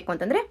ಮಾಡ್ಕೊಳ್ಬೇಕು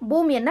ಅಂತಂದ್ರೆ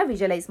ಭೂಮಿಯನ್ನ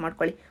ವಿಜುವಲೈಸ್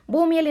ಮಾಡ್ಕೊಳ್ಳಿ.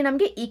 ಭೂಮಿಯಲ್ಲಿ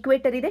ನಮಗೆ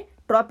ಈಕ್ವೇಟರ್ ಇದೆ,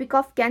 ಟ್ರಾಪಿಕ್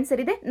ಆಫ್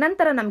ಕ್ಯಾನ್ಸರ್ ಇದೆ,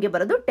 ನಂತರ ನಮಗೆ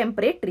ಬರೋದು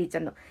ಟೆಂಪರೇಟ್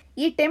ರೀಜನ್.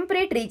 ಈ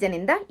ಟೆಂಪರೇಟ್ ರೀಜನ್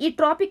ಇಂದ ಈ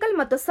ಟ್ರಾಪಿಕಲ್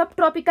ಮತ್ತು ಸಬ್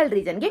ಟ್ರಾಪಿಕಲ್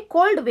ರೀಜನ್ಗೆ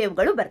ಕೋಲ್ಡ್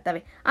ವೇವ್ಗಳು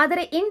ಬರ್ತವೆ.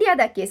 ಆದರೆ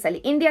ಇಂಡಿಯಾದ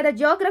ಕೇಸಲ್ಲಿ, ಇಂಡಿಯಾದ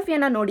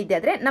ಜಿಯೋಗ್ರಫಿಯನ್ನ ನೋಡಿದ್ದೆ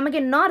ಆದ್ರೆ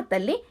ನಮಗೆ ನಾರ್ತ್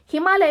ಅಲ್ಲಿ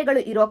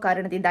ಹಿಮಾಲಯಗಳು ಇರೋ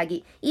ಕಾರಣದಿಂದಾಗಿ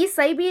ಈ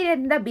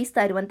ಸೈಬೀರಿಯಾದಿಂದ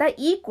ಬೀಸ್ತಾ ಇರುವಂತಹ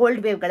ಈ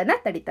ಕೋಲ್ಡ್ ವೇವ್ ಗಳನ್ನ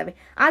ತಡಿತವೆ.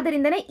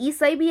 ಆದ್ದರಿಂದನೇ ಈ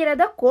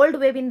ಸೈಬೀರಿಯಾದ ಕೋಲ್ಡ್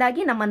ವೇವ್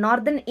ಇಂದಾಗಿ ನಮ್ಮ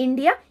ನಾರ್ದರ್ನ್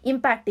ಇಂಡಿಯಾ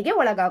ಇಂಪ್ಯಾಕ್ಟ್ ಗೆ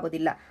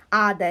ಒಳಗಾಗೋದಿಲ್ಲ.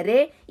 ಆದರೆ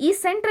ಈ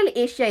ಸೆಂಟ್ರಲ್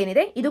ಏಷ್ಯಾ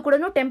ಏನಿದೆ ಇದು ಕೂಡ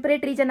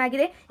ಟೆಂಪರೇಟ್ ರೀಜನ್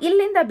ಆಗಿದೆ.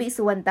 ಇಲ್ಲಿಂದ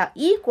ಬೀಸುವಂತ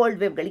ಈ ಕೋಲ್ಡ್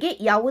ವೇವ್ ಗಳಿಗೆ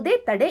ಯಾವುದೇ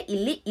ತಡೆ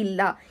ಇಲ್ಲಿ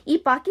ಇಲ್ಲ. ಈ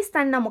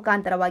ಪಾಕಿಸ್ತಾನ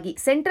ಮುಖಾಂತರವಾಗಿ,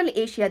 ಸೆಂಟ್ರಲ್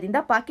ಏಷ್ಯಾದಿಂದ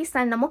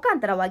ಪಾಕಿಸ್ತಾನ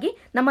ಮುಖಾಂತರವಾಗಿ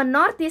ನಮ್ಮ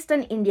ನಾರ್ತ್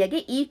ಈಸ್ಟರ್ನ್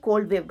ಇಂಡಿಯಾಗೆ ಈ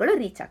ಕೋಲ್ಡ್ ವೇವ್ ಗಳು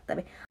ರೀಚ್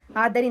ಆಗ್ತವೆ.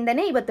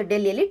 ಆದ್ದರಿಂದನೇ ಇವತ್ತು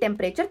ಡೆಲ್ಲಿಯಲ್ಲಿ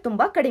ಟೆಂಪರೇಚರ್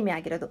ತುಂಬಾ ಕಡಿಮೆ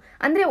ಆಗಿರೋದು.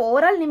 ಅಂದ್ರೆ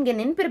ಓವರ್ ಆಲ್ ನಿಮ್ಗೆ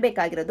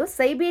ನೆನಪಿರಬೇಕಾಗಿರೋದು,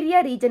 ಸೈಬೀರಿಯಾ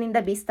ರೀಜನ್ ಇಂದ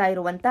ಬೀಸ್ತಾ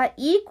ಇರುವಂತಹ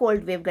ಈ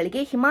ಕೋಲ್ಡ್ ವೇವ್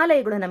ಗಳಿಗೆ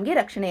ಹಿಮಾಲಯಗಳು ನಮಗೆ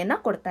ರಕ್ಷಣೆಯನ್ನ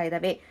ಕೊಡ್ತಾ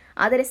ಇದಾವೆ.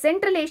 ಆದರೆ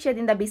ಸೆಂಟ್ರಲ್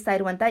ಏಷ್ಯಾದಿಂದ ಬೀಸ್ತಾ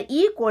ಇರುವಂತಹ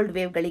ಈ ಕೋಲ್ಡ್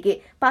ವೇವ್ಗಳಿಗೆ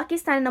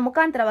ಪಾಕಿಸ್ತಾನದ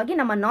ಮುಖಾಂತರವಾಗಿ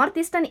ನಮ್ಮ ನಾರ್ತ್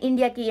ಈಸ್ಟರ್ನ್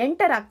ಇಂಡಿಯಾಕ್ಕೆ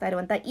ಎಂಟರ್ ಆಗ್ತಾ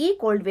ಇರುವಂತಹ ಈ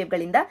ಕೋಲ್ಡ್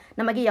ವೇವ್ಗಳಿಂದ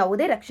ನಮಗೆ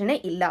ಯಾವುದೇ ರಕ್ಷಣೆ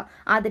ಇಲ್ಲ.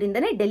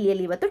 ಆದ್ದರಿಂದನೇ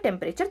ಡೆಲ್ಲಿಯಲ್ಲಿ ಇವತ್ತು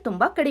ಟೆಂಪರೇಚರ್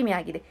ತುಂಬಾ ಕಡಿಮೆ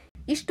ಆಗಿದೆ.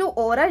 ಇಷ್ಟು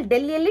ಓವರ್ ಆಲ್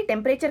ಡೆಲ್ಲಿಯಲ್ಲಿ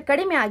ಟೆಂಪರೇಚರ್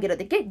ಕಡಿಮೆ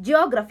ಆಗಿರೋದಕ್ಕೆ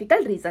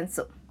ಜಿಯೋಗ್ರಫಿಕಲ್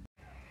ರೀಸನ್ಸ್.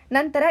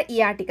 ನಂತರ ಈ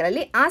ಆರ್ಟಿಕಲ್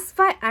ಅಲ್ಲಿ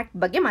ಆಸ್ಫಾ ಆಕ್ಟ್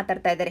ಬಗ್ಗೆ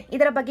ಮಾತಾಡ್ತಾ ಇದ್ದಾರೆ.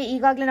 ಇದರ ಬಗ್ಗೆ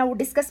ಈಗಾಗಲೇ ನಾವು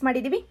ಡಿಸ್ಕಸ್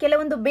ಮಾಡಿದೀವಿ.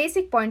 ಕೆಲವೊಂದು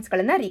ಬೇಸಿಕ್ ಪಾಯಿಂಟ್ಸ್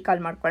ಗಳನ್ನ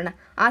ರೀಕಾಲ್ ಮಾಡ್ಕೊಳ್ಳೋಣ.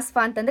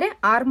 ಆಸ್ಫಾ ಅಂತಂದ್ರೆ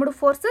armed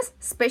forces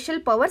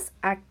special powers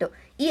act.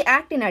 ಈ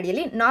ಆಕ್ಟಿನ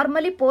ಅಡಿಯಲ್ಲಿ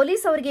ನಾರ್ಮಲಿ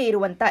ಪೊಲೀಸ್ ಅವರಿಗೆ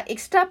ಇರುವಂತಹ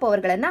ಎಕ್ಸ್ಟ್ರಾ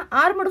ಪವರ್ ಗಳನ್ನ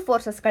ಆರ್ಮ್ಡ್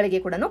ಫೋರ್ಸಸ್ ಗಳಿಗೆ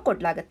ಕೂಡ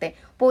ಕೊಡಲಾಗುತ್ತೆ.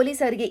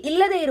 ಪೊಲೀಸ್ ಅವರಿಗೆ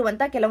ಇಲ್ಲದೆ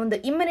ಇರುವಂತಹ ಕೆಲವೊಂದು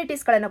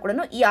ಇಮ್ಯುನಿಟೀಸ್ ಗಳನ್ನ ಕೂಡ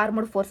ಈ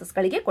ಆರ್ಮ್ಡ್ ಫೋರ್ಸಸ್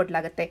ಗಳಿಗೆ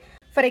ಕೊಡಲಾಗುತ್ತೆ.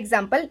 ಫಾರ್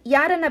ಎಕ್ಸಾಂಪಲ್,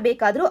 ಯಾರನ್ನ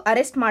ಬೇಕಾದ್ರೂ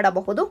ಅರೆಸ್ಟ್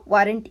ಮಾಡಬಹುದು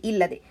ವಾರೆಂಟ್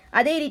ಇಲ್ಲದೆ.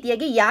 ಅದೇ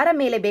ರೀತಿಯಾಗಿ ಯಾರ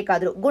ಮೇಲೆ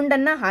ಬೇಕಾದ್ರೂ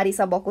ಗುಂಡನ್ನ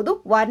ಹಾರಿಸಬಹುದು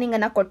ವಾರ್ನಿಂಗ್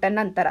ಅನ್ನ ಕೊಟ್ಟ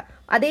ನಂತರ.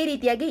 ಅದೇ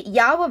ರೀತಿಯಾಗಿ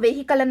ಯಾವ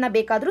ವೆಹಿಕಲ್ ಅನ್ನ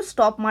ಬೇಕಾದ್ರೂ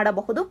ಸ್ಟಾಪ್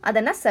ಮಾಡಬಹುದು,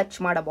 ಅದನ್ನ ಸರ್ಚ್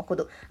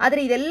ಮಾಡಬಹುದು.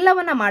 ಆದರೆ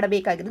ಇದೆಲ್ಲವನ್ನ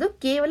ಮಾಡಬೇಕಾಗಿರೋದು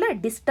ಕೇವಲ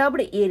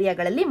ಡಿಸ್ಟರ್ಬ್ಡ್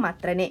ಏರಿಯಾಗಳಲ್ಲಿ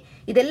ಮಾತ್ರನೇ.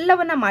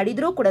 ಇದೆಲ್ಲವನ್ನ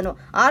ಮಾಡಿದ್ರೂ ಕೂಡ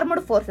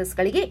ಆರ್ಮ್ಡ್ ಫೋರ್ಸಸ್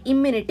ಗಳಿಗೆ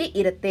ಇಮ್ಯುನಿಟಿ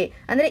ಇರುತ್ತೆ.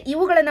 ಅಂದ್ರೆ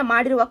ಇವುಗಳನ್ನ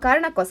ಮಾಡಿರುವ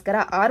ಕಾರಣಕ್ಕೋಸ್ಕರ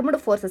ಆರ್ಮ್ಡ್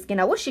ಫೋರ್ಸಸ್ಗೆ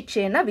ನಾವು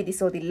ಶಿಕ್ಷೆಯನ್ನ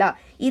ವಿಧಿಸೋದಿಲ್ಲ.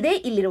 ಇದೇ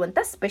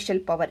ಇಲ್ಲಿರುವಂತಹ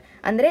ಸ್ಪೆಷಲ್ ಪವರ್.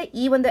 ಅಂದ್ರೆ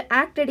ಈ ಒಂದು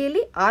ಆಕ್ಟ್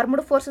ಅಡಿಯಲ್ಲಿ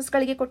ಆರ್ಮ್ಡ್ ಫೋರ್ಸಸ್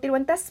ಗಳಿಗೆ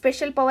ಕೊಟ್ಟಿರುವಂತಹ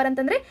ಸ್ಪೆಷಲ್ ಪವರ್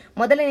ಅಂತಂದ್ರೆ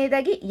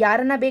ಮೊದಲನೇದಾಗಿ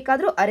ಯಾರನ್ನ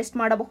ಬೇಕಾದ್ರೂ ಅರೆಸ್ಟ್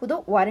ಮಾಡಬಹುದು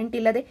ವಾರೆಂಟ್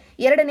ಇಲ್ಲದೆ.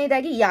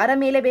 ಎರಡನೇದಾಗಿ ಯಾರ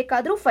ಮೇಲೆ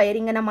ಬೇಕಾದ್ರೂ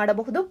ಫೈರಿಂಗ್ ಅನ್ನ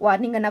ಮಾಡಬಹುದು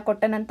ವಾರ್ನಿಂಗ್ ಅನ್ನ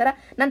ಕೊಟ್ಟ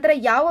ನಂತರ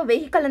ಯಾವ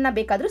ವೆಹಿಕಲ್ ಅನ್ನ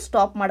ಬೇಕಾದ್ರೂ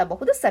ಸ್ಟಾಪ್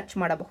ಮಾಡಬಹುದು, ಸರ್ಚ್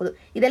ಮಾಡಬಹುದು.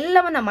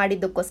 ಇದೆಲ್ಲವನ್ನ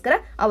ಮಾಡಿದ್ದಕ್ಕೋಸ್ಕರ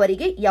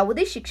ಅವರಿಗೆ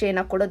ಯಾವುದೇ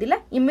ಶಿಕ್ಷೆಯನ್ನ ಕೊಡೋದಿಲ್ಲ,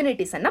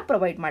 ಇಮ್ಯುನಿಟೀಸ್ ಅನ್ನ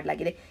ಪ್ರೊವೈಡ್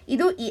ಮಾಡಲಾಗಿದೆ.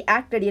 ಇದು ಈ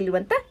ಆಕ್ಟ್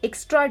ಅಡಿಯಲ್ಲಿರುವಂತಹ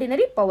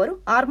ಎಕ್ಸ್ಟ್ರಾರ್ಡಿನರಿ ಪವರ್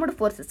ಆರ್ಮ್ಡ್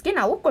ಫೋರ್ಸಸ್ಗೆ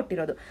ನಾವು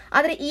ಕೊಟ್ಟಿರೋದು.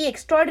 ಆದರೆ ಈ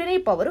ಎಕ್ಸ್ಟ್ರಾರ್ಡಿನರಿ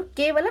ಪವರ್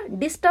ಕೇವಲ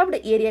ಡಿಸ್ಟರ್ಬ್ಡ್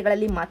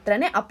ಏರಿಯಾಗಳಲ್ಲಿ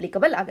ಮಾತ್ರನೇ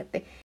ಅಪ್ಲಿಕಬಲ್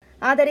ಆಗುತ್ತೆ.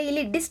 ಆದರೆ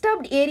ಇಲ್ಲಿ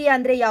ಡಿಸ್ಟರ್ಬ್ಡ್ ಏರಿಯಾ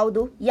ಅಂದ್ರೆ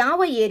ಯಾವುದು?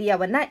 ಯಾವ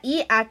ಏರಿಯಾವನ್ನ ಈ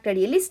ಆಕ್ಟ್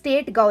ಅಡಿಯಲ್ಲಿ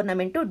ಸ್ಟೇಟ್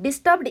ಗವರ್ನಮೆಂಟ್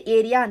ಡಿಸ್ಟರ್ಬ್ಡ್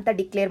ಏರಿಯಾ ಅಂತ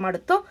ಡಿಕ್ಲೇರ್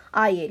ಮಾಡುತ್ತೋ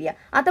ಆ ಏರಿಯಾ,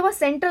 ಅಥವಾ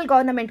ಸೆಂಟ್ರಲ್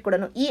ಗವರ್ನಮೆಂಟ್ ಕೂಡ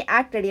ಈ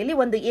ಆಕ್ಟ್ ಅಡಿಯಲ್ಲಿ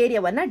ಒಂದು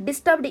ಏರಿಯಾವನ್ನ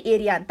ಡಿಸ್ಟರ್ಬ್ಡ್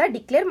ಏರಿಯಾ ಅಂತ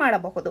ಡಿಕ್ಲೇರ್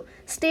ಮಾಡಬಹುದು.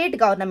 ಸ್ಟೇಟ್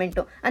ಗವರ್ನಮೆಂಟ್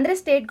ಅಂದ್ರೆ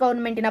ಸ್ಟೇಟ್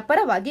ಗವರ್ನಮೆಂಟಿನ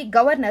ಪರವಾಗಿ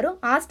ಗವರ್ನರು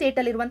ಆ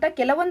ಸ್ಟೇಟ್ ಅಲ್ಲಿರುವಂತಹ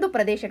ಕೆಲವೊಂದು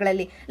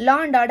ಪ್ರದೇಶಗಳಲ್ಲಿ ಲಾ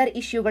ಅಂಡ್ ಆರ್ಡರ್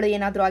ಇಶ್ಯೂಗಳು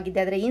ಏನಾದರೂ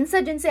ಆಗಿದೆ ಆದರೆ,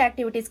 ಇನ್ಸರ್ಜೆನ್ಸಿ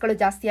ಆಕ್ಟಿವಿಟೀಸ್ಗಳು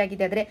ಜಾಸ್ತಿ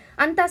ಆಗಿದೆ ಆದರೆ,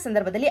 ಅಂತ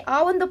ಸಂದರ್ಭದಲ್ಲಿ ಆ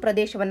ಒಂದು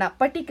ಪ್ರದೇಶವನ್ನ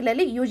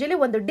ಪರ್ಟಿಕ್ಯುಲರ್ಲಿ ಯೂಶಲಿ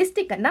ಒಂದು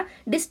ಡಿಸ್ಟ್ರಿಕ್ಟ್ ಅನ್ನ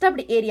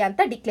ಡಿಸ್ಟರ್ಬ್ಡ್ ಏರಿಯಾ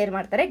ಅಂತ ಡಿಕ್ಲೇರ್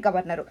ಮಾಡ್ತಾರೆ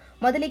ಗವರ್ನರು.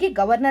 ಮೊದಲಿಗೆ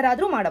ಗವರ್ನರ್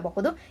ಆದ್ರೂ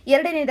ಮಾಡಬಹುದು,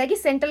 ಎರಡನೇದಾಗಿ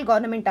ಸೆಂಟ್ರಲ್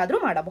ಗವರ್ನಮೆಂಟ್ ಆದ್ರೂ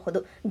ಮಾಡಬಹುದು.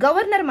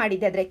 ಗವರ್ನರ್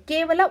ಮಾಡಿದೆ ಆದ್ರೆ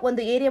ಕೇವಲ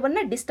ಒಂದು ಏರಿಯಾವನ್ನ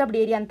ಡಿಸ್ಟರ್ಬ್ಡ್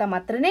ಏರಿಯಾ ಅಂತ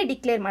ಮಾತ್ರನೇ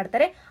ಡಿಕ್ಲೇರ್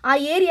ಮಾಡ್ತಾರೆ. ಆ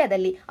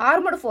ಏರಿಯಾದಲ್ಲಿ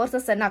ಆರ್ಮ್ಡ್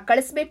ಫೋರ್ಸಸ್ ಅನ್ನ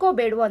ಕಳಿಸಬೇಕೋ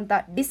ಬೇಡವೋ ಅಂತ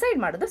ಡಿಸೈಡ್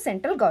ಮಾಡೋದು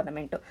central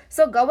government.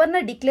 So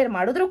governor declare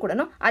ಮಾಡಿದ್ರು ಕೂಡ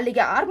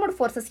ಅಲ್ಲಿಗೆ ಆರ್ಮ್ಡ್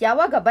ಫೋರ್ಸಸ್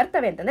ಯಾವಾಗ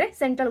ಬರ್ತವೆ ಅಂತಂದ್ರೆ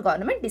ಸೆಂಟ್ರಲ್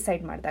ಗವರ್ನಮೆಂಟ್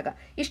ಡಿಸೈಡ್ ಮಾಡಿದಾಗ.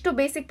 ಇಷ್ಟು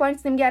ಬೇಸಿಕ್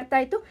ಪಾಯಿಂಟ್ಸ್ ನಿಮ್ಗೆ ಅರ್ಥ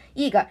ಆಯ್ತು.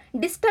 ಈಗ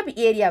ಡಿಸ್ಟರ್ಬ್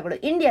ಏರಿಯಾಗಳು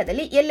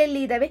ಇಂಡಿಯಾದಲ್ಲಿ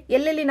ಎಲ್ಲೆಲ್ಲಿ ಇದಾವೆ,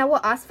 ಎಲ್ಲೆಲ್ಲಿ ನಾವು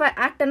ಆಸ್ಫಾ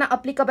ಆಕ್ಟ್ ಅನ್ನ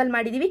ಅಪ್ಲಿಕಬಲ್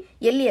ಮಾಡಿದೀವಿ,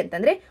 ಎಲ್ಲಿ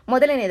ಅಂತಂದ್ರೆ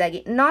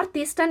ಮೊದಲನೇದಾಗಿ ನಾರ್ತ್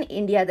ಈಸ್ಟರ್ನ್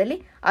ಇಂಡಿಯಾದಲ್ಲಿ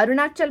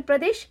ಅರುಣಾಚಲ್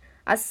ಪ್ರದೇಶ್,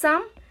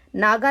 ಅಸ್ಸಾಂ,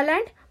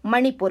 ನಾಗಾಲ್ಯಾಂಡ್,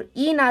 ಮಣಿಪುರ್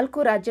ಈ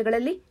 4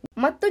 ರಾಜ್ಯಗಳಲ್ಲಿ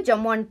ಮತ್ತು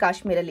ಜಮ್ಮು ಅಂಡ್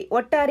ಕಾಶ್ಮೀರಲ್ಲಿ.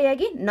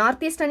 ಒಟ್ಟಾರೆಯಾಗಿ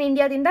ನಾರ್ತ್ ಈಸ್ಟರ್ನ್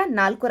ಇಂಡಿಯಾದಿಂದ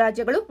 4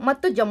 ರಾಜ್ಯಗಳು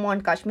ಮತ್ತು ಜಮ್ಮು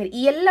ಅಂಡ್ ಕಾಶ್ಮೀರ್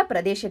ಈ ಎಲ್ಲ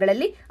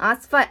ಪ್ರದೇಶಗಳಲ್ಲಿ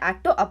ಆಸ್ಫಾ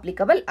ಆಕ್ಟ್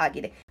ಅಪ್ಲಿಕಬಲ್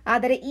ಆಗಿದೆ.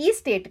 ಆದರೆ ಈ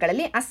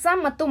ಸ್ಟೇಟ್ಗಳಲ್ಲಿ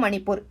ಅಸ್ಸಾಂ ಮತ್ತು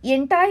ಮಣಿಪುರ್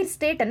ಎಂಟೈರ್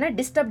ಸ್ಟೇಟ್ ಅನ್ನ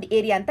ಡಿಸ್ಟರ್ಬ್ಡ್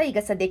ಏರಿಯಾ ಅಂತ ಈಗ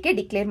ಸದ್ಯಕ್ಕೆ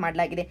ಡಿಕ್ಲೇರ್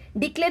ಮಾಡಲಾಗಿದೆ.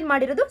 ಡಿಕ್ಲೇರ್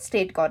ಮಾಡಿರೋದು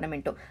ಸ್ಟೇಟ್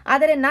ಗವರ್ನಮೆಂಟ್.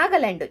 ಆದರೆ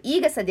ನಾಗಾಲ್ಯಾಂಡ್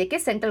ಈಗ ಸದ್ಯಕ್ಕೆ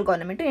ಸೆಂಟ್ರಲ್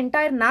ಗವರ್ನಮೆಂಟ್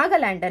ಎಂಟೈರ್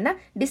ನಾಗಾಲ್ಯಾಂಡ್ ಅನ್ನ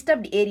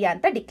ಡಿಸ್ಟರ್ಬ್ಡ್ ಏರಿಯಾ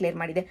ಅಂತ ಡಿಕ್ಲೇರ್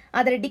ಮಾಡಿದೆ.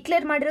 ಆದರೆ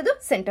ಡಿಕ್ಲೇರ್ ಮಾಡಿರೋದು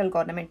ಸೆಂಟ್ರಲ್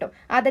ಗವರ್ನಮೆಂಟ್.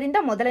 ಆದ್ದರಿಂದ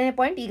ಮೊದಲನೇ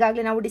ಪಾಯಿಂಟ್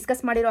ಈಗಾಗಲೇ ನಾವು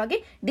ಡಿಸ್ಕಸ್ ಮಾಡಿರೋ ಹಾಗೆ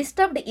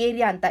ಡಿಸ್ಟರ್ಬ್ಡ್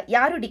ಏರಿಯಾ ಅಂತ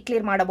ಯಾರು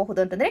ಡಿಕ್ಲೇರ್ ಮಾಡಬಹುದು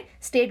ಅಂತಂದ್ರೆ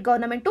ಸ್ಟೇಟ್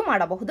ಗವರ್ನಮೆಂಟು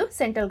ಮಾಡಬಹುದು,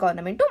 ಸೆಂಟ್ರಲ್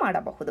ಗವರ್ನಮೆಂಟು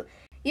ಮಾಡಬಹುದು.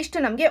 ಇಷ್ಟು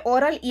ನಮಗೆ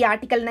ಓವರ್ ಆಲ್ ಈ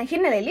ಆರ್ಟಿಕಲ್ನ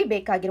ಹಿನ್ನೆಲೆಯಲ್ಲಿ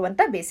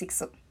ಬೇಕಾಗಿರುವಂತಹ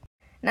ಬೇಸಿಕ್ಸ್.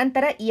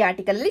 ನಂತರ ಈ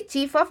ಆರ್ಟಿಕಲ್ ಅಲ್ಲಿ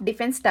ಚೀಫ್ ಆಫ್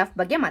ಡಿಫೆನ್ಸ್ ಸ್ಟಾಫ್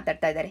ಬಗ್ಗೆ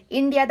ಮಾತಾಡ್ತಾ ಇದ್ದಾರೆ.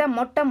 ಇಂಡಿಯಾದ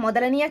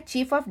ಮೊದಲನೆಯ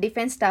ಚೀಫ್ ಆಫ್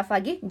ಡಿಫೆನ್ಸ್ ಸ್ಟಾಫ್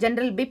ಆಗಿ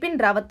ಜನರಲ್ ಬಿಪಿನ್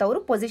ರಾವತ್ ಅವರು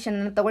ಪೊಸಿಷನ್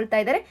ಅನ್ನು ತಗೊಳ್ತಾ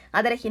ಇದ್ದಾರೆ.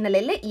 ಅದರ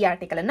ಹಿನ್ನೆಲೆಯಲ್ಲಿ ಈ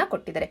ಆರ್ಟಿಕಲ್ ಅನ್ನ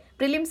ಕೊಟ್ಟಿದ್ದಾರೆ.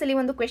 ಪ್ರಿಲಿಮ್ಸ್ ಅಲ್ಲಿ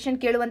ಒಂದು ಕ್ವೆಶ್ಚನ್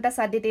ಕೇಳುವಂತ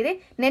ಸಾಧ್ಯತೆ ಇದೆ.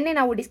 ನಿನ್ನೆ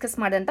ನಾವು ಡಿಸ್ಕಸ್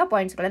ಮಾಡಿದಂತ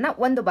ಪಾಯಿಂಟ್ಸ್ ಗಳನ್ನ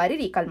ಒಂದು ಬಾರಿ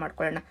ರೀಕಾಲ್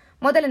ಮಾಡ್ಕೊಳ್ಳೋಣ.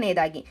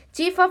 ಮೊದಲನೆಯದಾಗಿ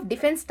ಚೀಫ್ ಆಫ್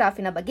ಡಿಫೆನ್ಸ್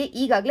ಸ್ಟಾಫಿನ ಬಗ್ಗೆ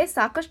ಈಗಾಗಲೇ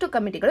ಸಾಕಷ್ಟು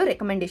ಕಮಿಟಿಗಳು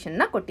ರೆಕಮೆಂಡೇಶನ್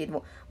ನ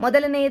ಕೊಟ್ಟಿದ್ವು.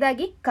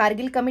 ಮೊದಲನೆಯದಾಗಿ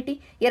ಕಾರ್ಗಿಲ್ ಕಮಿಟಿ,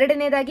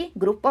 ಎರಡನೇದಾಗಿ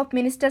ಗ್ರೂಪ್ ಆಫ್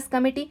ಮಿನಿಸ್ಟರ್ಸ್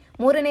ಕಮಿಟಿ,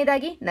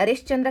 ಮೂರನೇದಾಗಿ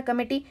ನರೇಶ್ ಚಂದ್ರ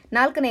ಕಮಿಟಿ,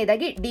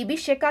 ನಾಲ್ಕನೇದಾಗಿ ಡಿ.ಬಿ.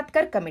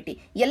 ಶೇಖಾತ್ಕರ್ ಕಮಿಟಿ.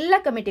 ಎಲ್ಲ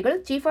ಕಮಿಟಿಗಳು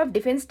ಚೀಫ್ ಆಫ್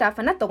ಡಿಫೆನ್ಸ್ ಸ್ಟಾಫ್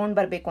ಅನ್ನ ತಗೊಂಡ್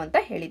ಬರಬೇಕು ಅಂತ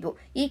ಹೇಳಿದ್ವು.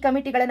 ಈ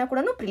ಕಮಿಟಿಗಳನ್ನ ಕೂಡ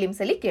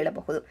ಪ್ರಿಲಿಮ್ಸ್ ಅಲ್ಲಿ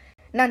ಕೇಳಬಹುದು.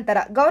 ನಂತರ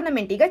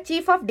ಗವರ್ನಮೆಂಟ್ ಈಗ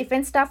ಚೀಫ್ ಆಫ್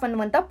ಡಿಫೆನ್ಸ್ ಸ್ಟಾಫ್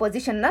ಅನ್ನುವಂತ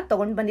ಪೊಸಿಷನ್ ನ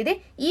ತಗೊಂಡ್ ಬಂದಿದೆ.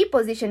 ಈ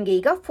ಪೊಸಿಷನ್ಗೆ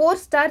ಈಗ 4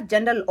 ಸ್ಟಾರ್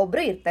ಜನರಲ್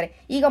ಒಬ್ರು ಇರ್ತಾರೆ.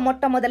 ಈಗ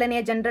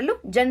ಮೊದಲನೆಯ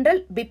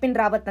ಜನರಲ್ ಬಿಪಿನ್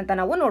ರಾವತ್ ಅಂತ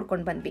ನಾವು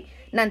ನೋಡ್ಕೊಂಡು ಬಂದ್ವಿ.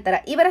 ನಂತರ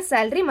ಇವರ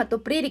ಸ್ಯಾಲರಿ ಮತ್ತು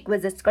ಪ್ರೀ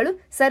ರಿಕ್ವೆಸಿಟ್ಸ್ ಗಳು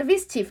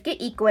ಸರ್ವಿಸ್ ಚೀಫ್ ಗೆ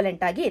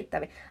ಈಕ್ವಲೆಂಟ್ ಆಗಿ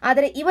ಇರ್ತವೆ.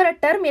 ಆದರೆ ಇವರ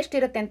ಟರ್ಮ್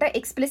ಎಷ್ಟಿರುತ್ತೆ ಅಂತ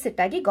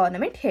ಎಕ್ಸ್ಪ್ಲಿಸಿಟ್ ಆಗಿ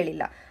ಗವರ್ನಮೆಂಟ್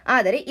ಹೇಳಿಲ್ಲ.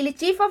 ಆದರೆ ಇಲ್ಲಿ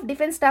ಚೀಫ್ ಆಫ್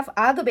ಡಿಫೆನ್ಸ್ ಸ್ಟಾಫ್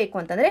ಆಗಬೇಕು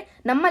ಅಂತಂದ್ರೆ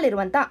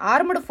ನಮ್ಮಲ್ಲಿರುವಂತಹ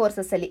ಆರ್ಮ್ಡ್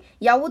ಫೋರ್ಸಸ್ ಅಲ್ಲಿ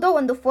ಯಾವುದೋ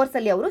ಒಂದು ಫೋರ್ಸ್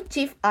ಅಲ್ಲಿ ಅವರು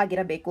ಚೀಫ್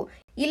ಆಗಿರಬೇಕು.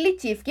 ಇಲ್ಲಿ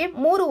ಚೀಫ್ಗೆ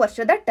 3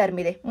 ವರ್ಷದ ಟರ್ಮ್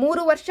ಇದೆ.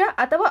 3 ವರ್ಷ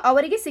ಅಥವಾ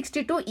ಅವರಿಗೆ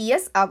 62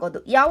 ಇಯರ್ಸ್ ಆಗೋದು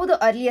ಯಾವುದು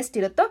ಅರ್ಲಿಯೆಸ್ಟ್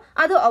ಇರುತ್ತೋ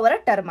ಅದು ಅವರ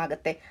ಟರ್ಮ್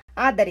ಆಗುತ್ತೆ.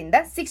 ಆದ್ದರಿಂದ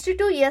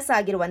 62 ಇಯರ್ಸ್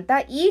ಆಗಿರುವಂತ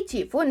ಈ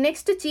chief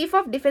next chief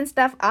of defence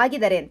staff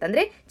ಆಗಿದ್ದಾರೆ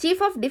ಅಂತಂದ್ರೆ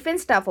ಚೀಫ್ ಆಫ್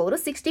ಡಿಫೆನ್ಸ್ ಸ್ಟಾಫ್ ಅವರು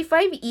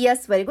 65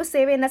 ಇಯರ್ಸ್ ವರೆಗೂ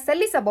ಸೇವೆಯನ್ನ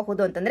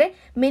ಸಲ್ಲಿಸಬಹುದು ಅಂತಂದ್ರೆ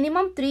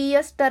ಮಿನಿಮಮ್ 3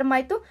 ಇಯರ್ಸ್ ಟರ್ಮ್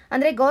ಆಯ್ತು.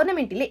 ಅಂದ್ರೆ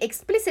ಗವರ್ನಮೆಂಟ್ ಇಲ್ಲಿ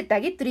ಎಕ್ಸ್ಪ್ಲಿಸಿಟ್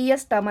ಆಗಿ 3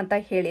 ಇಯರ್ಸ್ ಟರ್ಮ್ ಅಂತ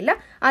ಹೇಳಿಲ್ಲ,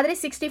 ಆದ್ರೆ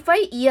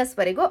 65 ಇಯರ್ಸ್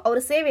ವರೆಗೂ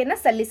ಅವರು ಸೇವೆಯನ್ನ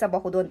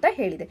ಸಲ್ಲಿಸಬಹುದು ಅಂತ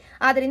ಹೇಳಿದೆ.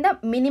 ಆದ್ರಿಂದ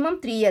ಮಿನಿಮಮ್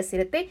 3 ಇಯರ್ಸ್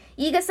ಇರುತ್ತೆ.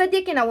 ಈಗ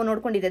ಸದ್ಯಕ್ಕೆ ನಾವು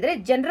ನೋಡ್ಕೊಂಡಿದ್ರೆ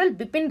ಜನರಲ್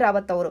ಬಿಪಿನ್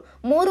ರಾವತ್ ಅವರು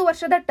 3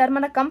 ವರ್ಷದ ಟರ್ಮ್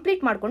ಅನ್ನ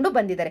ಕಂಪ್ಲೀಟ್ ಮಾಡ್ಕೊಂಡು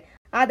ಬಂದಿದ್ದಾರೆ.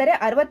 ಆದರೆ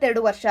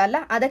 62 ವರ್ಷ ಅಲ್ಲ,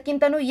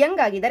 ಅದಕ್ಕಿಂತನೂ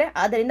ಯಂಗ್ ಆಗಿದ್ದಾರೆ.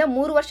 ಆದ್ದರಿಂದ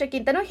 3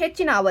 ವರ್ಷಕ್ಕಿಂತನೂ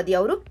ಹೆಚ್ಚಿನ ಅವಧಿ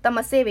ಅವರು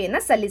ತಮ್ಮ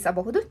ಸೇವೆಯನ್ನು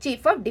ಸಲ್ಲಿಸಬಹುದು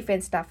ಚೀಫ್ ಆಫ್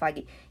ಡಿಫೆನ್ಸ್ ಸ್ಟಾಫ್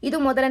ಆಗಿ. ಇದು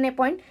ಮೊದಲನೇ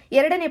ಪಾಯಿಂಟ್.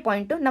 ಎರಡನೇ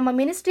ಪಾಯಿಂಟ್, ನಮ್ಮ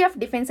ministry of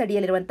defence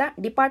ಅಡಿಯಲ್ಲಿರುವಂತಹ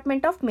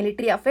department of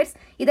military affairs,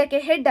 ಇದಕ್ಕೆ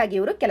ಹೆಡ್ ಆಗಿ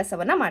ಇವರು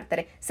ಕೆಲಸವನ್ನ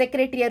ಮಾಡ್ತಾರೆ,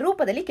 ಸೆಕ್ರೆಟರಿಯ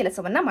ರೂಪದಲ್ಲಿ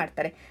ಕೆಲಸವನ್ನ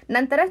ಮಾಡ್ತಾರೆ.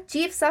 ನಂತರ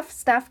ಚೀಫ್ಸ್ ಆಫ್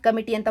ಸ್ಟಾಫ್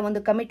ಕಮಿಟಿ ಅಂತ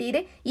ಒಂದು ಕಮಿಟಿ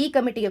ಇದೆ. ಈ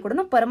ಕಮಿಟಿಗೆ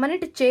ಕೂಡ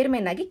ಪರ್ಮನೆಂಟ್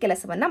ಚೇರ್ಮನ್ ಆಗಿ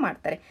ಕೆಲಸವನ್ನ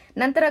ಮಾಡ್ತಾರೆ.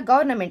 ನಂತರ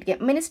ಗವರ್ನಮೆಂಟ್ಗೆ,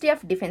 ministry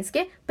of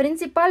ಡಿಫೆನ್ಸ್ಗೆ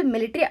principal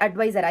military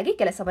adviser ಆಗಿ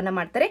ಕೆಲಸವನ್ನ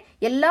ಮಾಡ್ತಾರೆ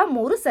ಎಲ್ಲಾ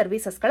 3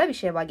 ಸರ್ವಿಸಸ್ಗಳ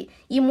ವಿಷಯವಾಗಿ.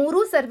 ಈ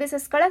 3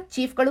 ಸರ್ವಿಸಸ್ಗಳ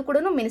ಚೀಫ್ಗಳು ಕೂಡ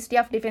ಮಿನಿಸ್ಟ್ರಿ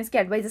ಆಫ್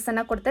ಡಿಫೆನ್ಸ್ಗೆ ಅಡ್ವೈಸಸ್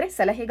ಅನ್ನ ಕೊಡ್ತಾರೆ,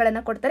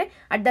 ಸಲಹೆಗಳನ್ನ ಕೊಡ್ತಾರೆ.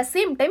 At the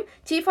same time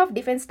chief of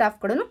defence staff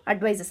ಕೂಡ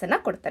ಅಡ್ವೈಸಸ್ ಅನ್ನ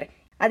ಕೊಡ್ತಾರೆ.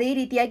 ಅದೇ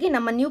ರೀತಿಯಾಗಿ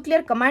ನಮ್ಮ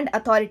ನ್ಯೂಕ್ಲಿಯರ್ ಕಮಾಂಡ್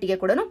ಅಥಾರಿಟಿಗೆ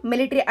ಕೂಡ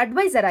ಮಿಲಿಟರಿ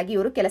ಅಡ್ವೈಸರ್ ಆಗಿ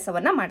ಇವರು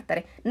ಕೆಲಸವನ್ನ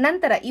ಮಾಡ್ತಾರೆ.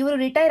 ನಂತರ ಇವರು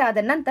ರಿಟೈರ್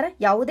ಆದ ನಂತರ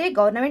ಯಾವುದೇ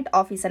ಗವರ್ನಮೆಂಟ್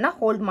ಆಫೀಸ್ ಅನ್ನ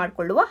ಹೋಲ್ಡ್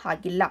ಮಾಡಿಕೊಳ್ಳುವ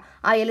ಹಾಗಿಲ್ಲ,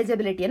 ಆ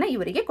ಎಲಿಜಿಬಿಲಿಟಿಯನ್ನ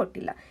ಇವರಿಗೆ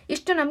ಕೊಟ್ಟಿಲ್ಲ.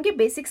 ಇಷ್ಟು ನಮಗೆ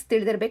ಬೇಸಿಕ್ಸ್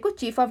ತಿಳಿದಿರಬೇಕು.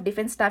 ಚೀಫ್ ಆಫ್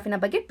ಡಿಫೆನ್ಸ್ ಸ್ಟಾಫಿನ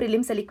ಬಗ್ಗೆ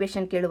ಪ್ರಿಲಿಮ್ಸ್ ಅಲ್ಲಿ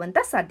ಕ್ವೆಶ್ಚನ್ ಕೇಳುವಂತ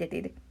ಸಾಧ್ಯತೆ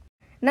ಇದೆ.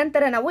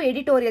 ನಂತರ ನಾವು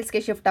ಎಡಿಟೋರಿಯಲ್ಸ್ಗೆ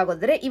ಶಿಫ್ಟ್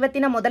ಆಗೋದ್ರೆ,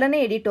 ಇವತ್ತಿನ ಮೊದಲನೇ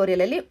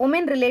ಎಡಿಟೋರಿಯಲ್ ಅಲ್ಲಿ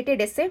ವುಮೆನ್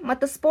ರಿಲೇಟೆಡ್ ಎಸ್ಸೆ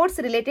ಮತ್ತು ಸ್ಪೋರ್ಟ್ಸ್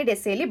ರಿಲೇಟೆಡ್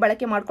ಎಸ್ಸೆಯಲ್ಲಿ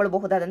ಬಳಕೆ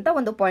ಮಾಡ್ಕೊಳ್ಳಬಹುದಾದಂತ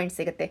ಒಂದು ಪಾಯಿಂಟ್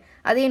ಸಿಗುತ್ತೆ.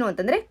 ಅದೇನು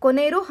ಅಂತಂದ್ರೆ,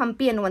 ಕೊನೇರು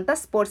ಹಂಪಿ ಅನ್ನುವಂತ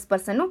ಸ್ಪೋರ್ಟ್ಸ್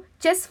ಪರ್ಸನ್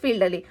ಚೆಸ್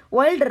ಫೀಲ್ಡ್ ಅಲ್ಲಿ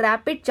ವರ್ಲ್ಡ್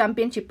ರ್ಯಾಪಿಡ್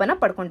ಚಾಂಪಿಯನ್ಶಿಪ್ ಅನ್ನ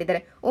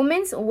ಪಡ್ಕೊಂಡಿದ್ದಾರೆ.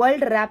 ವುಮೆನ್ಸ್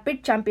ವರ್ಲ್ಡ್ ರ್ಯಾಪಿಡ್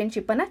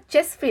ಚಾಂಪಿಯನ್ಶಿಪ್ ಅನ್ನ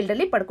ಚೆಸ್ ಫೀಲ್ಡ್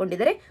ಅಲ್ಲಿ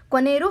ಪಡ್ಕೊಂಡಿದ್ದಾರೆ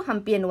ಕೊನೇರು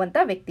ಹಂಪಿ ಅನ್ನುವಂತ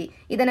ವ್ಯಕ್ತಿ.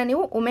 ಇದನ್ನ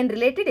ನೀವು ವುಮೆನ್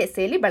ರಿಲೇಟೆಡ್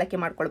ಎಸ್ಸೆಯಲ್ಲಿ ಬಳಕೆ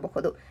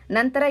ಮಾಡ್ಕೊಳ್ಬಹುದು.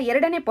 ನಂತರ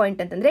ಎರಡನೇ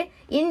ಪಾಯಿಂಟ್ ಅಂತಂದ್ರೆ,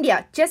 ಇಂಡಿಯಾ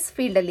ಚೆಸ್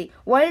ಫೀಲ್ಡ್ ಅಲ್ಲಿ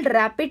ವರ್ಲ್ಡ್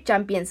ರ್ಯಾಪಿಡ್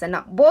ಚಾಂಪಿಯನ್ಸ್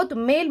ಅನ್ನ ಬೋತ್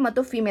ಮೇಲ್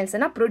ಮತ್ತು ಫಿಮೇಲ್ಸ್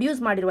ಅನ್ನ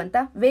ಪ್ರೊಡ್ಯೂಸ್ ಮಾಡಿರುವಂತ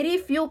ವೆರಿ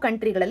ಫ್ಯೂ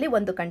ಕಂಟ್ರಿಗಳಲ್ಲಿ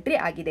ಒಂದು ಕಂಟ್ರಿ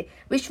ಆಗಿದೆ.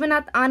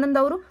 ವಿಶ್ವನಾಥ್ ಆನಂದ್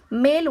ಅವರು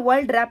ಮೇಲ್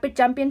ವರ್ಲ್ಡ್ ರ್ಯಾಪಿಡ್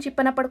ಚಾಂಪಿಯನ್ಶಿಪ್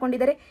ಅನ್ನ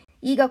ಪಡ್ಕೊಂಡಿದ್ದಾರೆ.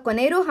 ಈಗ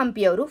ಕೊನೇರು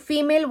ಹಂಪಿ ಅವರು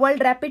ಫಿಮೇಲ್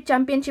ವರ್ಲ್ಡ್ ರ್ಯಾಪಿಡ್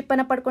ಚಾಂಪಿಯನ್ಶಿಪ್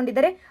ಅನ್ನ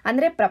ಪಡ್ಕೊಂಡಿದ್ದಾರೆ.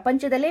 ಅಂದ್ರೆ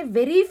ಪ್ರಪಂಚದಲ್ಲೇ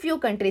ವೆರಿ ಫ್ಯೂ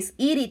ಕಂಟ್ರೀಸ್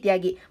ಈ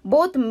ರೀತಿಯಾಗಿ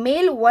both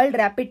male world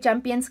rapid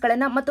champions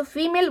ಗಳನ್ನ ಮತ್ತು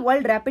ಫಿಮೇಲ್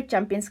ವರ್ಲ್ಡ್ ರ್ಯಾಪಿಡ್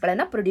ಚಾಂಪಿಯನ್ಸ್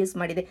ಗಳನ್ನ ಪ್ರೊಡ್ಯೂಸ್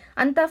ಮಾಡಿದೆ.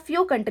 ಅಂತ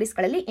ಫ್ಯೂ ಕಂಟ್ರೀಸ್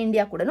ಗಳಲ್ಲಿ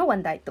ಇಂಡಿಯಾ ಕೂಡ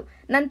ಒಂದಾಯ್ತು.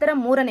 ನಂತರ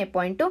ಮೂರನೇ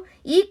ಪಾಯಿಂಟ್,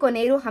 ಈ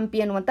ಕೊನೇರು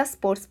ಹಂಪಿ ಅನ್ನುವಂತ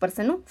sports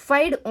person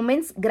fried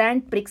women's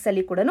grand Prix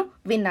ಅಲ್ಲಿ ಕೂಡ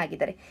ವಿನ್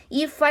ಆಗಿದ್ದಾರೆ.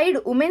 ಈ ಫೈಡ್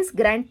ವುಮೆನ್ಸ್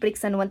ಗ್ರ್ಯಾಂಡ್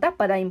ಪ್ರಿಕ್ಸ್ ಅನ್ನುವಂತ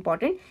ಪದ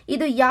ಇಂಪಾರ್ಟೆಂಟ್.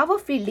 ಇದು ಯಾವ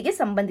ಫೀಲ್ಡ್ ಗೆ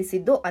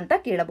ಸಂಬಂಧಿಸಿದ್ದು ಅಂತ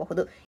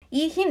ಕೇಳಬಹುದು.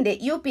 ಈ ಹಿಂದೆ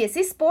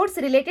UPSC sports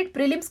related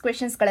prelims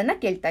questions ಗಳನ್ನ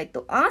ಕೇಳ್ತಾ ಇತ್ತು.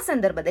 ಆ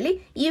ಸಂದರ್ಭದಲ್ಲಿ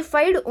ಈ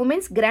ಫೈಡ್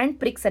ವುಮೆನ್ಸ್ ಗ್ರ್ಯಾಂಡ್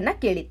ಪ್ರಿಕ್ಸ್ ಅನ್ನ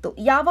ಕೇಳಿತ್ತು,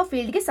 ಯಾವ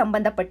ಫೀಲ್ಡ್ ಗೆ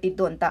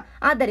ಸಂಬಂಧಪಟ್ಟಿದ್ದು ಅಂತ.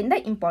 ಆದ್ದರಿಂದ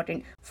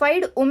important.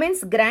 Fried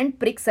women's grand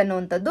Prix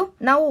ಅನ್ನುವಂಥದ್ದು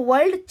ನಾವು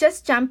ವರ್ಲ್ಡ್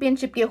ಚೆಸ್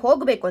ಚಾಂಪಿಯನ್ಶಿಪ್ ಗೆ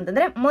ಹೋಗಬೇಕು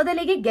ಅಂತಂದ್ರೆ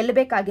ಮೊದಲಿಗೆ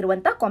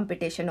ಗೆಲ್ಲಬೇಕಾಗಿರುವಂತ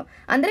ಕಾಂಪಿಟೇಷನ್,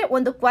 ಅಂದ್ರೆ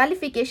ಒಂದು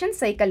ಕ್ವಾಲಿಫಿಕೇಶನ್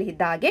ಸೈಕಲ್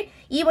ಇದ್ದ ಹಾಗೆ.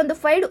 ಈ ಒಂದು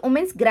ಫೈಡ್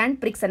ವುಮೆನ್ಸ್ ಗ್ರ್ಯಾಂಡ್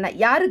ಪ್ರಿಕ್ಸ್ ಅನ್ನ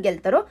ಯಾರು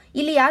ಗೆಲ್ತಾರೋ,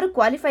 ಇಲ್ಲಿ ಯಾರು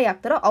ಕ್ವಾಲಿಫೈ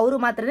ಆಗ್ತಾರೋ ಅವರು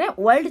ಮಾತ್ರನೇ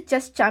ವರ್ಲ್ಡ್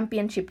ಚೆಸ್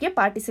ಚಾಂಪಿಯನ್ಶಿಪ್ ಗೆ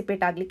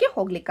ಪಾರ್ಟಿಸಿಪೇಟ್ ಆಗ್ಲಿಕ್ಕೆ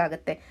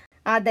ಹೋಗ್ಲಿಕ್ಕಾಗತ್ತೆ.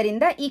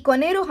 ಆದ್ದರಿಂದ ಈ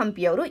ಕೊನೇರು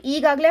ಹಂಪಿಯವರು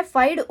ಈಗಾಗಲೇ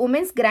ಫೈಡ್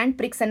ವುಮೆನ್ಸ್ ಗ್ರ್ಯಾಂಡ್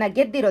ಪ್ರಿಕ್ಸ್ ಅನ್ನ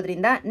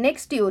ಗೆದ್ದಿರೋದ್ರಿಂದ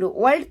ನೆಕ್ಸ್ಟ್ ಇವರು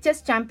ವರ್ಲ್ಡ್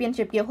ಚೆಸ್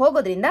ಚಾಂಪಿಯನ್ಶಿಪ್ ಗೆ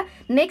ಹೋಗೋದ್ರಿಂದ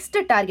next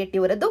target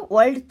ಇವರದ್ದು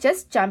world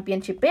chess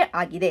championship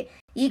ಆಗಿದೆ.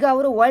 ಈಗ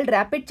ಅವರು ವರ್ಲ್ಡ್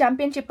ರ್ಯಾಪಿಡ್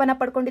ಚಾಂಪಿಯನ್ಶಿಪ್ ಅನ್ನ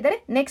ಪಡ್ಕೊಂಡಿದ್ದಾರೆ.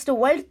 ನೆಕ್ಸ್ಟ್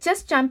ವರ್ಲ್ಡ್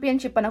ಚೆಸ್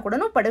ಚಾಂಪಿಯನ್ಶಿಪ್ ಅನ್ನ ಕೂಡ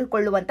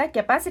ಪಡೆದುಕೊಳ್ಳುವಂತ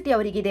ಕೆಪಾಸಿಟಿ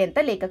ಅವರಿಗಿದೆ ಅಂತ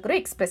ಲೇಖಕರು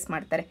ಎಕ್ಸ್ಪ್ರೆಸ್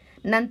ಮಾಡ್ತಾರೆ.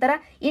 ನಂತರ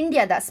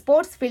ಇಂಡಿಯಾದ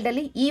ಸ್ಪೋರ್ಟ್ಸ್ ಫೀಲ್ಡ್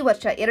ಅಲ್ಲಿ ಈ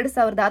ವರ್ಷ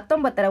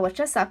 2019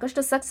 ವರ್ಷ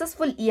ಸಾಕಷ್ಟು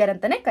ಸಕ್ಸಸ್ಫುಲ್ ಇಯರ್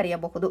ಅಂತಾನೆ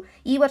ಕರೆಯಬಹುದು.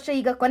 ಈ ವರ್ಷ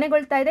ಈಗ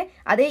ಕೊನೆಗೊಳ್ತಾ ಇದೆ.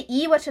 ಅದೇ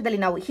ಈ ವರ್ಷದಲ್ಲಿ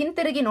ನಾವು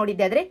ಹಿಂತಿರುಗಿ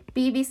ನೋಡಿದ್ದೆ ಆದ್ರೆ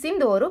PV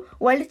ಸಿಂಧು ಅವರು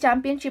ವರ್ಲ್ಡ್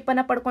ಚಾಂಪಿಯನ್ಶಿಪ್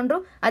ಅನ್ನ ಪಡ್ಕೊಂಡ್ರು.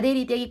 ಅದೇ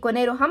ರೀತಿಯಾಗಿ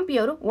ಕೊನೇರು ಹಂಪಿ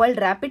ಅವರು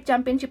ವರ್ಲ್ಡ್ ರ್ಯಾಪಿಡ್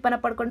ಚಾಂಪಿಯನ್ಶಿಪ್ ಅನ್ನ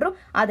ಪಡ್ಕೊಂಡ್ರು.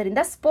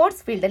 ಆದ್ದರಿಂದ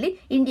ಸ್ಪೋರ್ಟ್ಸ್ ಫೀಲ್ಡ್ ಅಲ್ಲಿ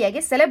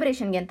ಇಂಡಿಯಾಗೆ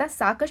ಸೆಲೆಬ್ರೇಷನ್ಗೆ ಅಂತ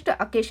ಸಾಕಷ್ಟು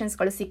ಅಕೇಶನ್ಸ್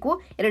ಗಳು ಸಿಕ್ಕು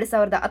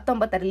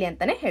 2019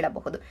 ಅಂತಾನೆ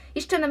ಹೇಳಬಹುದು.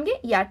 ಇಷ್ಟು ನಮಗೆ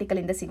ಈ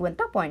ಆರ್ಟಿಕಲ್ ಇಂದ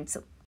ಸಿಗುವಂತ ಪಾಯಿಂಟ್ಸ್.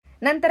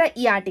 ನಂತರ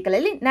ಈ ಆರ್ಟಿಕಲ್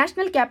ಅಲ್ಲಿ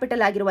ನ್ಯಾಷನಲ್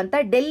ಕ್ಯಾಪಿಟಲ್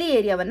ಆಗಿರುವಂತಹ ಡೆಲ್ಲಿ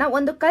ಏರಿಯಾವನ್ನ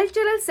ಒಂದು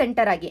ಕಲ್ಚರಲ್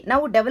ಸೆಂಟರ್ ಆಗಿ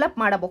ನಾವು ಡೆವಲಪ್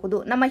ಮಾಡಬಹುದು,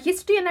 ನಮ್ಮ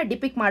ಹಿಸ್ಟ್ರಿಯನ್ನ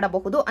ಡಿಪಿಕ್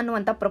ಮಾಡಬಹುದು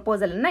ಅನ್ನುವಂತ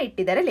ಪ್ರಪೋಸಲ್ ಅನ್ನ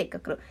ಇಟ್ಟಿದ್ದಾರೆ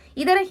ಲೇಖಕರು.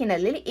 ಇದರ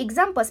ಹಿನ್ನೆಲೆಯಲ್ಲಿ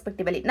ಎಕ್ಸಾಮ್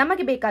ಪರ್ಸ್ಪೆಕ್ಟಿವ್ ಅಲ್ಲಿ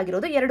ನಮಗೆ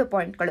ಬೇಕಾಗಿರೋದು 2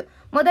 ಪಾಯಿಂಟ್ಗಳು.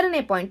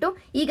 ಮೊದಲನೇ ಪಾಯಿಂಟ್,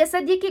 ಈಗ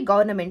ಸದ್ಯಕ್ಕೆ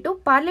ಗವರ್ನಮೆಂಟ್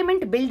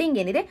ಪಾರ್ಲಿಮೆಂಟ್ ಬಿಲ್ಡಿಂಗ್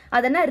ಏನಿದೆ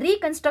ಅದನ್ನ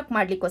ರೀಕನ್ಸ್ಟ್ರಕ್ಟ್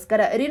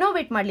ಮಾಡ್ಲಿಕ್ಕೋಸ್ಕರ,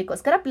 ರಿನೋವೇಟ್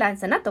ಮಾಡ್ಲಿಕ್ಕೋಸ್ಕರ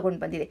ಪ್ಲಾನ್ಸ್ ಅನ್ನ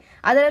ತಗೊಂಡು ಬಂದಿದೆ.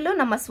 ಅದರಲ್ಲೂ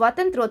ನಮ್ಮ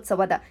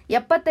ಸ್ವಾತಂತ್ರ್ಯೋತ್ಸವದ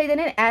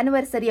 75ನೇ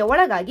ಆನಿವರ್ಸರಿಯ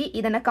ಒಳಗಾಗಿ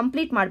ಇದನ್ನ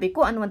ಕಂಪ್ಲೀಟ್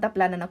ಮಾಡಬೇಕು ಅನ್ನುವಂತ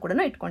ಪ್ಲಾನ್ ಅನ್ನ ಕೂಡ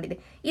ಇಟ್ಕೊಂಡಿದೆ.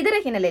 ಇದರ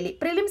ಹಿನ್ನೆಲೆಯಲ್ಲಿ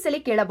ಪ್ರಿಲಿಮ್ಸ್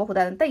ಅಲ್ಲಿ ಕೇಳಬಹುದು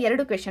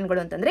 2 ಕ್ವೆಶ್ಚನ್ಗಳು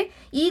ಅಂತಂದ್ರೆ,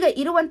 ಈಗ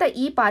ಇರುವಂತ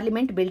ಈ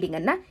ಪಾರ್ಲಿಮೆಂಟ್ ಬಿಲ್ಡಿಂಗ್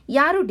ಅನ್ನ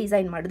ಯಾರು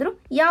ಡಿಸೈನ್ ಮಾಡಿದ್ರು,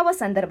 ಯಾವ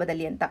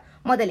ಸಂದರ್ಭದಲ್ಲಿ ಅಂತ.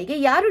 ಮೊದಲಿಗೆ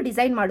ಯಾರು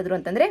ಡಿಸೈನ್ ಮಾಡಿದ್ರು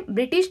ಅಂತಂದ್ರೆ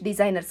ಬ್ರಿಟಿಷ್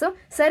ಡಿಸೈನರ್ಸ್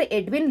ಸರ್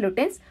ಎಡ್ವಿನ್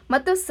ಲುಟೆನ್ಸ್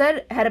ಮತ್ತು ಸರ್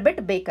ಹೆರ್ಬರ್ಟ್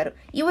ಬೇಕರ್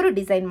ಇವರು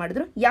ಡಿಸೈನ್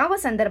ಮಾಡಿದ್ರು. ಯಾವ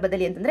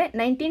ಸಂದರ್ಭದಲ್ಲಿ ಅಂತಂದ್ರೆ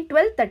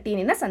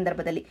 1912-13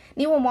 ಸಂದರ್ಭದಲ್ಲಿ.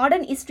 ನೀವು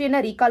ಮಾಡರ್ನ್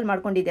ಹಿಸ್ಟ್ರಿಯನ್ನ ರೀಕಾಲ್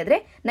ಮಾಡ್ಕೊಂಡಿದ್ರೆ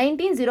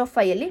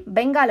 1905 ಅಲ್ಲಿ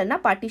ಬೆಂಗಾಲನ್ನ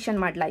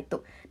ಪಾರ್ಟಿಷನ್ ಮಾಡಲಾಯಿತು.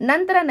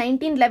 ನಂತರ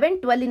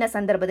 1911-12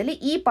 ಸಂದರ್ಭದಲ್ಲಿ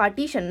ಈ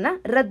ಪಾರ್ಟಿಷನ್ ನ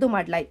ರದ್ದು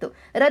ಮಾಡಲಾಯಿತು.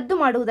 ರದ್ದು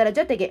ಮಾಡುವುದರ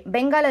ಜೊತೆಗೆ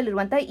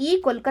ಬೆಂಗಾಲಲ್ಲಿರುವಂತಹ ಈ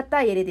ಕೋಲ್ಕತ್ತಾ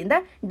ಏರಿಯಾದಿಂದ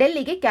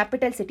ಡೆಲ್ಲಿಗೆ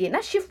ಕ್ಯಾಪಿಟಲ್ ಸಿಟಿಯನ್ನ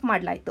ಶಿಫ್ಟ್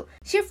ಮಾಡಲಾಯಿತು.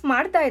 ಶಿಫ್ಟ್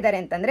ಮಾಡ್ತಾ ಇದ್ದಾರೆ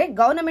ಅಂತಂದ್ರೆ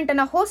ಗವರ್ನಮೆಂಟ್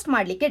ಅನ್ನ ಹೋಸ್ಟ್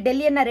ಮಾಡ್ಲಿಕ್ಕೆ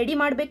ಡೆಲ್ಲಿಯನ್ನ ರೆಡಿ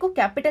ಮಾಡಬೇಕು,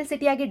 ಕ್ಯಾಪಿಟಲ್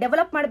ಸಿಟಿಯಾಗಿ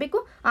ಡೆವಲಪ್ ಮಾಡಬೇಕು.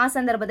 ಆ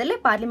ಸಂದರ್ಭದಲ್ಲೇ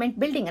ಪಾರ್ಲಿಮೆಂಟ್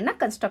ಬಿಲ್ಡಿಂಗ್ ಅನ್ನ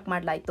ಕನ್ಸ್ಟ್ರಕ್ಟ್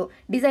ಮಾಡಲಾಯಿತು.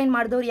 ಡಿಸೈನ್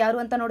ಮಾಡಿದವರು ಯಾರು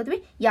ಅಂತ ನೋಡಿದ್ವಿ,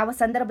 ಯಾವ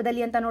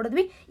ಸಂದರ್ಭದಲ್ಲಿ ಅಂತ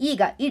ನೋಡಿದ್ವಿ.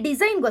 ಈಗ ಈ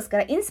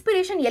ಡಿಸೈನ್ಗೋಸ್ಕರ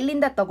ಇನ್ಸ್ಪಿರೇಷನ್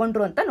ಎಲ್ಲಿಂದ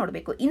ತಗೊಂಡ್ರು ಅಂತ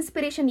ನೋಡಬೇಕು.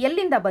 ಇನ್ಸ್ಪಿರೇಷನ್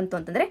ಎಲ್ಲಿಂದ ಬಂತು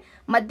ಅಂತಂದ್ರೆ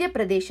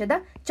ಮಧ್ಯಪ್ರದೇಶದ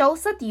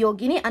ಚೌಸತ್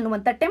ಯೋಗಿನಿ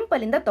ಅನ್ನುವಂತ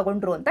ಟೆಂಪಲ್ ಇಂದ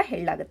ತಗೊಂಡ್ರು ಅಂತ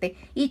ಹೇಳಲಾಗುತ್ತೆ.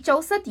 ಈ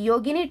ಚೌಸತ್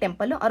ಯೋಗಿನಿ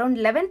ಟೆಂಪಲ್ ಅರೌಂಡ್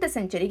 11th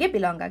ಸೆಂಚುರಿಗೆ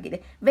ಬಿಲಾಂಗ್ ಆಗಿದೆ.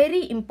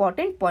 Very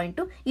important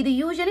point. ಇದು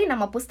ಯೂಶಲಿ ಯೂಶಲಿ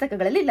ನಮ್ಮ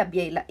ಪುಸ್ತಕಗಳಲ್ಲಿ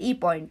ಲಭ್ಯ ಇಲ್ಲ ಈ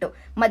ಪಾಯಿಂಟ್.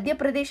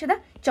 ಮಧ್ಯಪ್ರದೇಶದ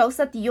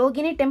ಚೌಸತ್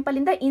ಯೋಗಿನಿ ಟೆಂಪಲ್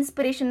ಇಂದ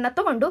ಇನ್ಸ್ಪಿರೇಷನ್ ನ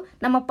ತಗೊಂಡು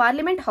ನಮ್ಮ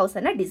ಪಾರ್ಲಿಮೆಂಟ್ ಹೌಸ್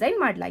ಅನ್ನ ಡಿಸೈನ್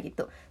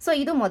ಮಾಡಲಾಗಿತ್ತು. ಸೊ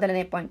ಇದು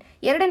ಮೊದಲನೇ ಪಾಯಿಂಟ್.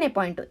 ಎರಡನೇ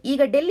ಪಾಯಿಂಟ್,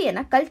 ಈಗ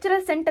ಡೆಲ್ಲಿಯನ್ನ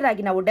ಕಲ್ಚರಲ್ ಸೆಂಟರ್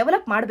ಆಗಿ ನಾವು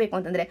ಡೆವಲಪ್ ಮಾಡಬೇಕು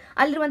ಅಂತಂದ್ರೆ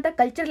ಅಲ್ಲಿರುವಂತಹ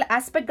ಕಲ್ಚರಲ್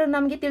ಆಸ್ಪೆಕ್ಟ್ ಗಳು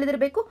ನಮಗೆ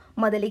ತಿಳಿದಿರಬೇಕು.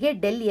 ಮೊದಲಿಗೆ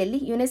ಡೆಲ್ಲಿಯಲ್ಲಿ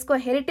ಯುನೆಸ್ಕೋ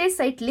ಹೆರಿಟೇಜ್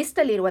ಸೈಟ್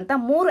ಲಿಸ್ಟ್ ಅಲ್ಲಿ ಇರುವಂತಹ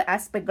 3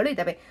 ಆಸ್ಪೆಕ್ಟ್ ಗಳು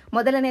ಇದಾವೆ.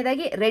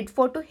 ಮೊದಲನೇದಾಗಿ ರೆಡ್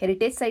ಫೋರ್ಟ್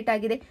ಹೆರಿಟೇಜ್ ಸೈಟ್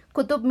ಆಗಿದೆ,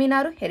 ಕುತುಬ್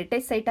ಮಿನಾರು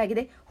ಹೆರಿಟೇಜ್ ಸೈಟ್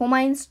ಆಗಿದೆ,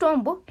 ಹುಮಾಯೂನ್ಸ್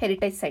ಟೋಂಬ್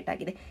ಹೆರಿಟೇಜ್ ಸೈಟ್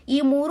ಆಗಿದೆ. ಈ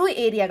 3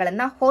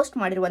 ಏರಿಯಾಗಳನ್ನ ಹೋಸ್ಟ್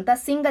ಮಾಡಿರುವಂತಹ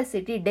ಸಿಂಗಲ್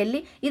ಸಿಟಿ ಡೆಲ್ಲಿ.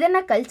 ಇದನ್ನ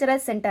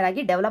ಕಲ್ಚರಲ್ ಸೆಂಟರ್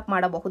ಆಗಿ ಡೆವಲಪ್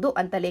ಮಾಡಬಹುದು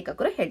ಅಂತ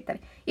ಲೇಖಕರು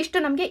ಹೇಳ್ತಾರೆ. ಇಷ್ಟು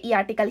ನಮಗೆ ಈ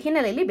ಆರ್ಟಿಕಲ್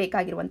ಹಿನ್ನೆಲೆಯಲ್ಲಿ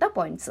ಬೇಕಾಗಿರುವಂತಹ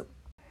ಪಾಯಿಂಟ್ಸ್.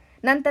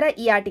 ನಂತರ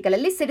ಈ ಆರ್ಟಿಕಲ್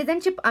ಅಲ್ಲಿ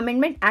ಸಿಟಿಜನ್ಶಿಪ್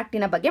ಅಮೆಂಡ್ಮೆಂಟ್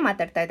ಆಕ್ಟಿನ ಬಗ್ಗೆ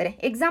ಮಾತಾಡ್ತಾ ಇದ್ದಾರೆ.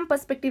 ಎಕ್ಸಾಮ್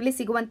ಪರ್ಸ್ಪೆಕ್ಟಿವ್ಲಿ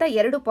ಸಿಗುವಂತ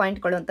 2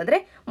 ಪಾಯಿಂಟ್ಗಳು ಅಂತಂದ್ರೆ,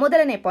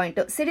 ಮೊದಲನೇ ಪಾಯಿಂಟ್,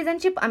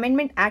 ಸಿಟಿಜನ್ಶಿಪ್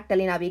ಅಮೆಂಡ್ಮೆಂಟ್ ಆಕ್ಟ್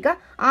ಅಲ್ಲಿ ನಾವೀಗ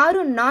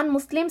 6 ನಾನ್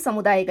ಮುಸ್ಲಿಂ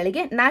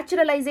ಸಮುದಾಯಗಳಿಗೆ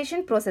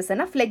ನ್ಯಾಚುರಲೈಸೇಷನ್ ಪ್ರೋಸೆಸ್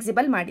ಅನ್ನ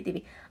ಫ್ಲೆಕ್ಸಿಬಲ್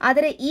ಮಾಡಿದೀವಿ.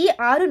 ಆದರೆ ಈ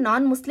 6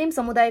 ನಾನ್ ಮುಸ್ಲಿಂ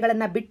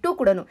ಸಮುದಾಯಗಳನ್ನ ಬಿಟ್ಟು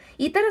ಕೂಡ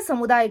ಇತರ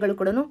ಸಮುದಾಯಗಳು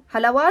ಕೂಡ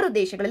ಹಲವಾರು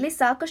ದೇಶಗಳಲ್ಲಿ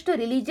ಸಾಕಷ್ಟು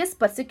ರಿಲಿಜಿಯಸ್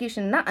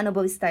ಪರ್ಸಿಕ್ಯೂಷನ್ ನ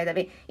ಅನುಭವಿಸ್ತಾ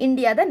ಇದಾವೆ.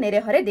 ಇಂಡಿಯಾದ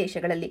ನೆರೆಹೊರೆ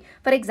ದೇಶಗಳಲ್ಲಿ,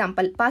 ಫಾರ್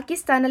ಎಕ್ಸಾಂಪಲ್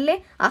ಪಾಕಿಸ್ತಾನಲ್ಲೇ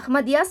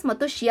ಅಹ್ಮದಿಯಾಸ್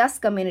ಮತ್ತು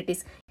ಶಿಯಾಸ್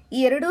ಕಮ್ಯುನಿಟೀಸ್,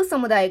 ಈ 2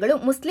 ಸಮುದಾಯಗಳು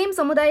ಮುಸ್ಲಿಂ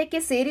ಸಮುದಾಯಕ್ಕೆ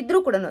ಸೇರಿದ್ರೂ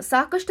ಕೂಡ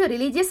ಸಾಕಷ್ಟು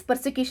ರಿಲಿಜಿಯಸ್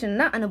ಪರ್ಸಿಕ್ಯೂಷನ್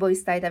ನ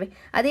ಅನುಭವಿಸ್ತಾ ಇದ್ದಾವೆ.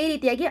 ಅದೇ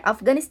ರೀತಿಯಾಗಿ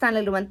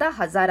ಅಫ್ಘಾನಿಸ್ತಾನಲ್ಲಿರುವಂತಹ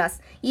ಹಜಾರಾಸ್,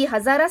 ಈ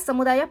ಹಜಾರಾಸ್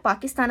ಸಮುದಾಯ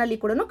ಪಾಕಿಸ್ತಾನಲ್ಲಿ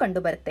ಕೂಡ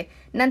ಕಂಡು ಬರುತ್ತೆ.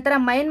 ನಂತರ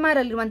ಮಯನ್ಮಾರ್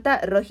ಅಲ್ಲಿರುವಂತಹ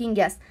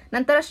ರೋಹಿಂಗ್ಯಾಸ್,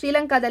 ನಂತರ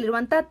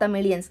ಶ್ರೀಲಂಕಾದಲ್ಲಿರುವಂತಹ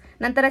ತಮಿಳಿಯನ್ಸ್,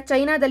 ನಂತರ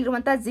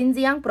ಚೈನಾದಲ್ಲಿರುವಂತಹ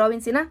ಜಿನ್ಜಿಯಾಂಗ್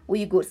ಪ್ರಾವಿನ್ಸಿನ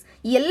ಉಯ್ಗೂರ್ಸ್,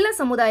 ಈ ಎಲ್ಲ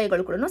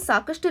ಸಮುದಾಯಗಳು ಕೂಡ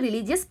ಸಾಕಷ್ಟು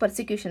ರಿಲಿಜಿಯಸ್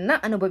ಪರ್ಸಿಕ್ಯೂಷನ್ ನ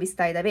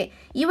ಅನುಭವಿಸ್ತಾ ಇದ್ದಾವೆ.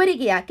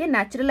 ಇವರಿಗೆ ಯಾಕೆ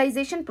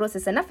ನ್ಯಾಚುರಲೈಸೇಷನ್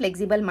ಪ್ರೋಸೆಸ್ ಅನ್ನ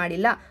ಫ್ಲೆಕ್ಸಿಬಲ್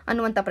ಮಾಡಿಲ್ಲ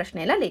ಅನ್ನುವಂತ ಪ್ರಶ್ನೆ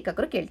ಎಲ್ಲ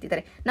ಲೇಖಕರು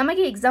ಕೇಳ್ತಿದ್ದಾರೆ.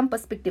 ನಮಗೆ ಎಕ್ಸಾಮ್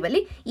ಪರ್ಸ್ಪೆಕ್ಟಿವ್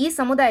ಅಲ್ಲಿ ಈ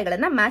ಸಮುದಾಯ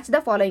ಮ್ಯಾಚ್ ದ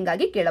ಫಾಲೋಯಿಂಗ್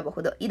ಆಗಿ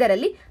ಕೇಳಬಹುದು.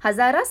 ಇದರಲ್ಲಿ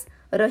ಹಜಾರಾಸ್,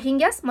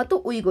 ರೋಹಿಂಗ್ಯಾಸ್ ಮತ್ತು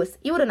ಉಯ್ಗೂರ್ಸ್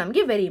ಇವರು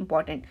ನಮಗೆ ವೆರಿ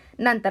ಇಂಪಾರ್ಟೆಂಟ್.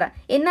 ನಂತರ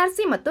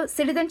ಎನ್ಆರ್ಸಿ ಮತ್ತು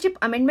ಸಿಟಿಜನ್ಶಿಪ್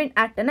ಅಮೆಂಡ್ಮೆಂಟ್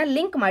ಆಕ್ಟ್ ಅನ್ನ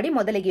ಲಿಂಕ್ ಮಾಡಿ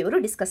ಮೊದಲಿಗೆ ಇವರು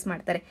ಡಿಸ್ಕಸ್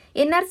ಮಾಡ್ತಾರೆ.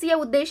 ಎನ್ಆರ್ಸಿಯ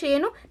ಉದ್ದೇಶ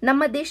ಏನು?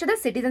 ನಮ್ಮ ದೇಶದ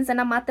ಸಿಟಿಜನ್ಸ್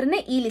ಅನ್ನ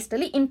ಮಾತ್ರನೇ ಈ ಲಿಸ್ಟ್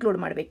ಅಲ್ಲಿ ಇನ್ಕ್ಲೂಡ್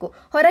ಮಾಡಬೇಕು.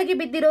 ಹೊರಗೆ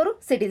ಬಿದ್ದಿರೋರು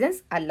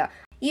ಸಿಟಿಜನ್ಸ್ ಅಲ್ಲ.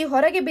 ಈ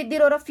ಹೊರಗೆ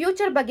ಬಿದ್ದಿರೋರ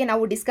ಫ್ಯೂಚರ್ ಬಗ್ಗೆ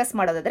ನಾವು ಡಿಸ್ಕಸ್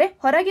ಮಾಡೋದಾದ್ರೆ,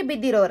 ಹೊರಗೆ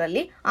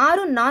ಬಿದ್ದಿರೋರಲ್ಲಿ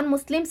 6 ನಾನ್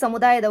ಮುಸ್ಲಿಂ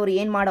ಸಮುದಾಯದವರು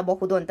ಏನ್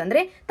ಮಾಡಬಹುದು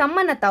ಅಂತಂದ್ರೆ,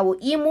 ತಮ್ಮನ್ನ ತಾವು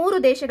ಈ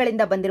 3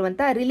 ದೇಶಗಳಿಂದ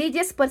ಬಂದಿರುವಂತಹ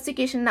ರಿಲಿಜಿಯಸ್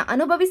ಪರ್ಸಿಕ್ಯೂಷನ್ ನ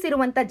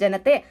ಅನುಭವಿಸಿರುವಂತಹ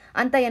ಜನತೆ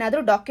ಅಂತ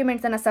ಏನಾದರೂ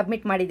ಡಾಕ್ಯುಮೆಂಟ್ಸ್ ಅನ್ನ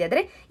ಸಬ್ಮಿಟ್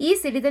ಮಾಡಿದ್ರೆ ಈ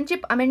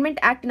ಸಿಟಿಜನ್ಶಿಪ್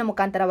ಅಮೆಂಡ್ಮೆಂಟ್ ಆಕ್ಟ್ ನ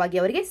ಮುಖಾಂತರವಾಗಿ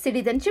ಅವರಿಗೆ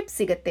ಸಿಟಿಜನ್ಶಿಪ್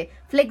ಸಿಗುತ್ತೆ.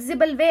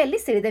 ಫ್ಲೆಕ್ಸಿಬಲ್ ವೇ ಅಲ್ಲಿ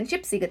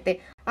ಸಿಟಿಜನ್ಶಿಪ್ ಸಿಗುತ್ತೆ.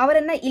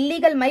 ಅವರನ್ನ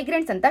ಇಲ್ಲಿಗಲ್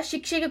ಮೈಗ್ರೆಂಟ್ಸ್ ಅಂತ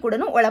ಶಿಕ್ಷೆಗೆ ಕೂಡ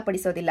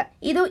ಒಳಪಡಿಸೋದಿಲ್ಲ.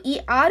 ಇದು ಈ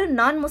 6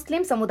 ನಾನ್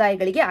ಮುಸ್ಲಿಂ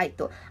ಸಮುದಾಯಗಳಿಗೆ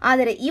ಆಯ್ತು.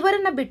 ಆದರೆ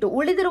ಇವರನ್ನ ಬಿಟ್ಟು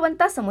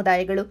ಉಳಿದಿರುವಂತಹ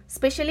ಸಮುದಾಯಗಳು,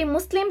 ಸ್ಪೆಷಲಿ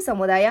ಮುಸ್ಲಿಂ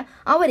ಸಮುದಾಯ,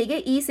 ಅವರಿಗೆ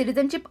ಈ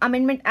ಸಿಟಿಜನ್ಶಿಪ್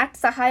ಅಮೆಂಡ್ಮೆಂಟ್ ಆಕ್ಟ್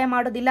ಸಹಾಯ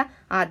ಮಾಡೋದಿಲ್ಲ.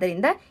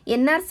 ಆದ್ದರಿಂದ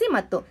ಎನ್ಆರ್ಸಿ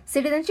ಮತ್ತು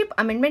ಸಿಟಿಜನ್ಶಿಪ್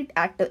ಅಮೆಂಡ್ಮೆಂಟ್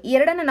ಆಕ್ಟ್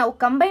ಎರಡನ್ನ ನಾವು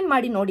ಕಂಬೈನ್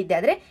ಮಾಡಿ ನೋಡಿದ್ದೆ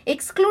ಆದ್ರೆ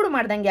ಎಕ್ಸ್ಕ್ಲೂಡ್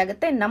ಮಾಡ್ದಂಗೆ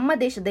ಆಗುತ್ತೆ ನಮ್ಮ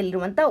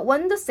ದೇಶದಲ್ಲಿರುವಂತಹ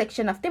ಒಂದು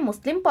section of the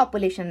Muslim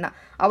population ನ.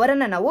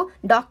 ಅವರನ್ನ ನಾವು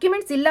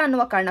ಡಾಕ್ಯುಮೆಂಟ್ಸ್ ಇಲ್ಲ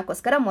ಅನ್ನುವ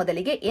ಕಾರಣಕ್ಕೋಸ್ಕರ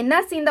ಮೊದಲಿಗೆ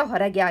ಎನ್ಆರ್ಸಿ ಇಂದ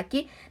ಹೊರಗೆ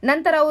ಹಾಕಿ,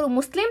 ನಂತರ ಅವರು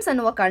ಮುಸ್ಲಿಮ್ಸ್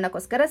ಅನ್ನುವ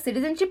ಕಾರಣಕ್ಕೋಸ್ಕರ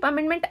ಸಿಟಿಜನ್ಶಿಪ್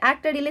ಅಮೆಂಡ್ಮೆಂಟ್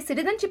ಆಕ್ಟ್ ಅಡಿಯಲ್ಲಿ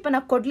ಸಿಟಿಜನ್ಶಿಪ್ ಅನ್ನ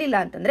ಕೊಡ್ಲಿಲ್ಲ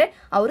ಅಂತಂದ್ರೆ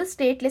ಅವರು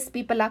ಸ್ಟೇಟ್ಲೆಸ್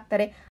ಪೀಪಲ್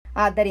ಆಗ್ತಾರೆ.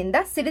 ಆದ್ದರಿಂದ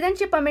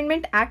ಸಿಟಿಜನ್ಶಿಪ್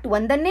ಅಮೆಂಡ್ಮೆಂಟ್ ಆಕ್ಟ್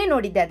ಒಂದನ್ನೇ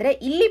ನೋಡಿದ್ದಾದ್ರೆ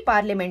ಇಲ್ಲಿ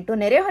ಪಾರ್ಲಿಮೆಂಟ್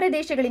ನೆರೆಹೊರೆ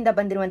ದೇಶಗಳಿಂದ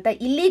ಬಂದಿರುವಂತಹ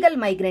ಇಲ್ಲಿಗಲ್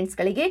ಮೈಗ್ರೆಂಟ್ಸ್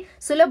ಗಳಿಗೆ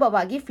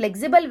ಸುಲಭವಾಗಿ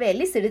ಫ್ಲೆಕ್ಸಿಬಲ್ ವೇ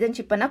ಅಲ್ಲಿ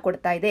ಸಿಟಿಜನ್ಶಿಪ್ ಅನ್ನ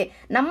ಕೊಡ್ತಾ ಇದೆ.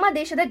 ನಮ್ಮ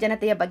ದೇಶದ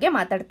ಜನತೆಯ ಬಗ್ಗೆ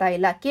ಮಾತಾಡ್ತಾ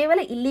ಇಲ್ಲ, ಕೇವಲ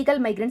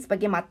ಇಲ್ಲಿಗಲ್ ಮೈಗ್ರೆಂಟ್ಸ್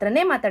ಬಗ್ಗೆ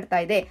ಮಾತ್ರನೇ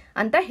ಮಾತಾಡ್ತಾ ಇದೆ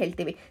ಅಂತ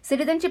ಹೇಳ್ತೀವಿ.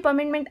 ಸಿಟಿಜನ್ಶಿಪ್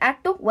ಅಮೆಂಡ್ಮೆಂಟ್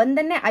ಆಕ್ಟ್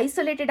ಒಂದನ್ನೇ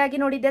ಐಸೋಲೇಟೆಡ್ ಆಗಿ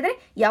ನೋಡಿದ್ದಾದ್ರೆ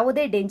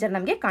ಯಾವುದೇ ಡೇಂಜರ್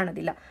ನಮಗೆ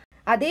ಕಾಣೋದಿಲ್ಲ.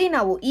 ಅದೇ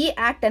ನಾವು ಈ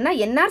ಆಕ್ಟ್ ಅನ್ನ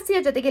ಎನ್ಆರ್ಸಿಯ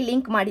ಜೊತೆಗೆ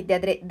ಲಿಂಕ್ ಮಾಡಿದ್ದೆ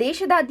ಆದ್ರೆ,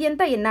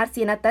 ದೇಶದಾದ್ಯಂತ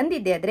ಎನ್ಆರ್ಸಿಯನ್ನ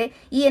ತಂದಿದ್ದೆ ಆದ್ರೆ,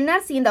 ಈ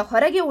ಎನ್ಆರ್ಸಿಯಿಂದ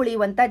ಹೊರಗೆ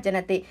ಉಳಿಯುವಂತ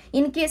ಜನತೆ,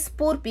 ಇನ್ ಕೇಸ್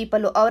ಪೂರ್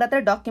ಪೀಪಲ್, ಅವರ ಹತ್ರ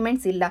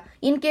ಡಾಕ್ಯುಮೆಂಟ್ಸ್ ಇಲ್ಲ,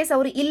 ಇನ್ ಕೇಸ್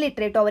ಅವರು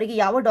ಇಲ್ಲಿಟ್ರೇಟ್, ಅವರಿಗೆ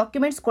ಯಾವ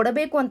ಡಾಕ್ಯುಮೆಂಟ್ಸ್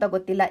ಕೊಡಬೇಕು ಅಂತ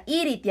ಗೊತ್ತಿಲ್ಲ, ಈ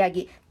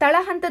ರೀತಿಯಾಗಿ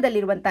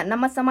ತಳಹಂತದಲ್ಲಿರುವಂತ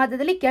ನಮ್ಮ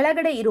ಸಮಾಜದಲ್ಲಿ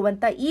ಕೆಳಗಡೆ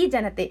ಇರುವಂತ ಈ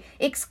ಜನತೆ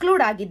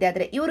ಎಕ್ಸ್ಕ್ಲೂಡ್ ಆಗಿದ್ದೆ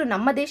ಆದ್ರೆ, ಇವರು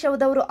ನಮ್ಮ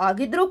ದೇಶದವರು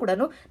ಆಗಿದ್ರೂ ಕೂಡ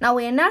ನಾವು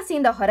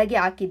ಎನ್ಆರ್ಸಿಯಿಂದ ಹೊರಗೆ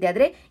ಹಾಕಿದ್ದೆ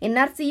ಆದ್ರೆ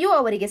ಎನ್ಆರ್ಸಿಯೂ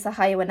ಅವರಿಗೆ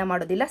ಸಹಾಯವನ್ನ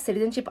ಮಾಡೋದಿಲ್ಲ,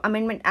 ಸಿಟಿಜನ್ಶಿಪ್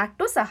ಅಮೆಂಡ್ಮೆಂಟ್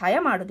ಆಕ್ಟು ಸಹಾಯ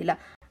ಮಾಡೋದಿಲ್ಲ.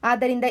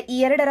 ಆದ್ದರಿಂದ ಈ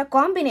ಎರಡರ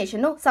ಕಾಂಬಿನೇಷನ್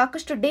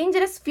ಸಾಕಷ್ಟು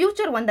ಡೇಂಜರಸ್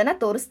ಫ್ಯೂಚರ್ ಒಂದನ್ನ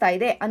ತೋರಿಸ್ತಾ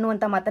ಇದೆ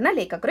ಅನ್ನುವಂತ ಮಾತನ್ನ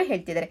ಲೇಖಕರು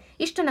ಹೇಳ್ತಿದ್ದಾರೆ.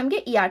 ಇಷ್ಟು ನಮಗೆ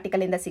ಈ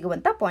ಆರ್ಟಿಕಲ್ ಇಂದ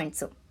ಸಿಗುವಂತ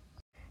ಪಾಯಿಂಟ್ಸ್.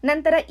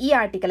 ನಂತರ ಈ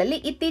ಆರ್ಟಿಕಲ್ ಅಲ್ಲಿ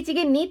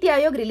ಇತ್ತೀಚೆಗೆ ನೀತಿ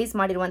ಆಯೋಗ್ ರಿಲೀಸ್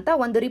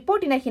ಮಾಡಿರುವಂತಹ ಒಂದು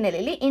ರಿಪೋರ್ಟಿನ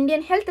ಹಿನ್ನೆಲೆಯಲ್ಲಿ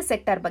ಇಂಡಿಯನ್ ಹೆಲ್ತ್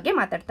ಸೆಕ್ಟರ್ ಬಗ್ಗೆ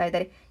ಮಾತಾಡ್ತಾ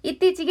ಇದ್ದಾರೆ.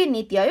 ಇತ್ತೀಚೆಗೆ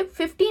ನೀತಿ ಆಯೋಗ್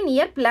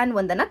 15-year ಪ್ಲಾನ್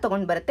ಒಂದನ್ನ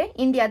ತಗೊಂಡ್ ಬರುತ್ತೆ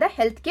ಇಂಡಿಯಾದ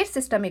ಹೆಲ್ತ್ ಕೇರ್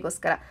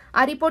ಸಿಸ್ಟಮಿಗೋಸ್ಕರ.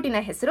 ಆ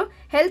ರಿಪೋರ್ಟಿನ ಹೆಸರು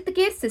health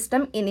care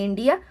system in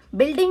India,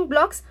 building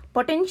blocks,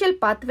 potential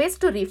pathways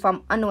to reform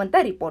ಅನ್ನುವಂತ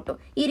ರಿಪೋರ್ಟ್.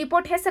 ಈ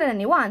ರಿಪೋರ್ಟ್ ಹೆಸರನ್ನು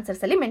ನೀವು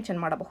ಆನ್ಸರ್ಸ್ ಅಲ್ಲಿ ಮೆನ್ಷನ್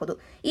ಮಾಡಬಹುದು.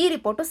 ಈ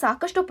ರಿಪೋರ್ಟ್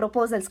ಸಾಕಷ್ಟು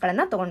ಪ್ರಪೋಸಲ್ಸ್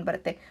ಗಳನ್ನ ತಗೊಂಡ್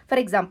ಬರುತ್ತೆ.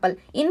 ಫಾರ್ ಎಕ್ಸಾಂಪಲ್,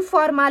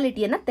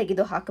 ಇನ್ಫಾರ್ಮಾಲಿಟಿಯನ್ನ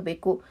ತೆಗೆದು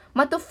ಹಾಕಬೇಕು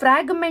ಮತ್ತು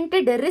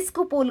ಫ್ರಾಗ್ಮೆಂಟೆಡ್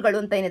ರಿಸ್ಕ್ ಪೂಲ್ಗಳು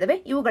ಅಂತ ಏನಿದಾವೆ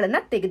ಇವುಗಳನ್ನ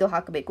ತೆಗೆದು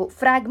ಹಾಕಬೇಕು.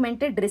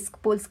 ಫ್ರಾಗ್ಮೆಂಟೆಡ್ ರಿಸ್ಕ್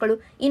ಪೂಲ್ಸ್ಗಳು,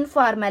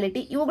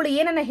 ಇನ್ಫಾರ್ಮಾಲಿಟಿ, ಇವುಗಳು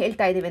ಏನನ್ನ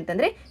ಹೇಳ್ತಾ ಇದಾವೆ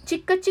ಅಂತಂದ್ರೆ,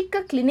 ಚಿಕ್ಕ ಚಿಕ್ಕ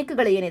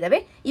ಕ್ಲಿನಿಕ್ಗಳು ಏನಿದಾವೆ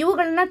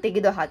ಇವುಗಳನ್ನ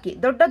ತೆಗೆದು ಹಾಕಿ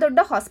ದೊಡ್ಡ ದೊಡ್ಡ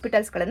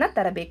ಹಾಸ್ಪಿಟಲ್ಸ್ ಗಳನ್ನ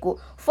ತರಬೇಕು,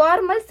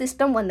 ಫಾರ್ಮಲ್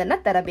ಸಿಸ್ಟಮ್ ಒಂದನ್ನ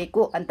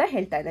ತರಬೇಕು ಅಂತ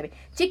ಹೇಳ್ತಾ ಇದಾವೆ.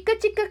 ಚಿಕ್ಕ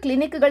ಚಿಕ್ಕ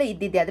ಕ್ಲಿನಿಕ್ಗಳು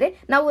ಇದ್ದಿದ್ದೆ ಆದ್ರೆ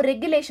ನಾವು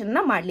ರೆಗ್ಯುಲೇಷನ್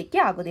ಮಾಡ್ಲಿಕ್ಕೆ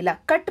ಆಗೋದಿಲ್ಲ.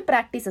 ಕಟ್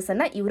ಪ್ರಾಕ್ಟೀಸಸ್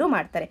ಅನ್ನ ಇವರು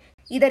ಮಾಡ್ತಾರೆ.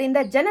 ಇದರಿಂದ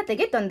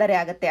ಜನತೆಗೆ ತೊಂದರೆ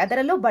ಆಗುತ್ತೆ,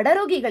 ಅದರಲ್ಲೂ ಬಡ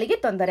ರೋಗಿಗಳಿಗೆ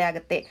ತೊಂದರೆ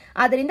ಆಗುತ್ತೆ.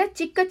 ಆದ್ದರಿಂದ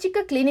ಚಿಕ್ಕ ಚಿಕ್ಕ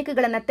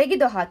ಕ್ಲಿನಿಕ್ಗಳನ್ನ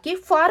ತೆಗೆದು ಹಾಕಿ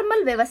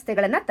ಫಾರ್ಮಲ್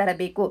ವ್ಯವಸ್ಥೆಗಳನ್ನ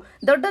ತರಬೇಕು,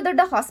 ದೊಡ್ಡ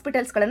ದೊಡ್ಡ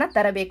ಹಾಸ್ಪಿಟಲ್ಸ್ ಗಳನ್ನ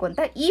ತರಬೇಕು ಅಂತ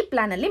ಈ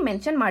ಪ್ಲಾನ್ ಅಲ್ಲಿ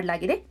ಮೆನ್ಷನ್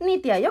ಮಾಡಲಾಗಿದೆ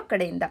ನೀತಿ ಆಯೋಗ್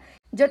ಕಡೆಯಿಂದ.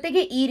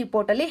 ಜೊತೆಗೆ ಈ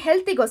ರಿಪೋರ್ಟ್ ಅಲ್ಲಿ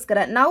ಹೆಲ್ತಿಗೋಸ್ಕರ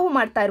ನಾವು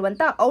ಮಾಡ್ತಾ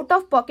ಇರುವಂತಹ ಔಟ್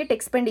ಆಫ್ ಪಾಕೆಟ್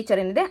ಎಕ್ಸ್ಪೆಂಡಿಚರ್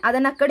ಏನಿದೆ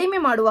ಅದನ್ನ ಕಡಿಮೆ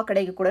ಮಾಡುವ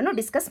ಕಡೆಗೆ ಕೂಡ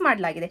ಡಿಸ್ಕಸ್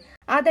ಮಾಡಲಾಗಿದೆ.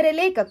 ಆದರೆ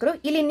ಲೇಖಕರು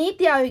ಇಲ್ಲಿ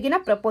ನೀತಿ ಆಯೋಗಿನ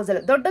ಪ್ರಪೋಸಲ್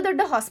ದೊಡ್ಡ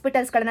ದೊಡ್ಡ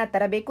ಹಾಸ್ಪಿಟಲ್ಸ್ ಗಳನ್ನ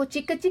ತರಬೇಕು,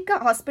 ಚಿಕ್ಕ ಚಿಕ್ಕ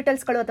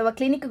ಹಾಸ್ಪಿಟಲ್ಸ್ ಗಳು ಅಥವಾ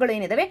ಕ್ಲಿನಿಕ್ ಗಳು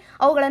ಏನಿದಾವೆ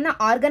ಅವುಗಳನ್ನ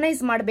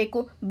ಆರ್ಗನೈಸ್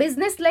ಮಾಡಬೇಕು,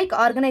 ಬಿಸ್ನೆಸ್ ಲೈಕ್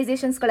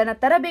ಆರ್ಗನೈಸೇಷನ್ಸ್ ಗಳನ್ನ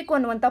ತರಬೇಕು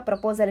ಅನ್ನುವಂತ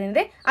ಪ್ರಪೋಸಲ್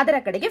ಏನಿದೆ ಅದರ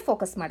ಕಡೆಗೆ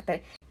ಫೋಕಸ್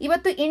ಮಾಡ್ತಾರೆ.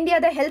 ಇವತ್ತು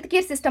ಇಂಡಿಯಾದ ಹೆಲ್ತ್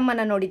ಕೇರ್ ಸಿಸ್ಟಮ್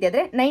ಅನ್ನ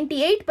ನೋಡಿದ್ರೆ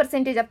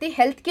 98% of the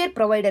health care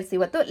providers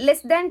ಇವತ್ತು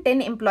ಲೆಸ್ ದ್ಯಾನ್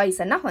 10 ಎಂಪ್ಲಾಯೀಸ್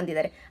ಅನ್ನ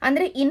ಹೊಂದಿದ್ದಾರೆ.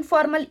 ಅಂದ್ರೆ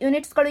ಇನ್ಫಾರ್ಮಲ್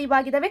ಯೂನಿಟ್ಸ್ ಗಳು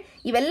ಇವಾಗಿದಾವೆ.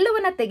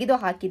 ಇವೆಲ್ಲವನ್ನ ತೆಗೆದು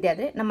ಹಾಕಿದೆ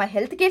ಆದ್ರೆ ನಮ್ಮ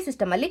ಹೆಲ್ತ್ ಕೇರ್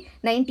ಸಿಸ್ಟಮ್ ಅಲ್ಲಿ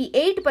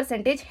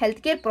 98%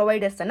 ಹೆಲ್ತ್ ಕೇರ್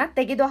ಪ್ರೊವೈಡರ್ಸ್ ಅನ್ನ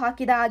ತೆಗೆದು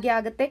ಹಾಕಿದ ಹಾಗೆ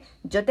ಆಗುತ್ತೆ.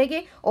 ಜೊತೆಗೆ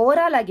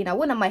ಓವರ್ ಆಲ್ ಆಗಿ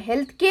ನಾವು ನಮ್ಮ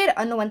ಹೆಲ್ತ್ ಕೇರ್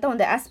ಅನ್ನುವಂತ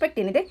ಒಂದು ಆಸ್ಪೆಕ್ಟ್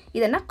ಏನಿದೆ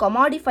ಇದನ್ನ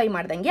ಕಮಾಡಿಫೈ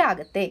ಮಾಡ್ದಂಗೆ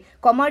ಆಗುತ್ತೆ.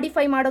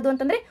 ಕಮಾಡಿಫೈ ಮಾಡೋದು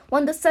ಅಂತಂದ್ರೆ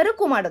ಒಂದು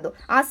ಸರಕು ಮಾಡೋದು.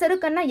 ಆ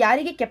ಸರಕನ್ನ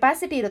ಯಾರಿಗೆ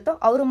ಕೆಪಾಸಿಟಿ ಇರುತ್ತೋ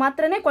ಅವರು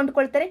ಮಾತ್ರನೇ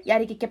ಕೊಂಡ್ಕೊಳ್ತಾರೆ,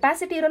 ಯಾರಿಗೆ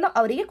ಕೆಪಾಸಿಟಿ ಇರೋಲ್ಲ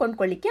ಅವರಿಗೆ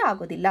ಕೊಂಡ್ಕೊಳ್ಳಿಕ್ಕೆ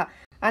ಆಗೋದಿಲ್ಲ.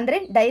 ಅಂದ್ರೆ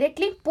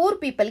ಡೈರೆಕ್ಟ್ಲಿ ಪೂರ್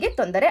ಪೀಪಲ್ಗೆ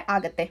ತೊಂದರೆ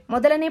ಆಗುತ್ತೆ.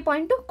 ಮೊದಲನೇ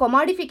point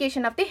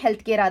ಕೊಮಾಡಿಫಿಕೇಶನ್ of the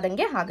health care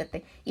ಆದಂಗೆ ಆಗುತ್ತೆ.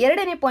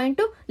 ಎರಡನೇ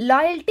ಪಾಯಿಂಟ್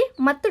ಲಾಯಲ್ಟಿ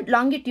ಮತ್ತು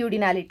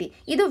ಲಾಂಗಿಟ್ಯೂಡಿನಾಲಿಟಿ.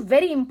 ಇದು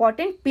ವೆರಿ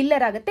ಇಂಪಾರ್ಟೆಂಟ್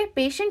ಪಿಲ್ಲರ್ ಆಗುತ್ತೆ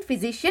ಪೇಷಂಟ್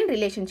ಫಿಸಿಷಿಯನ್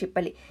ರಿಲೇಶನ್ಶಿಪ್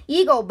ಅಲ್ಲಿ.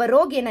 ಈಗ ಒಬ್ಬ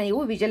ರೋಗಿಯನ್ನ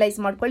ನೀವು ವಿಜುವಲೈಸ್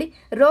ಮಾಡ್ಕೊಳ್ಳಿ.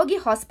 ರೋಗಿ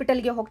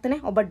ಹಾಸ್ಪಿಟಲ್ಗೆ ಹೋಗ್ತಾನೆ,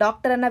 ಒಬ್ಬ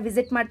ಡಾಕ್ಟರ್ ಅನ್ನ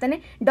ವಿಸಿಟ್ ಮಾಡ್ತಾನೆ.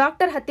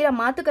 ಡಾಕ್ಟರ್ ಹತ್ತಿರ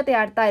ಮಾತುಕತೆ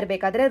ಆಡ್ತಾ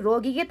ಇರಬೇಕಾದ್ರೆ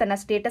ರೋಗಿಗೆ ತನ್ನ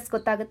ಸ್ಟೇಟಸ್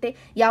ಗೊತ್ತಾಗುತ್ತೆ,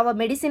 ಯಾವ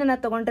ಮೆಡಿಸಿನ್ ಅನ್ನ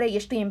ತಗೊಂಡ್ರೆ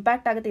ಎಷ್ಟು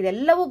ಇಂಪ್ಯಾಕ್ಟ್ ಆಗುತ್ತೆ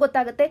ಇದೆಲ್ಲವೂ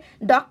ಗೊತ್ತಾಗುತ್ತೆ.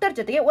 ಡಾಕ್ಟರ್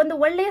ಜೊತೆಗೆ ಒಂದು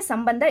ಒಳ್ಳೆಯ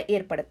ಸಂಬಂಧ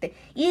ಏರ್ಪಡುತ್ತೆ.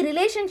 ಈ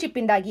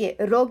ರಿಲೇಶನ್ಶಿಪ್ ಇಂದಾಗಿಯೇ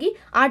ರೋಗಿ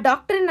ಆ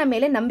ಡಾಕ್ಟರ್ನ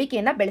ಮೇಲೆ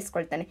ನಂಬಿಕೆಯನ್ನ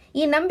ಬೆಳೆಸ್ಕೊಳ್ತಾನೆ.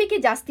 ಈ ನಂಬಿಕೆ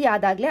ಜಾಸ್ತಿ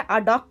ಆದಾಗ್ಲೇ ಆ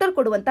ಡಾಕ್ಟರ್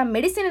ಕೊಡುವಂತ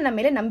ಮೆಡಿಸಿನ್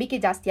ಮೇಲೆ ನಂಬಿಕೆ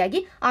ಜಾಸ್ತಿಯಾಗಿ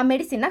ಆ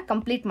ಮೆಡಿಸಿನ್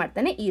ಕಂಪ್ಲೀಟ್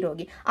ಮಾಡ್ತಾನೆ ಈ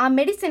ರೋಗಿ. ಆ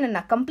ಮೆಡಿಸಿನ್ ಅನ್ನ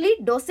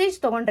ಕಂಪ್ಲೀಟ್ ಡೋಸೇಜ್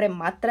ತಗೊಂಡ್ರೆ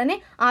ಮಾತ್ರನೇ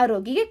ಆ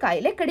ರೋಗಿಗೆ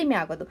ಕಾಯಿಲೆ ಕಡಿಮೆ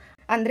ಆಗೋದು.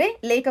 ಅಂದ್ರೆ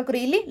ಲೇಖಕರು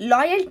ಇಲ್ಲಿ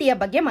ಲಾಯಲ್ಟಿಯ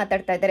ಬಗ್ಗೆ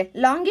ಮಾತಾಡ್ತಾ ಇದ್ದಾರೆ,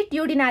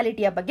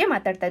 ಲಾಂಗಿಟ್ಯೂಡಿನಾಲಿಟಿಯ ಬಗ್ಗೆ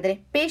ಮಾತಾಡ್ತಾ ಇದ್ದಾರೆ,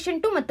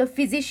 ಪೇಷಂಟ್ ಮತ್ತು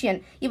ಫಿಸಿಷಿಯನ್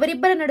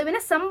ಇವರಿಬ್ಬರ ನಡುವಿನ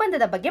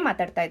ಸಂಬಂಧದ ಬಗ್ಗೆ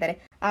ಮಾತಾಡ್ತಾ ಇದ್ದಾರೆ.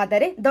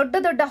 ಆದರೆ ದೊಡ್ಡ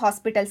ದೊಡ್ಡ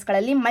ಹಾಸ್ಪಿಟಲ್ಸ್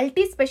ಗಳಲ್ಲಿ,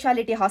 ಮಲ್ಟಿ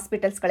ಸ್ಪೆಷಾಲಿಟಿ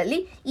ಹಾಸ್ಪಿಟಲ್ಸ್ ಗಳಲ್ಲಿ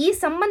ಈ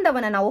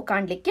ಸಂಬಂಧವನ್ನ ನಾವು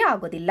ಕಾಣಲಿಕ್ಕೆ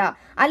ಆಗೋದಿಲ್ಲ.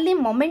 ಅಲ್ಲಿ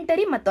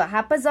ಮೊಮೆಂಟರಿ ಮತ್ತು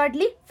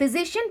ಹ್ಯಾಪಜಾರ್ಡ್ಲಿ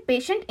ಫಿಸಿಷಿಯನ್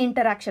ಪೇಷಂಟ್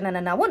ಇಂಟರಾಕ್ಷನ್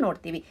ಅನ್ನು ನಾವು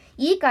ನೋಡ್ತೀವಿ.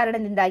 ಈ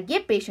ಕಾರಣದಿಂದಾಗಿಯೇ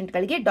ಪೇಷಂಟ್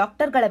ಗಳಿಗೆ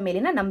ಡಾಕ್ಟರ್ಗಳ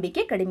ಮೇಲಿನ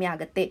ನಂಬಿಕೆ ಕಡಿಮೆ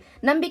ಆಗುತ್ತೆ.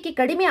 ನಂಬಿಕೆ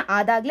ಕಡಿಮೆ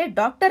ಆದಾಗ್ಲೇ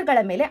ಡಾಕ್ಟರ್ಗಳ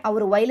ಮೇಲೆ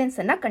ಅವರು ವೈಲೆನ್ಸ್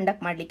ಅನ್ನ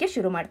ಕಂಡಕ್ಟ್ ಮಾಡ್ಲಿಕ್ಕೆ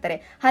ಶುರು ಮಾಡ್ತಾರೆ,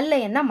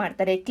 ಹಲ್ಲೆಯನ್ನ ಮಾಡ್ತಾರೆ,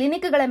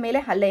 ಕ್ಲಿನಿಕ್ಗಳ ಮೇಲೆ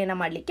ಹಲ್ಲೆಯನ್ನ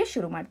ಮಾಡ್ಲಿಕ್ಕೆ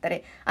ಶುರು ಮಾಡ್ತಾರೆ.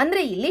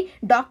 ಅಂದ್ರೆ ಇಲ್ಲಿ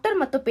ಡಾಕ್ಟರ್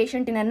ಮತ್ತು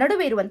ಪೇಷಂಟಿನ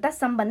ನಡುವೆ ಇರುವಂತಹ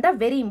ಸಂಬಂಧ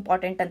ವೆರಿ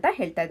ಇಂಪಾರ್ಟೆಂಟ್ ಅಂತ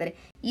ಹೇಳ್ತಾ ಇದ್ದಾರೆ.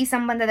 ಈ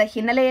ಸಂಬಂಧದ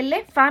ಹಿನ್ನೆಲೆಯಲ್ಲೇ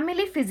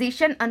ಫ್ಯಾಮಿಲಿ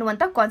ಫಿಸಿಷಿಯನ್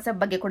ಅನ್ನುವಂತ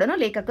ಕಾನ್ಸೆಪ್ಟ್ ಬಗ್ಗೆ ಕೂಡ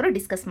ಲೇಖಕರು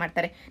ಡಿಸ್ಕಸ್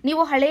ಮಾಡ್ತಾರೆ.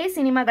 ನೀವು ಹಳೆಯ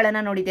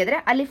ಸಿನಿಮಾಗಳನ್ನ ನೋಡಿದ್ರೆ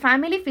ಅಲ್ಲಿ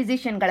ಫ್ಯಾಮಿಲಿ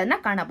ಫಿಸಿಷಿಯನ್ ಗಳನ್ನ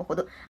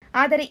ಕಾಣಬಹುದು.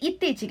 ಆದರೆ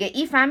ಇತ್ತೀಚೆಗೆ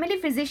ಈ ಫ್ಯಾಮಿಲಿ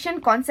ಫಿಸಿಷಿಯನ್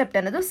ಕಾನ್ಸೆಪ್ಟ್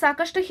ಅನ್ನೋದು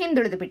ಸಾಕಷ್ಟು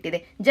ಹಿಂದುಳಿದು ಬಿಟ್ಟಿದೆ.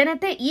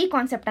 ಜನತೆ ಈ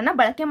ಕಾನ್ಸೆಪ್ಟ್ ಅನ್ನ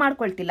ಬಳಕೆ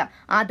ಮಾಡ್ಕೊಳ್ತಿಲ್ಲ.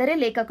 ಆದರೆ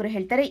ಲೇಖಕರು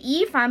ಹೇಳ್ತಾರೆ ಈ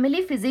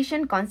ಫ್ಯಾಮಿಲಿ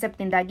ಫಿಸಿಷಿಯನ್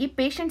ಕಾನ್ಸೆಪ್ಟ್ ನಿಂದಾಗಿ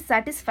ಪೇಷಂಟ್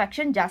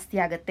ಸ್ಯಾಟಿಸ್ಫ್ಯಾಕ್ಷನ್ ಜಾಸ್ತಿ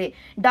ಆಗುತ್ತೆ.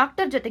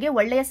 ಡಾಕ್ಟರ್ ಜೊತೆಗೆ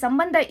ಒಳ್ಳೆಯ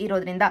ಸಂಬಂಧ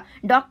ಇರೋದ್ರಿಂದ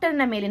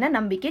ಡಾಕ್ಟರ್ನ ಮೇಲಿನ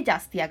ನಂಬಿಕೆ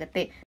ಜಾಸ್ತಿ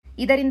ಆಗುತ್ತೆ.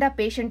 ಇದರಿಂದ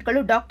ಪೇಷಂಟ್ಗಳು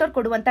ಡಾಕ್ಟರ್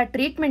ಕೊಡುವಂತ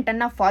ಟ್ರೀಟ್ಮೆಂಟ್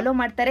ಅನ್ನ ಫಾಲೋ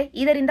ಮಾಡ್ತಾರೆ.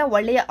 ಇದರಿಂದ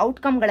ಒಳ್ಳೆಯ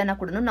ಔಟ್ಕಮ್ ಗಳನ್ನ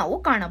ಕೂಡ ನಾವು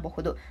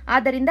ಕಾಣಬಹುದು.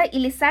 ಆದ್ದರಿಂದ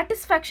ಇಲ್ಲಿ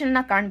ಸ್ಯಾಟಿಸ್ಫ್ಯಾಕ್ಷನ್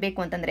ಅನ್ನ ಕಾಣಬೇಕು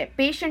ಅಂತಂದ್ರೆ,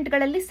 ಪೇಷಂಟ್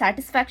ಗಳಲ್ಲಿ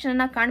ಸ್ಯಾಟಿಸ್ಫ್ಯಾಕ್ಷನ್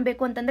ಅನ್ನ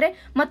ಕಾಣಬೇಕು ಅಂತಂದ್ರೆ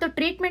ಮತ್ತು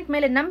ಟ್ರೀಟ್ಮೆಂಟ್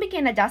ಮೇಲೆ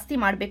ನಂಬಿಕೆಯನ್ನ ಜಾಸ್ತಿ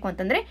ಮಾಡಬೇಕು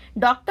ಅಂತಂದ್ರೆ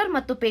ಡಾಕ್ಟರ್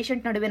ಮತ್ತು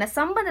ಪೇಷಂಟ್ ನಡುವಿನ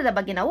ಸಂಬಂಧದ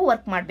ಬಗ್ಗೆ ನಾವು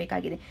ವರ್ಕ್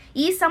ಮಾಡಬೇಕಾಗಿದೆ.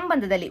 ಈ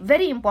ಸಂಬಂಧದಲ್ಲಿ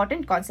ವೆರಿ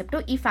ಇಂಪಾರ್ಟೆಂಟ್ ಕಾನ್ಸೆಪ್ಟ್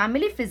ಈ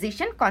ಫ್ಯಾಮಿಲಿ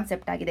ಫಿಸಿಷಿಯನ್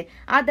ಕಾನ್ಸೆಪ್ಟ್ ಆಗಿದೆ.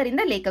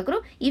 ಆದ್ದರಿಂದ ಲೇಖಕರು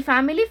ಈ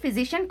ಫ್ಯಾಮಿಲಿ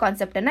ಫಿಸಿಷಿಯನ್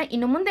ಕಾನ್ಸೆಪ್ಟ್ ಅನ್ನ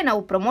ಇನ್ನು ಮುಂದೆ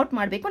ನಾವು ಪ್ರಮೋಟ್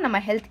ಮಾಡಬೇಕು ನಮ್ಮ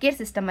ಹೆಲ್ತ್ ಕೇರ್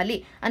ಸಿಸ್ಟಮ್ ಅಲ್ಲಿ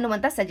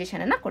ಅನ್ನುವಂತ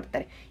ಸಜೆಷನ್ ಅನ್ನ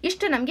ಕೊಡ್ತಾರೆ.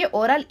 ಇಷ್ಟು ನಮಗೆ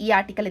ಓವರಾಲ್ ಈ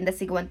ಆರ್ಟಿಕಲ್ ಇಂದ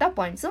ಸಿಗುವಂತ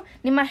ಪಾಯಿಂಟ್ಸ್.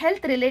 ನಿಮ್ಮ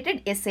ಹೆಲ್ತ್ ರಿಲೇಟೆಡ್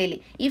ಎಸ್ಸೇಲಿ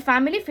ಈ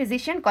ಫ್ಯಾಮಿಲಿ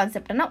ಫಿಸಿಷಿಯನ್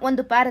ಕಾನ್ಸೆಪ್ಟ್ ಅನ್ನ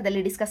ಒಂದು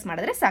ಪ್ಯಾರಾದಲ್ಲಿ ಡಿಸ್ಕಸ್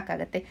ಮಾಡಿದ್ರೆ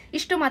ಸಾಕಾಗುತ್ತೆ.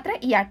 ಇಷ್ಟು ಮಾತ್ರ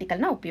ಈ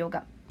ಆರ್ಟಿಕಲ್ ನ ಉಪಯೋಗ.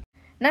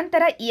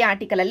 ನಂತರ ಈ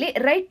ಆರ್ಟಿಕಲ್ ಅಲ್ಲಿ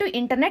ರೈಟ್ ಟು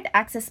ಇಂಟರ್ನೆಟ್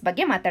ಆಕ್ಸೆಸ್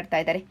ಬಗ್ಗೆ ಮಾತಾಡ್ತಾ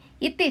ಇದ್ದಾರೆ.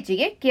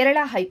 ಇತ್ತೀಚೆಗೆ ಕೇರಳ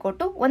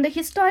ಹೈಕೋರ್ಟ್ ಒಂದು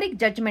ಹಿಸ್ಟಾರಿಕ್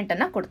ಜಡ್ಜ್ಮೆಂಟ್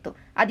ಅನ್ನ ಕೊಡ್ತು.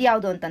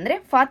 ಅದ್ಯಾವುದು ಅಂತಂದ್ರೆ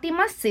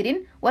Fatima ಸಿರಿನ್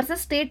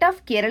versus state of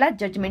Kerala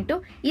judgment.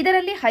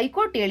 ಇದರಲ್ಲಿ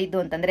ಹೈಕೋರ್ಟ್ ಹೇಳಿದ್ದು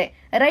ಅಂತಂದ್ರೆ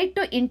ರೈಟ್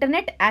ಟು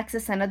ಇಂಟರ್ನೆಟ್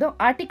ಆಕ್ಸೆಸ್ ಅನ್ನೋದು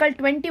ಆರ್ಟಿಕಲ್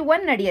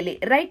 21 ಅಡಿಯಲ್ಲಿ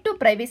ರೈಟ್ ಟು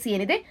ಪ್ರೈವೇಸಿ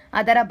ಏನಿದೆ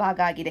ಅದರ ಭಾಗ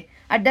ಆಗಿದೆ.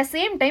 At the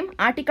same time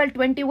article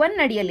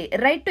 21 ಅಡಿಯಲ್ಲಿ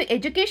ರೈಟ್ ಟು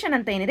ಎಜುಕೇಶನ್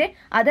ಅಂತ ಏನಿದೆ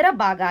ಅದರ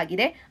ಭಾಗ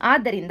ಆಗಿದೆ.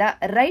 ಆದ್ದರಿಂದ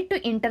ರೈಟ್ ಟು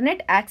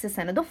ಇಂಟರ್ನೆಟ್ ಆಕ್ಸೆಸ್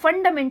ಅನ್ನೋದು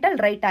ಫಂಡಮೆಂಟಲ್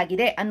ರೈಟ್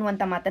ಆಗಿದೆ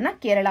ಅನ್ನುವಂತ ಮಾತನ್ನ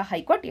ಕೇರಳ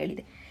ಹೈಕೋರ್ಟ್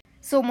ಹೇಳಿದೆ.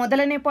 ಸೊ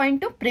ಮೊದಲನೇ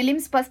ಪಾಯಿಂಟ್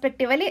ಪ್ರಿಲಿಮ್ಸ್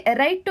ಪರ್ಸ್ಪೆಕ್ಟಿವ್ ಅಲ್ಲಿ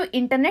ರೈಟ್ ಟು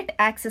ಇಂಟರ್ನೆಟ್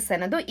ಆಕ್ಸೆಸ್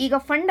ಅನ್ನೋದು ಈಗ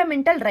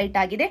ಫಂಡಮೆಂಟಲ್ ರೈಟ್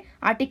ಆಗಿದೆ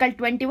ಆರ್ಟಿಕಲ್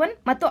 21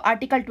 ಮತ್ತು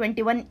ಆರ್ಟಿಕಲ್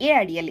 21A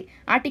ಅಡಿಯಲ್ಲಿ.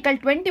 ಆರ್ಟಿಕಲ್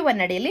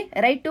 21 ಅಡಿಯಲ್ಲಿ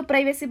ರೈಟ್ ಟು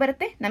ಪ್ರೈವೇಸಿ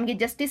ಬರುತ್ತೆ. ನಮಗೆ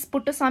ಜಸ್ಟಿಸ್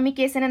ಪುಟ್ಟಸ್ವಾಮಿ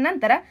ಕೇಸಿನ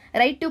ನಂತರ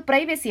ರೈಟ್ ಟು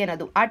ಪ್ರೈವೇಸಿ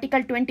ಅನ್ನೋದು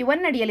ಆರ್ಟಿಕಲ್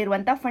 21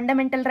 ಅಡಿಯಲ್ಲಿರುವಂತಹ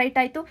ಫಂಡಮೆಂಟಲ್ ರೈಟ್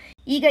ಆಯ್ತು.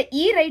 ಈಗ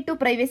ಈ ರೈಟ್ ಟು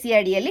ಪ್ರೈವೇಸಿ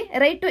ಅಡಿಯಲ್ಲಿ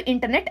ರೈಟ್ ಟು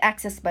ಇಂಟರ್ನೆಟ್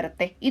ಆಕ್ಸೆಸ್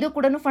ಬರುತ್ತೆ. ಇದು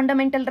ಕೂಡ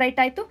ಫಂಡಮೆಂಟಲ್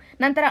ರೈಟ್ ಆಯ್ತು.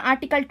 ನಂತರ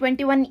ಆರ್ಟಿಕಲ್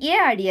 21A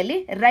ಅಡಿಯಲ್ಲಿ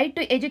ರೈಟ್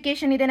ಟು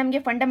ಎಜುಕೇಶನ್ ಇದೆ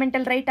ನಮಗೆ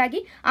ಫಂಡಮೆಂಟಲ್ ರೈಟ್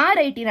ಆಗಿ. ಆ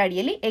ರೈಟಿನ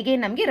ಅಡಿಯಲ್ಲಿ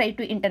ಎಗೇನ್ ನಮಗೆ ರೈಟ್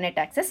ಟು ಇಂಟರ್ನೆಟ್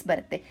ಆಕ್ಸೆಸ್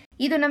ಬರುತ್ತೆ.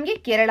 ಇದು ನಮಗೆ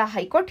ಕೇರಳ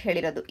ಹೈಕೋರ್ಟ್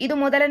ಹೇಳಿರೋದು. ಇದು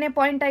ಮೊದಲನೇ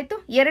ಪಾಯಿಂಟ್ ಆಯ್ತು.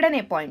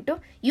 ಎರಡನೇ point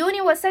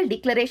universal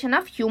declaration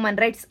of human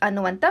rights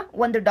ಅನ್ನುವಂತ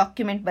ಒಂದು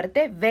ಡಾಕ್ಯುಮೆಂಟ್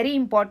ಬರುತ್ತೆ. Very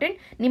important.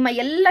 ನಿಮ್ಮ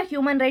ಎಲ್ಲ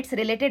ಹ್ಯೂಮನ್ ರೈಟ್ಸ್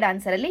ರಿಲೇಟೆಡ್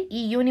ಆನ್ಸರ್ ಅಲ್ಲಿ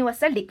ಈ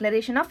universal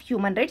declaration of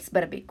human rights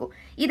ಬರಬೇಕು.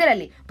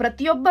 ಇದರಲ್ಲಿ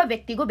ಪ್ರತಿಯೊಬ್ಬ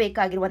ವ್ಯಕ್ತಿಗೂ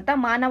ಬೇಕಾಗಿರುವಂತಹ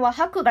ಮಾನವ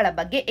ಹಕ್ಕುಗಳ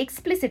ಬಗ್ಗೆ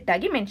ಎಕ್ಸ್ಪ್ಲಿಸಿಟ್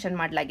ಆಗಿ ಮೆನ್ಷನ್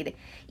ಮಾಡಲಾಗಿದೆ.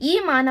 ಈ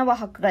ಮಾನವ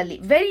ಹಕ್ಕುಗಳಲ್ಲಿ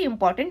very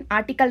important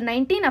article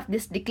 19 of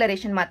this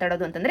declaration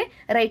ಮಾತಾಡೋದು ಅಂತಂದ್ರೆ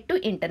ರೈಟ್ ಟು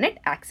ಇಂಟರ್ನೆಟ್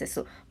ಆಕ್ಸೆಸ್.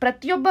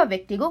 ಪ್ರತಿಯೊಬ್ಬ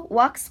ವ್ಯಕ್ತಿಗೂ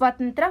ವಾಕ್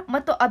ಸ್ವಾತಂತ್ರ್ಯ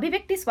ಮತ್ತು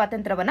ಅಭಿವ್ಯಕ್ತಿ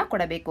ಸ್ವಾತಂತ್ರ್ಯವನ್ನ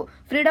ಕೊಡಬೇಕು.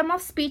 Freedom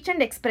of speech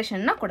and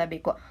expression ನ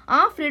ಕೊಡಬೇಕು.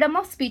 ಆ freedom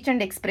of speech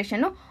and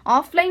expression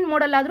offline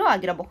model ಆದ್ರೂ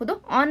ಆಗಿರಬಹುದು,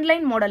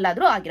 ಆನ್ಲೈನ್ ಮೋಡಲ್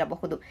ಆದ್ರೂ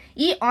ಆಗಿರಬಹುದು.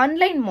 ಈ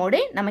ಆನ್ಲೈನ್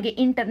ಮೋಡೇ ನಮಗೆ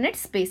ಇಂಟರ್ನೆಟ್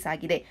ಸ್ಪೇಸ್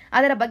ಆಗಿದೆ.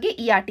 ಅದರ ಬಗ್ಗೆ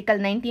ಈ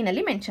ಆರ್ಟಿಕಲ್ 19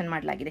 ಅಲ್ಲಿ ಮೆನ್ಷನ್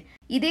ಮಾಡಲಾಗಿದೆ.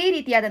 ಇದೇ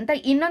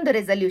ರೀತಿಯಾದಂತಹ ಇನ್ನೊಂದು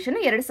resolution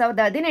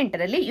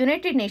 2018ರಲ್ಲಿ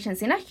United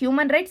ನೇಷನ್ಸಿನ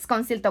human rights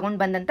council ತಗೊಂಡು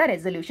ಬಂದಂತ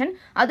ರೆಸಲ್ಯೂಷನ್.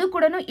 ಅದು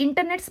ಕೂಡ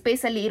ಇಂಟರ್ನೆಟ್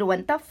ಸ್ಪೇಸ್ ಅಲ್ಲಿ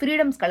ಇರುವಂತಹ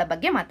ಫ್ರೀಡಮ್ಸ್ ಗಳ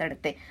ಬಗ್ಗೆ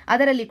ಮಾತಾಡುತ್ತೆ.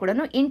 ಅದರಲ್ಲಿ ಕೂಡ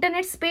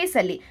ಇಂಟರ್ನೆಟ್ ಸ್ಪೇಸ್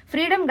ಅಲ್ಲಿ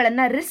ಫ್ರೀಡಮ್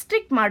ಗಳನ್ನ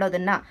ರಿಸ್ಟ್ರಿಕ್ಟ್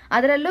ಮಾಡೋದನ್ನ,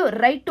 ಅದರಲ್ಲೂ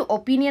ರೈಟ್ ಟು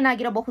ಒಪಿನಿಯನ್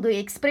ಆಗಿರಬಹುದು,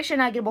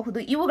 ಎಕ್ಸ್ಪ್ರೆಷನ್ ಆಗಿರಬಹುದು,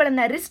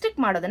 ಇವುಗಳನ್ನ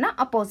ರಿಸ್ಟ್ರಿಕ್ಟ್ ಮಾಡೋದನ್ನ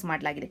ಅಪೋಸ್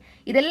ಮಾಡಲಾಗಿದೆ.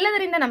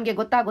 ಇದೆಲ್ಲದರಿಂದ ನಮಗೆ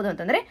ಗೊತ್ತಾಗೋದು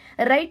ಅಂತಂದ್ರೆ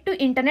ರೈಟ್ ಟು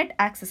ಇಂಟರ್ನೆಟ್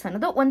ಆಕ್ಸೆಸ್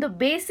ಅನ್ನೋದು ಒಂದು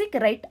ಬೇಸಿಕ್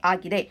ರೈಟ್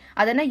ಆಗಿದೆ.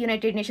 ಅದನ್ನ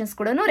ಯುನೈಟೆಡ್ ನೇಷನ್ಸ್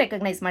ಕೂಡ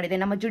ರೆಕಗ್ನೈಸ್ ಮಾಡಿದೆ,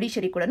 ನಮ್ಮ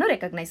ಜುಡಿಷರಿ ಕೂಡ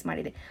ರೆಕಗ್ನೈಸ್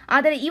ಮಾಡಿದೆ.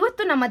 ಆದರೆ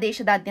ಇವತ್ತು ನಮ್ಮ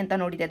ದೇಶದಾದ್ಯಂತ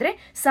ನೋಡಿದ್ರೆ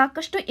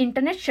ಸಾಕಷ್ಟು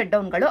ಇಂಟರ್ನೆಟ್ ಶಟ್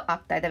ಡೌನ್ಗಳು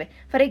ಆಗ್ತಾ ಇದಾವೆ.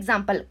 ಫಾರ್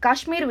ಎಕ್ಸಾಂಪಲ್,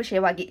 ಕಾಶ್ಮೀರ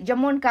ವಿಷಯವಾಗಿ,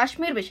 ಜಮ್ಮು ಅಂಡ್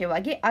ಕಾಶ್ಮೀರ್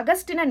ವಿಷಯವಾಗಿ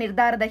ಆಗಸ್ಟಿನ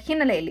ನಿರ್ಧಾರದ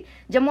ಹಿನ್ನೆಲೆಯಲ್ಲಿ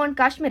Jammu and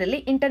ಕಾಶ್ಮೀರಲ್ಲಿ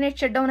internet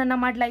shut down ಅನ್ನ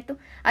ಮಾಡಲಾಯಿತು.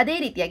 ಅದೇ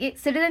ರೀತಿಯಾಗಿ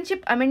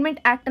ಸಿಟಿಜನ್ಶಿಪ್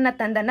ಅಮೆಂಡ್ಮೆಂಟ್ ಆಕ್ಟ್ ಅನ್ನ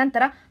ತಂದ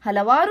ನಂತರ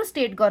ಹಲವಾರು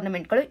ಸ್ಟೇಟ್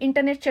ಗವರ್ನಮೆಂಟ್ಗಳು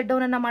ಇಂಟರ್ನೆಟ್ ಶಟ್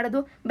ಡೌನ್ ಅನ್ನ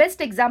ಮಾಡೋದು.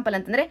 ಬೆಸ್ಟ್ ಎಕ್ಸಾಂಪಲ್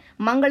ಅಂತಂದ್ರೆ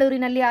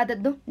ಮಂಗಳೂರಿನಲ್ಲಿ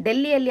ಆದದ್ದು,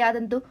 ಡೆಲ್ಲಿಯಲ್ಲಿ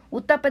ಆದದ್ದು,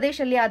 ಉತ್ತರ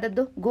ಪ್ರದೇಶದಲ್ಲಿ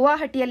ಆದದ್ದು,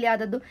 ಗುವಾಹಟಿಯಲ್ಲಿ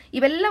ಆದದ್ದು.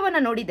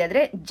 ಇವೆಲ್ಲವನ್ನ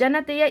ನೋಡಿದ್ರೆ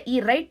ಜನತೆಯ ಈ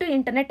ರೈಟ್ ಟು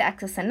ಇಂಟರ್ನೆಟ್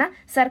ಆಕ್ಸೆಸ್ ಅನ್ನ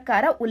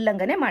ಸರ್ಕಾರ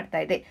ಉಲ್ಲಂಘನೆ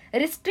ಮಾಡ್ತಾ ಇದೆ,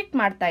 ರಿಸ್ಟ್ರಿಕ್ಟ್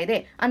ಮಾಡ್ತಾ ಇದೆ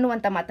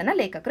ಅನ್ನುವಂತ ಮಾತನ್ನ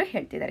ಲೇಖಕರು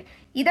ಹೇಳ್ತಿದ್ದಾರೆ.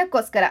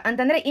 ಇದಕ್ಕೋಸ್ಕರ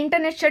ಅಂತಂದ್ರೆ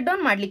ಇಂಟರ್ನೆಟ್ ಶಟ್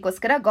ಡೌನ್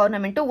ಮಾಡ್ಲಿಕ್ಕೋಸ್ಕರ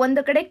ಗವರ್ನಮೆಂಟ್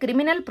ಒಂದು ಕಡೆ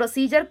ಕ್ರಿಮಿನಲ್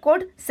ಪ್ರೊಸೀಜರ್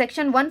ಕೋಡ್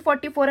ಸೆಕ್ಷನ್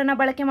 144 ಅನ್ನ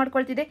ಬಳಕೆ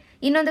ಮಾಡ್ಕೊಳ್ತಿದೆ,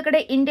 ಇನ್ನೊಂದು ಕಡೆ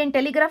ಇಂಡಿಯನ್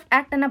ಟೆಲಿಗ್ರಾಫ್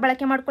ಆಕ್ಟ್ ಅನ್ನ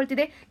ಬಳಕೆ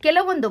ಮಾಡ್ಕೊಳ್ತಿದೆ.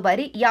 ಕೆಲವೊಂದು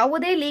ಬಾರಿ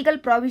ಯಾವುದೇ ಲೀಗಲ್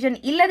ಪ್ರಾವಿಷನ್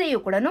ಇಲ್ಲದೆಯೂ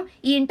ಕೂಡ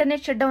ಈ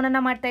ಇಂಟರ್ನೆಟ್ ಶಟ್ ಡೌನ್ ಅನ್ನ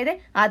ಮಾಡ್ತಾ ಇದೆ.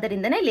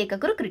 ಆದ್ದರಿಂದನೇ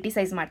ಲೇಖಕರು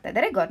ಕ್ರಿಟಿಸೈಸ್ ಮಾಡ್ತಾ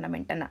ಇದ್ದಾರೆ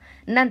ಗವರ್ನಮೆಂಟ್ ಅನ್ನ.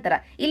 ನಂತರ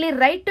ಇಲ್ಲಿ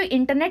ರೈಟ್ ಟು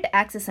ಇಂಟರ್ನೆಟ್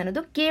ಆಕ್ಸೆಸ್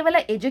ಅನ್ನೋದು ಕೇವಲ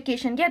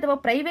ಎಜುಕೇಶನ್ಗೆ ಅಥವಾ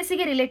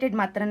ಪ್ರೈವೇಸಿಗೆ ರಿಲೇಟೆಡ್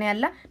ಮಾತ್ರನೇ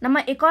ಅಲ್ಲ, ನಮ್ಮ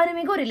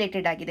ಎಕಾನಮಿಗೂ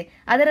ರಿಲೇಟೆಡ್ ಆಗಿದೆ.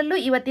 ಅದರಲ್ಲೂ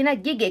ಇವತ್ತಿನ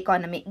ಗಿಗ್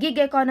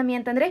ಎಕಾನಮಿ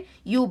ಅಂತಂದ್ರೆ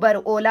ಯೂಬರ್,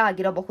 ಓಲಾ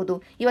ಆಗಿರಬಹುದು,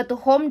 ಇವತ್ತು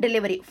ಹೋಮ್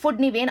ಡೆಲಿವರಿ,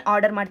 ಫುಡ್ ನೀವೇನ್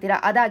ಆರ್ಡರ್ ಮಾಡ್ತೀರಾ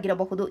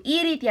ಅದಾಗಿರಬಹುದು. ಈ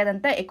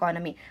ರೀತಿಯಾದಂತ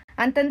ಎಕಾನಮಿ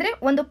ಅಂತಂದ್ರೆ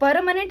ಒಂದು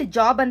ಪರ್ಮನೆಂಟ್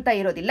ಜಾಬ್ ಅಂತ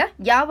ಇರೋದಿಲ್ಲ.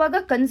 ಯಾವಾಗ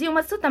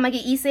ಕನ್ಸ್ಯೂಮರ್ಸ್ ತಮಗೆ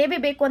ಈ ಸೇವೆ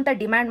ಬೇಕು ಅಂತ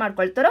ಡಿಮ್ಯಾಂಡ್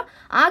ಮಾಡ್ಕೊಳ್ತಾರೋ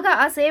ಆಗ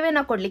ಆ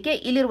ಸೇವೆನ ಕೊಡ್ಲಿಕ್ಕೆ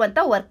ಇಲ್ಲಿರುವಂತ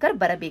ವರ್ಕರ್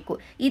ಬರಬೇಕು.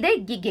 ಇದೇ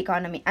ಗಿಗ್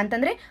ಎಕಾನಮಿ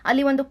ಅಂತಂದ್ರೆ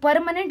ಅಲ್ಲಿ ಒಂದು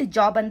ಪರ್ಮನೆಂಟ್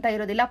ಜಾಬ್ ಅಂತ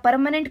ಇರೋದಿಲ್ಲ,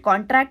 ಪರ್ಮನೆಂಟ್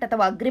ಕಾಂಟ್ರಾಕ್ಟ್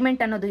ಅಥವಾ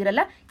ಅಗ್ರಿಮೆಂಟ್ ಅನ್ನೋದು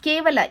ಇರಲ್ಲ.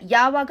 ಕೇವಲ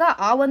ಯಾವಾಗ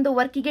ಆ ಒಂದು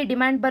ವರ್ಕಿಗೆ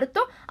ಡಿಮ್ಯಾಂಡ್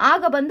ಬರುತ್ತೋ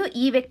ಆಗ ಬಂದು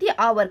ಈ ವ್ಯಕ್ತಿ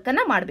ಆ ವರ್ಕ್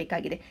ಅನ್ನ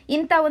ಮಾಡಬೇಕಾಗಿದೆ.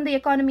 ಇಂಥ ಒಂದು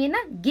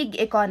ಎಕಾನಮಿಯನ್ನ ಗಿಗ್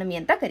ಎಕಾನಮಿ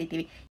ಅಂತ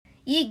ಕರಿತೀವಿ.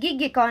 ಈ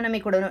ಗಿಗ್ ಎಕಾನಮಿ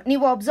ಕೂಡ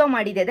ನೀವು ಅಬ್ಸರ್ವ್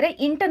ಮಾಡಿದ್ರೆ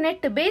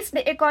ಇಂಟರ್ನೆಟ್ ಬೇಸ್ಡ್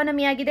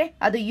ಎಕಾನಮಿ ಆಗಿದೆ.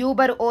 ಅದು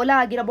ಯೂಬರ್, ಓಲಾ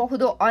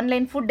ಆಗಿರಬಹುದು,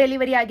 ಆನ್ಲೈನ್ ಫುಡ್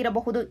ಡೆಲಿವರಿ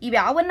ಆಗಿರಬಹುದು.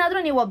 ಇವ್ಯಾವನ್ನಾದ್ರೂ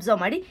ನೀವು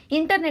ಅಬ್ಸರ್ವ್ ಮಾಡಿ,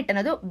 ಇಂಟರ್ನೆಟ್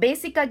ಅನ್ನೋದು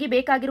ಬೇಸಿಕ್ ಆಗಿ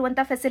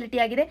ಬೇಕಾಗಿರುವಂತಹ ಫೆಸಿಲಿಟಿ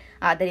ಆಗಿದೆ.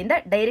 ಆದ್ದರಿಂದ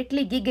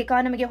ಡೈರೆಕ್ಟ್ಲಿ ಗಿಗ್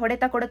ಎಕಾನಮಿಗೆ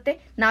ಹೊಡೆತ ಕೊಡುತ್ತೆ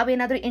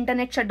ನಾವೇನಾದ್ರೂ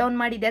ಇಂಟರ್ನೆಟ್ ಶಟ್ ಡೌನ್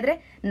ಮಾಡಿದ್ರೆ.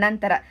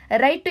 ನಂತರ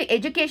ರೈಟ್ ಟು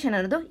ಎಜುಕೇಶನ್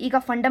ಅನ್ನೋದು ಈಗ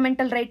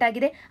ಫಂಡಮೆಂಟಲ್ ರೈಟ್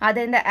ಆಗಿದೆ.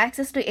 ಆದ್ದರಿಂದ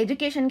ಆಕ್ಸೆಸ್ ಟು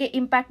ಎಜುಕೇಶನ್ಗೆ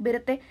ಇಂಪ್ಯಾಕ್ಟ್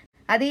ಬೀರುತ್ತೆ.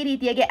 ಅದೇ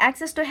ರೀತಿಯಾಗಿ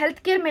ಆಕ್ಸೆಸ್ ಟು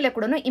ಹೆಲ್ತ್ ಕೇರ್ ಮೇಲೆ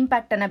ಕೂಡ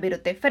ಇಂಪ್ಯಾಕ್ಟ್ ಅನ್ನ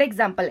ಬೀರುತ್ತೆ. ಫಾರ್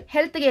ಎಕ್ಸಾಂಪಲ್,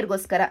 ಹೆಲ್ತ್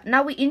ಕೇರ್ಗೋಸ್ಕರ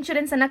ನಾವು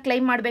ಇನ್ಶೂರೆನ್ಸ್ ಅನ್ನ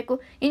ಕ್ಲೈಮ್ ಮಾಡಬೇಕು.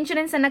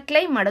 ಇನ್ಶೂರೆನ್ಸ್ ಅನ್ನ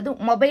ಕ್ಲೈಮ್ ಮಾಡೋದು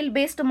ಮೊಬೈಲ್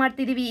ಬೇಸ್ಡ್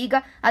ಮಾಡ್ತಿದೀವಿ ಈಗ,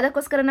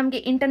 ಅದಕ್ಕೋಸ್ಕರ ನಮಗೆ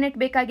ಇಂಟರ್ನೆಟ್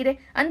ಬೇಕಾಗಿದೆ.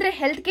 ಅಂದ್ರೆ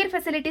ಹೆಲ್ತ್ ಕೇರ್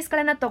ಫೆಸಿಲಿಟೀಸ್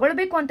ಗಳನ್ನ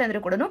ತಗೊಳ್ಬೇಕು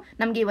ಅಂತಂದ್ರೆ ಕೂಡ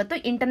ನಮಗೆ ಇವತ್ತು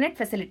ಇಂಟರ್ನೆಟ್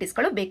ಫೆಸಿಲಿಟೀಸ್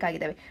ಗಳು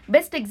ಬೇಕಾಗಿದ್ದಾವೆ.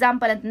 ಬೆಸ್ಟ್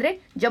ಎಕ್ಸಾಂಪಲ್ ಅಂತಂದ್ರೆ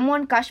Jammu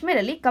and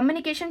ಕಾಶ್ಮೀರಲ್ಲಿ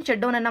communication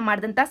shut down ಅನ್ನ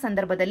ಮಾಡಿದಂತ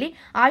ಸಂದರ್ಭದಲ್ಲಿ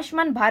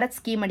ಆಯುಷ್ಮಾನ್ ಭಾರತ್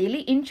ಸ್ಕೀಮ್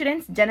ಅಡಿಯಲ್ಲಿ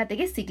ಇನ್ಶೂರೆನ್ಸ್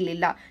ಜನತೆಗೆ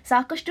ಸಿಗಲಿಲ್ಲ,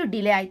 ಸಾಕಷ್ಟು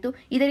ಡಿಲೇ ಆಯಿತು.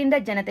 ಇದರಿಂದ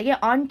ಜನತೆಗೆ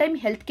on time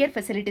health care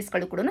facilities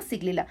ಗಳು ಕೂಡ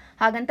ಸಿಗಲಿಲ್ಲ.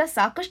 ಹಾಗಂತ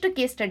ಸಾಕಷ್ಟು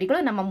ಕೇಸ್ ಸ್ಟಡಿಗಳು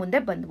ನಮ್ಮ ಮುಂದೆ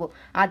ಬಂದವು.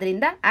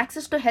 ಆದ್ರಿಂದ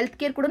ಆಕ್ಸೆಸ್ ಟು ಹೆಲ್ತ್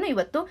ಕೇರ್ ಕೂಡ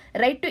ಇವತ್ತು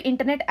ರೈಟ್ ಟು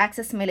ಇಂಟರ್ನೆಟ್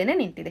ಆಕ್ಸೆಸ್ ಮೇಲೆನೆ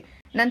ನಿಂತಿದೆ.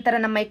 ನಂತರ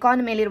ನಮ್ಮ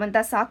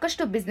ಎಕಾನಮಿಯಲ್ಲಿರುವಂತಹ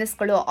ಸಾಕಷ್ಟು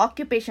ಬಿಸ್ನೆಸ್ಗಳು,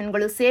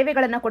 ಆಕ್ಯುಪೇಷನ್ಗಳು,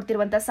 ಸೇವೆಗಳನ್ನ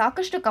ಕೊಡ್ತಿರುವಂತಹ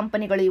ಸಾಕಷ್ಟು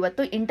ಕಂಪನಿಗಳು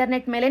ಇವತ್ತು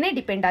ಇಂಟರ್ನೆಟ್ ಮೇಲೆನೆ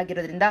ಡಿಪೆಂಡ್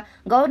ಆಗಿರೋದ್ರಿಂದ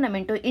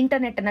ಗವರ್ನಮೆಂಟ್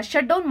ಇಂಟರ್ನೆಟ್ ಅನ್ನ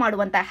ಶಟ್ ಡೌನ್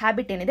ಮಾಡುವಂತಹ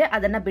ಹ್ಯಾಬಿಟ್ ಏನಿದೆ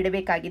ಅದನ್ನ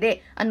ಬಿಡಬೇಕಾಗಿದೆ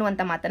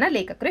ಅನ್ನುವಂತ ಮಾತನ್ನ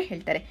ಲೇಖಕರು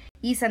ಹೇಳ್ತಾರೆ.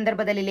 ಈ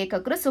ಸಂದರ್ಭದಲ್ಲಿ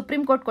ಲೇಖಕರು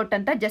ಸುಪ್ರೀಂ ಕೋರ್ಟ್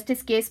ಕೊಟ್ಟಂತ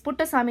justice K S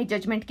Puttaswamy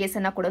judgement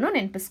ಕೇಸನ್ನ ಕೂಡ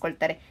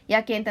ನೆನಪಿಸ್ಕೊಳ್ತಾರೆ.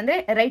 ಯಾಕೆ ಅಂತಂದ್ರೆ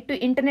ರೈಟ್ ಟು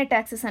ಇಂಟರ್ನೆಟ್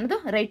ಆಕ್ಸೆಸ್ ಅನ್ನೋದು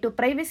ರೈಟ್ ಟು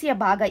ಪ್ರೈವಸಿಯ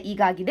ಭಾಗ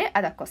ಈಗಾಗಿದೆ,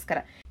 ಅದಕ್ಕೋಸ್ಕರ.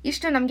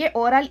 ಇಷ್ಟು ನಮಗೆ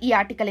ಓವರ್ ಆಲ್ ಈ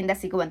ಆರ್ಟಿಕಲ್ ಇಂದ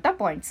ಸಿಗುವಂತ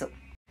ಪಾಯಿಂಟ್ಸ್.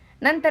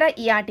 ನಂತರ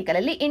ಈ ಆರ್ಟಿಕಲ್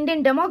ಅಲ್ಲಿ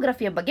ಇಂಡಿಯನ್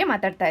ಡೆಮೋಗ್ರಫಿಯ ಬಗ್ಗೆ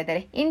ಮಾತಾಡ್ತಾ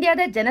ಇದ್ದಾರೆ.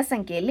 ಇಂಡಿಯಾದ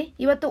ಜನಸಂಖ್ಯೆಯಲ್ಲಿ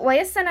ಇವತ್ತು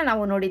ವಯಸ್ಸನ್ನ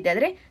ನಾವು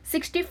ನೋಡಿದ್ದಾದ್ರೆ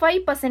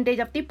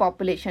 65% ಆಫ್ ದಿ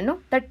ಪಾಪ್ಯುಲೇಷನ್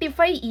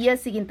 35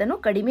 ಇಯರ್ಸ್ಗಿಂತನೂ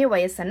ಕಡಿಮೆ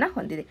ವಯಸ್ಸನ್ನ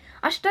ಹೊಂದಿದೆ.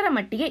 ಅಷ್ಟರ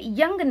ಮಟ್ಟಿಗೆ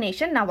ಯಂಗ್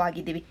ನೇಷನ್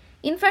ನಾವಾಗಿದ್ದೀವಿ.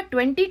 ಇನ್ಫ್ಯಾಕ್ಟ್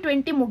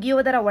 2020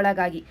 ಮುಗಿಯುವುದರ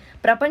ಒಳಗಾಗಿ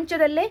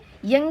ಪ್ರಪಂಚದಲ್ಲೇ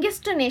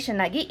ಯಂಗೆಸ್ಟ್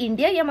ನೇಷನ್ ಆಗಿ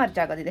ಇಂಡಿಯಾ ಎಮರ್ಜ್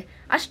ಆಗೋದಿದೆ.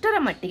 ಅಷ್ಟರ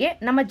ಮಟ್ಟಿಗೆ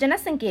ನಮ್ಮ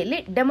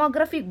ಜನಸಂಖ್ಯೆಯಲ್ಲಿ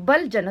ಡೆಮೋಗ್ರಫಿಕ್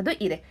ಬಲ್ಜ್ ಅನ್ನೋದು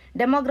ಇದೆ.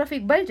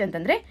 ಡೆಮೋಗ್ರಫಿಕ್ ಬಲ್ಜ್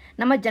ಅಂತಂದ್ರೆ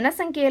ನಮ್ಮ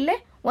ಜನಸಂಖ್ಯೆಯಲ್ಲೇ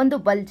ಒಂದು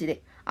ಬಲ್ಜ್ ಇದೆ.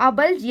 ಆ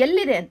ಬಲ್ಜ್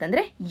ಎಲ್ಲಿದೆ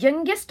ಅಂತಂದ್ರೆ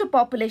ಯಂಗೆಸ್ಟ್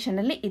ಪಾಪ್ಯುಲೇಷನ್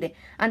ಅಲ್ಲಿ ಇದೆ.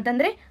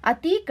 ಅಂತಂದ್ರೆ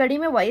ಅತಿ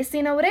ಕಡಿಮೆ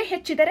ವಯಸ್ಸಿನವರೇ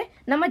ಹೆಚ್ಚಿದ್ದಾರೆ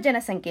ನಮ್ಮ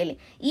ಜನಸಂಖ್ಯೆಯಲ್ಲಿ.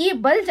 ಈ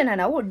ಬಲ್ಜ್ ಅನ್ನ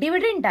ನಾವು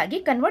ಡಿವಿಡೆಂಡ್ ಆಗಿ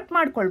ಕನ್ವರ್ಟ್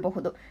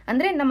ಮಾಡ್ಕೊಳ್ಬಹುದು.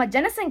 ಅಂದ್ರೆ ನಮ್ಮ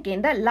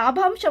ಜನಸಂಖ್ಯೆಯಿಂದ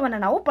ಲಾಭಾಂಶವನ್ನ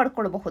ನಾವು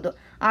ಪಡ್ಕೊಳ್ಬಹುದು.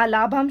 ಆ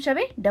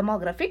ಲಾಭಾಂಶವೇ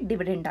ಡೆಮೋಗ್ರಫಿಕ್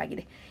ಡಿವಿಡೆಂಡ್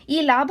ಆಗಿದೆ. ಈ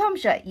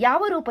ಲಾಭಾಂಶ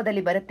ಯಾವ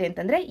ರೂಪದಲ್ಲಿ ಬರುತ್ತೆ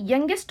ಅಂತಂದ್ರೆ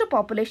ಯಂಗೆಸ್ಟ್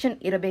ಪಾಪ್ಯುಲೇಷನ್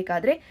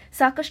ಇರಬೇಕಾದ್ರೆ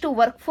ಸಾಕಷ್ಟು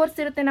ವರ್ಕ್ ಫೋರ್ಸ್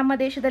ಇರುತ್ತೆ ನಮ್ಮ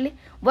ದೇಶದಲ್ಲಿ.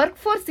 ವರ್ಕ್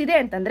ಫೋರ್ಸ್ ಇದೆ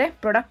ಅಂತಂದ್ರೆ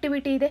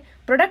ಪ್ರೊಡಕ್ಟಿವಿಟಿ ಇದೆ.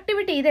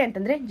 ಪ್ರೊಡಕ್ಟಿವಿಟಿ ಇದೆ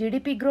ಅಂತಂದ್ರೆ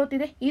GDP ಗ್ರೋತ್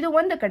ಇದೆ. ಇದು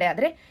ಒಂದು ಕಡೆ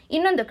ಆದ್ರೆ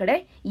ಇನ್ನೊಂದು ಕಡೆ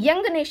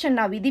ಯಂಗ್ ನೇಷನ್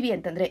ನಾವಿದ್ದೀವಿ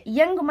ಅಂತಂದ್ರೆ,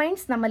 ಯಂಗ್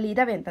ಮೈಂಡ್ಸ್ ನಮ್ಮಲ್ಲಿ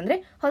ಇದಾವೆ ಅಂತಂದ್ರೆ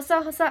ಹೊಸ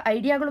ಹೊಸ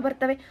ಐಡಿಯಾಗಳು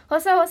ಬರ್ತವೆ.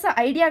 ಹೊಸ ಹೊಸ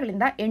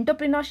ಐಡಿಯಾಗಳಿಂದ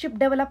ಎಂಟರ್ಪ್ರಿನರ್ಶಿಪ್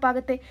ಡೆವಲಪ್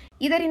ಆಗುತ್ತೆ.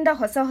 ಇದರಿಂದ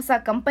ಹೊಸ ಹೊಸ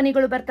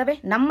ಕಂಪನಿಗಳು ಬರ್ತವೆ.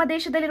 ನಮ್ಮ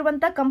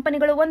ದೇಶದಲ್ಲಿರುವಂತಹ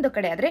ಕಂಪನಿಗಳು ಒಂದು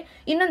ಕಡೆ ಆದ್ರೆ,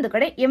 ಇನ್ನೊಂದು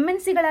ಕಡೆ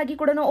MNCಗಳಾಗಿ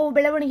ಕೂಡ ಅವು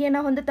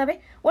ಬೆಳವಣಿಗೆಯನ್ನು ಹೊಂದುತ್ತವೆ.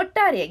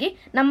 ಒಟ್ಟಾರೆಯಾಗಿ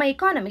ನಮ್ಮ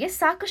ಎಕಾನಮಿಗೆ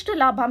ಸಾಕಷ್ಟು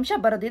ಲಾಭಾಂಶ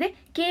ಬರೋದಿದೆ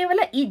ಕೇವಲ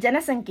ಈ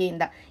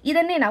ಜನಸಂಖ್ಯೆಯಿಂದ.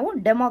 ಇದನ್ನೇ ನಾವು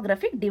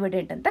ಡೆಮೋಗ್ರಫಿಕ್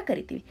ಡಿವಿಡೆಂಟ್ ಅಂತ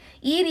ಕರಿತೀವಿ.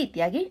 ಈ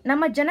ರೀತಿಯಾಗಿ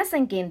ನಮ್ಮ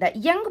ಜನಸಂಖ್ಯೆಯಿಂದ,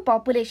 ಯಂಗ್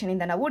ಪಾಪ್ಯುಲೇಷನ್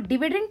ಇಂದ ನಾವು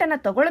ಡಿವಿಡೆಂಟ್ ಅನ್ನ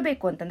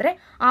ತಗೊಳ್ಬೇಕು ಅಂತಂದ್ರೆ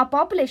ಆ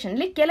ಪಾಪ್ಯುಲೇಷನ್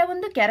ಅಲ್ಲಿ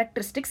ಕೆಲವೊಂದು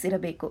ಕ್ಯಾರೆಕ್ಟರಿಸ್ಟಿಕ್ಸ್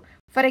ಇರಬೇಕು.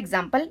 ಫಾರ್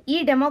ಎಕ್ಸಾಂಪಲ್, ಈ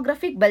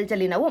ಡೆಮೋಗ್ರಫಿಕ್ ಬಲ್ಜ್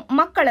ಅಲ್ಲಿ ನಾವು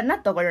ಮಕ್ಕಳನ್ನ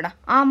ತಗೊಳ್ಳೋಣ.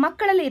 ಆ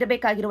ಮಕ್ಕಳಲ್ಲಿ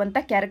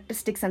ಇರಬೇಕಾಗಿರುವಂತಹ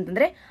ಕ್ಯಾರೆಕ್ಟರಿಸ್ಟಿಕ್ಸ್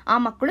ಅಂತಂದ್ರೆ, ಆ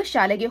ಮಕ್ಕಳು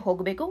ಶಾಲೆಗೆ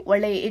ಹೋಗಬೇಕು,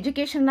 ಒಳ್ಳೆಯ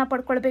ಎಜುಕೇಶನ್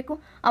ಪಡ್ಕೊಳ್ಬೇಕು,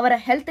 ಅವರ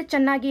ಹೆಲ್ತ್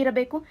ಚೆನ್ನಾಗಿ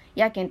ಇರಬೇಕು.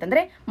 ಯಾಕೆ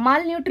ಅಂತಂದ್ರೆ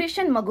ಮಾಲ್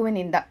ನ್ಯೂಟ್ರಿಷನ್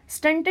ಮಗುವಿನಿಂದ,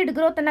 ಸ್ಟಂಟೆಡ್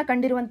ಗ್ರೋತ್ ಅನ್ನ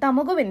ಕಂಡಿರುವಂತಹ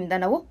ಮಗುವಿನಿಂದ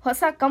ನಾವು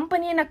ಹೊಸ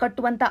ಕಂಪನಿಯನ್ನ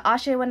ಕಟ್ಟುವಂತ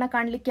ಆಶಯವನ್ನ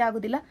ಕಾಣಲಿಕ್ಕೆ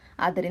ಆಗುದಿಲ್ಲ.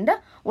 ಆದ್ದರಿಂದ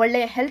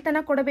ಒಳ್ಳೆಯ ಹೆಲ್ತ್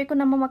ಅನ್ನ ಕೊಡಬೇಕು,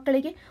 ನಮ್ಮ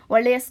ಮಕ್ಕಳಿಗೆ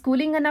ಒಳ್ಳೆಯ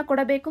ಸ್ಕೂಲಿಂಗ್ ಅನ್ನ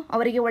ಕೊಡಬೇಕು,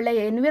 ಅವರಿಗೆ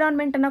ಒಳ್ಳೆಯ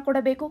ಎನ್ವಿರಾನ್ಮೆಂಟ್ ಅನ್ನ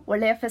ಕೊಡಬೇಕು,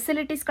 ಒಳ್ಳೆಯ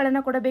ಫೆಸಿಲಿಟೀಸ್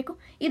ಗಳನ್ನ ಕೊಡಬೇಕು.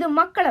 ಇದು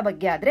ಮಕ್ಕಳ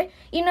ಬಗ್ಗೆ ಆದ್ರೆ,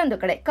 ಇನ್ನೊಂದು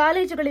ಕಡೆ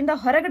ಕಾಲೇಜುಗಳಿಂದ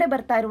ಹೊರಗಡೆ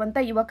ಬರ್ತಾ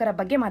ಇರುವಂತಹ ಯುವಕರ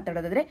ಬಗ್ಗೆ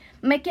ಮಾತಾಡೋದಾದ್ರೆ,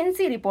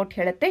 ಮೆಕೆನ್ಸಿ ರಿಪೋರ್ಟ್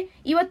ಹೇಳುತ್ತೆ,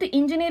 ಇವತ್ತು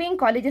ಇಂಜಿನಿಯರಿಂಗ್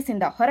ಕಾಲೇಜಸ್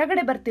ಇಂದ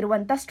ಹೊರಗಡೆ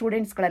ಬರ್ತಿರುವಂತಹ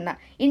ಸ್ಟೂಡೆಂಟ್ಸ್ ಗಳನ್ನ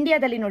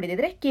ಇಂಡಿಯಾದಲ್ಲಿ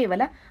ನೋಡಿದ್ರೆ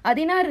ಕೇವಲ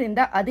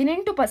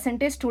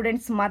 16-18%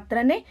 ಸ್ಟೂಡೆಂಟ್ಸ್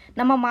ಮಾತ್ರನೇ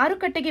ನಮ್ಮ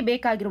ಮಾರುಕಟ್ಟೆಗೆ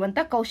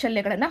ಬೇಕಾಗಿರುವಂತಹ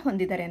ಕೌಶಲ್ಯಗಳನ್ನ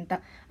ಹೊಂದಿದ್ದಾರೆ ಅಂತ.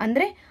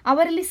 ಅಂದ್ರೆ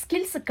ಅವರಲ್ಲಿ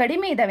ಸ್ಕಿಲ್ಸ್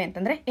ಕಡಿಮೆ ಇದಾವೆ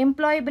ಅಂತಂದ್ರೆ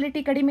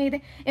ಎಂಪ್ಲಾಯಬಿಲಿಟಿ ಕಡಿಮೆ ಇದೆ.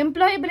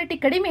 ಎಂಪ್ಲಾಯಬಿಲಿಟಿ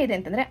ಕಡಿಮೆ ಇದೆ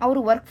ಅಂತಂದ್ರೆ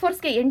ಅವರು ವರ್ಕ್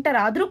ಫೋರ್ಸ್ಗೆ ಎಂಟರ್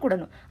ಆದ್ರೂ ಕೂಡ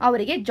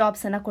ಅವರಿಗೆ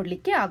ಜಾಬ್ಸ್ ಅನ್ನ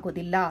ಕೊಡ್ಲಿಕ್ಕೆ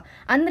ಆಗೋದಿಲ್ಲ.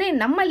 ಅಂದ್ರೆ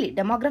ನಮ್ಮಲ್ಲಿ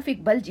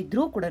ಡೆಮೋಗ್ರಫಿಕ್ ಬಲ್ಜ್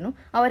ಇದ್ರೂ ಕೂಡ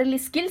ಅವರಲ್ಲಿ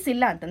ಸ್ಕಿಲ್ಸ್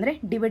ಇಲ್ಲ ಅಂತಂದ್ರೆ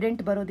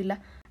ಡಿವಿಡೆಂಟ್ ಬರೋದಿಲ್ಲ.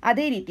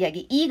 ಅದೇ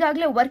ರೀತಿಯಾಗಿ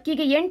ಈಗಾಗಲೇ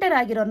ವರ್ಕಿಗೆ ಎಂಟರ್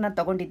ಆಗಿರೋರನ್ನ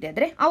ತಗೊಂಡಿದ್ದೆ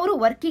ಆದ್ರೆ ಅವರು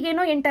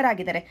ವರ್ಕಿಗೇನೋ ಎಂಟರ್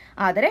ಆಗಿದ್ದಾರೆ,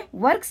 ಆದರೆ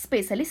ವರ್ಕ್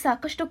ಸ್ಪೇಸ್ ಅಲ್ಲಿ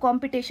ಸಾಕಷ್ಟು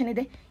ಕಾಂಪಿಟೇಷನ್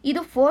ಇದೆ.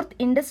 ಇದು 4th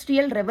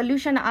ಇಂಡಸ್ಟ್ರಿಯಲ್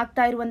ರೆವಲ್ಯೂಷನ್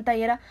ಆಗ್ತಾ ಇರುವಂತ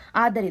ಏರ.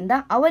 ಆದ್ದರಿಂದ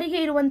ಅವರಿಗೆ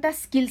ಇರುವಂತಹ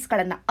ಸ್ಕಿಲ್ಸ್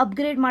ಗಳನ್ನ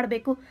ಅಪ್ಗ್ರೇಡ್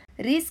ಮಾಡಬೇಕು,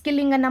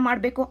 ರೀಸ್ಕಿಲ್ಲಿಂಗ್ ಅನ್ನ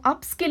ಮಾಡಬೇಕು,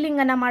 ಅಪ್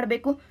ಸ್ಕಿಲ್ಲಿಂಗ್ ಅನ್ನ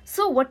ಮಾಡಬೇಕು.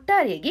 ಸೊ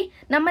ಒಟ್ಟಾರೆಯಾಗಿ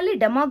ನಮ್ಮಲ್ಲಿ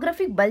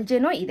ಡೆಮೋಗ್ರಫಿಕ್ ಬಲ್ಜ್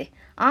ಏನೋ ಇದೆ.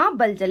 ಆ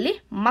ಬಲ್ಜ್ ಅಲ್ಲಿ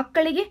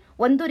ಮಕ್ಕಳಿಗೆ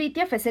ಒಂದು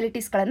ರೀತಿಯ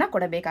ಫೆಸಿಲಿಟೀಸ್ ಗಳನ್ನ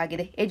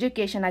ಕೊಡಬೇಕಾಗಿದೆ.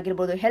 ಎಜುಕೇಶನ್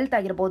ಆಗಿರ್ಬೋದು, ಹೆಲ್ತ್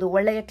ಆಗಿರ್ಬೋದು,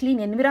 ಒಳ್ಳೆಯ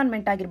ಕ್ಲೀನ್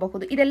ಎನ್ವಿರಾನ್ಮೆಂಟ್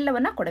ಆಗಿರಬಹುದು,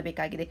 ಇದೆಲ್ಲವನ್ನ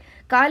ಕೊಡಬೇಕಾಗಿದೆ.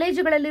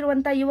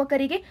 ಕಾಲೇಜುಗಳಲ್ಲಿರುವಂತಹ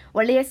ಯುವಕರಿಗೆ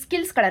ಒಳ್ಳೆಯ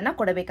ಸ್ಕಿಲ್ಸ್ ಗಳನ್ನ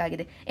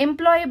ಕೊಡಬೇಕಾಗಿದೆ.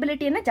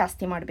 ಎಂಪ್ಲಾಯಬಿಲಿಟಿಯನ್ನ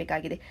ಜಾಸ್ತಿ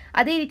ಮಾಡಬೇಕಾಗಿದೆ.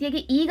 ಅದೇ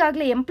ರೀತಿಯಾಗಿ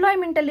ಈಗಾಗಲೇ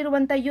ಎಂಪ್ಲಾಯ್ಮೆಂಟ್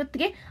ಅಲ್ಲಿರುವಂತಹ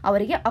ಯೂತ್ಗೆ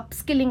ಅವರಿಗೆ ಅಪ್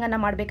ಸ್ಕಿಲ್ಲಿಂಗ್ ಅನ್ನ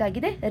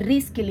ಮಾಡಬೇಕಾಗಿದೆ,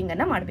 ರೀಸ್ಕಿಲ್ಲಿಂಗ್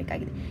ಅನ್ನ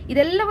ಮಾಡಬೇಕಾಗಿದೆ.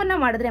 ಇದೆಲ್ಲವನ್ನ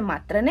ಮಾಡಿದ್ರೆ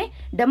ಮಾತ್ರನೇ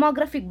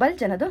ಡೆಮೋಗ್ರಫಿಕ್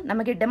ಬಲ್ಜ್ ಅನ್ನೋದು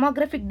ನಮಗೆ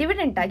ಡೆಮೋಗ್ರಫಿಕ್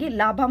ಡಿವಿಡೆಂಟ್ ಆಗಿ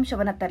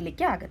ಲಾಭಾಂಶವನ್ನ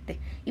ತರಲಿಕ್ಕೆ ಆಗುತ್ತೆ.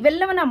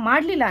 ಇವೆಲ್ಲವನ್ನ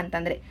ಮಾಡಲಿಲ್ಲ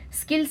ಅಂತಂದ್ರೆ,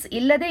 ಸ್ಕಿಲ್ಸ್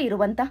ಇಲ್ಲದೆ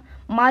ಇರುವಂತ,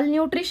 ಮಾಲ್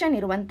ನ್ಯೂಟ್ರಿಷನ್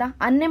ಇರುವಂತ,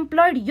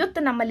 ಅನ್ಎಂಪ್ಲಾಯ್ಡ್ ಯೂತ್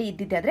ನಮ್ಮಲ್ಲಿ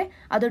ಇದ್ದಿದೆ ಆದ್ರೆ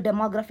ಅದು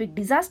ಡೆಮೋಗ್ರಫಿಕ್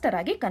ಡಿಸಾಸ್ಟರ್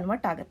ಆಗಿ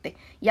ಕನ್ವರ್ಟ್ ಆಗುತ್ತೆ.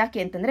 ಯಾಕೆ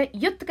ಅಂತಂದ್ರೆ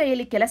ಯೂತ್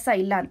ಕೈಯಲ್ಲಿ ಕೆಲಸ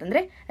ಇಲ್ಲ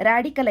ಅಂತಂದ್ರೆ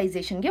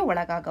ರ್ಯಾಡಿಕಲೈಸೇಷನ್ಗೆ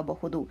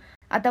ಒಳಗಾಗಬಹುದು,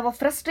 ಅಥವಾ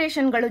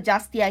ಫ್ರಸ್ಟ್ರೇಷನ್ಗಳು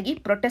ಜಾಸ್ತಿಯಾಗಿ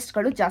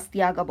ಪ್ರೊಟೆಸ್ಟ್ಗಳು ಜಾಸ್ತಿ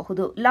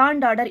ಆಗಬಹುದು, ಲಾ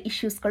ಅಂಡ್ ಆರ್ಡರ್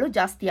ಇಶ್ಯೂಸ್ಗಳು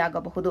ಜಾಸ್ತಿ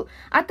ಆಗಬಹುದು,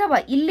 ಅಥವಾ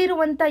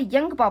ಇಲ್ಲಿರುವಂತ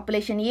ಯಂಗ್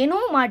ಪಾಪ್ಯುಲೇಷನ್ ಏನೂ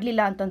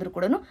ಮಾಡಲಿಲ್ಲ ಅಂತಂದ್ರೂ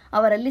ಕೂಡ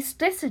ಅವರಲ್ಲಿ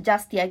ಸ್ಟ್ರೆಸ್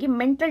ಜಾಸ್ತಿಯಾಗಿ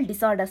ಮೆಂಟಲ್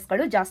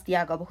ಡಿಸಾರ್ಡರ್ಸ್ಗಳು ಜಾಸ್ತಿ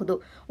ಆಗಬಹುದು.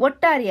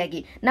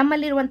 ಒಟ್ಟಾರೆಯಾಗಿ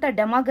ನಮ್ಮಲ್ಲಿರುವಂತ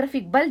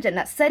ಡೆಮೋಗ್ರಫಿಕ್ ಬಲ್ಜ್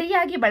ಅನ್ನ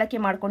ಸರಿಯಾಗಿ ಬಳಕೆ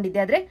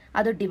ಮಾಡ್ಕೊಂಡಿದ್ದೆ ಆದ್ರೆ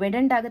ಅದು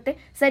ಡಿವಿಡೆಂಡ್ ಆಗುತ್ತೆ,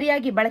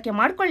 ಸರಿಯಾಗಿ ಬಳಕೆ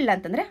ಮಾಡ್ಕೊಳ್ಳಿಲ್ಲ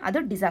ಅಂತಂದ್ರೆ ಅದು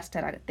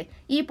ಡಿಸಾಸ್ಟರ್ ಆಗುತ್ತೆ.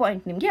 ಈ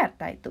ಪಾಯಿಂಟ್ ನಿಮ್ಗೆ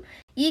ಅರ್ಥ ಆಯ್ತು.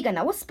 ಈಗ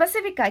ನಾವು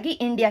ಸ್ಪೆಸಿಫಿಕ್ ಆಗಿ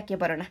ಇಂಡಿಯಾಕ್ಕೆ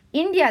ಬರೋಣ.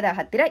 ಇಂಡಿಯಾದ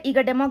ಹತ್ತಿರ ಈಗ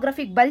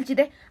ಡೆಮೋಗ್ರಫಿಕ್ ಬಲ್ಜ್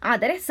ಇದೆ,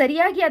 ಆದರೆ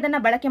ಸರಿಯಾಗಿ ಅದನ್ನ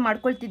ಬಳಕೆ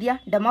ಮಾಡ್ಕೊಳ್ತಿದ್ಯಾ,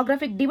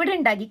 ಡೆಮೋಗ್ರಫಿಕ್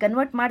ಡಿವಿಡೆಂಡ್ ಆಗಿ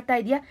ಕನ್ವರ್ಟ್ ಮಾಡ್ತಾ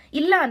ಇದೆಯಾ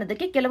ಇಲ್ಲ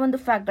ಅನ್ನೋದಕ್ಕೆ ಕೆಲವೊಂದು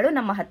ಫ್ಯಾಕ್ಟ್ಗಳು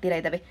ನಮ್ಮ ಹತ್ತಿರ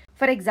ಇದಾವೆ.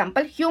 For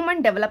example,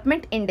 human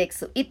development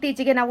index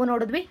ಇತ್ತೀಚೆಗೆ ನಾವು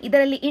ನೋಡಿದ್ವಿ.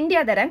 ಇದರಲ್ಲಿ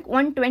ಇಂಡಿಯಾದ ರ್ಯಾಂಕ್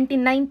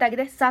 129th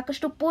ಆಗಿದೆ.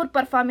 ಸಾಕಷ್ಟು ಪೂರ್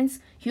ಪರ್ಫಾರ್ಮೆನ್ಸ್.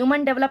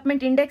 ಹ್ಯೂಮನ್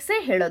ಡೆವಲಪ್ಮೆಂಟ್ ಇಂಡೆಕ್ಸೇ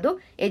ಹೇಳೋದು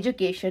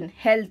education,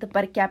 health,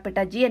 per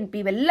capita, GNP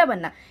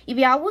ಇವೆಲ್ಲವನ್ನ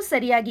ಇವ್ಯಾವೂ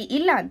ಸರಿಯಾಗಿ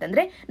ಇಲ್ಲ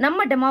ಅಂತಂದ್ರೆ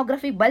ನಮ್ಮ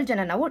ಡೆಮೋಗ್ರಫಿಕ್ ಬಲ್ಜ್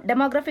ಅನ್ನ ನಾವು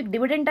ಡೆಮೋಗ್ರಫಿಕ್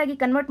ಡಿವಿಡೆಂಡ್ ಆಗಿ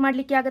ಕನ್ವರ್ಟ್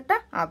ಮಾಡ್ಲಿಕ್ಕೆ ಆಗುತ್ತಾ?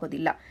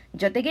 ಆಗೋದಿಲ್ಲ.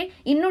 ಜೊತೆಗೆ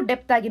ಇನ್ನೂ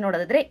ಡೆಪ್ತ್ ಆಗಿ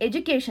ನೋಡೋದಾದ್ರೆ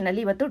ಎಜುಕೇಶನ್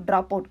ಅಲ್ಲಿ ಇವತ್ತು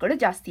ಡ್ರಾಪ್ ಔಟ್ಗಳು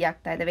ಜಾಸ್ತಿ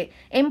ಆಗ್ತಾ ಇದಾವೆ,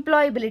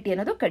 ಎಂಪ್ಲಾಯಬಿಲಿಟಿ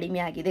ಅನ್ನೋದು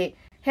ಕಡಿಮೆ ಆಗಿದೆ.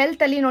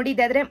 ಹೆಲ್ತ್ ಅಲ್ಲಿ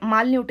ನೋಡಿದ್ದೆ ಆದ್ರೆ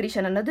ಮಾಲ್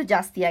ನ್ಯೂಟ್ರಿಷನ್ ಅನ್ನೋದು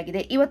ಜಾಸ್ತಿ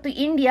ಆಗಿದೆ. ಇವತ್ತು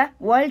India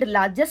world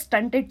largest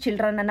stunted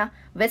children ಅನ್ನ,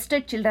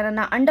 ವೆಸ್ಟೆಡ್ ಚಿಲ್ಡ್ರನ್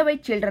ಅನ್ನ,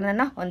 ಅಂಡರ್ವೈಟ್ ಚಿಲ್ಡ್ರನ್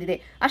ಅನ್ನ ಹೊಂದಿದೆ.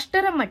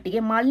 ಅಷ್ಟರ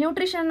ಮಟ್ಟಿಗೆ ಮಾಲ್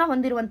ನ್ಯೂಟ್ರಿಷನ್ ಅನ್ನ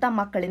ಹೊಂದಿರುವಂತಹ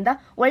ಮಕ್ಕಳಿಂದ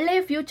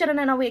ಒಳ್ಳೆಯ ಫ್ಯೂಚರ್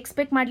ಅನ್ನ ನಾವು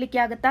ಎಕ್ಸ್ಪೆಕ್ಟ್ ಮಾಡ್ಲಿಕ್ಕೆ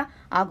ಆಗುತ್ತಾ?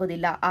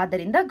 ಆಗೋದಿಲ್ಲ.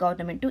 ಆದ್ದರಿಂದ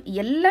ಗವರ್ನಮೆಂಟ್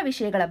ಎಲ್ಲ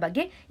ವಿಷಯಗಳ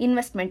ಬಗ್ಗೆ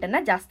ಇನ್ವೆಸ್ಟ್ಮೆಂಟ್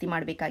ಅನ್ನ ಜಾಸ್ತಿ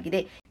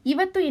ಮಾಡಬೇಕಾಗಿದೆ.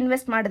 ಇವತ್ತು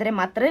ಇನ್ವೆಸ್ಟ್ ಮಾಡಿದ್ರೆ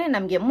ಮಾತ್ರನೇ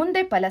ನಮಗೆ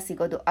ಮುಂದೆ ಫಲ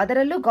ಸಿಗೋದು.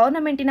 ಅದರಲ್ಲೂ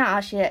ಗವರ್ನಮೆಂಟಿನ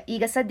ಆಶಯ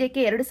ಈಗ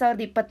ಸದ್ಯಕ್ಕೆ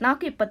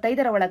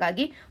 2024-25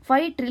 ಒಳಗಾಗಿ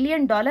 $5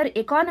 ಟ್ರಿಲಿಯನ್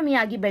ಎಕಾನಮಿ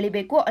ಆಗಿ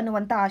ಬೆಳಿಬೇಕು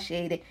ಅನ್ನುವಂತ ಆಶಯ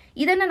ಇದೆ.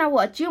 ಇದನ್ನ ನಾವು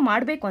ಅಚೀವ್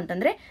ಮಾಡಬೇಕು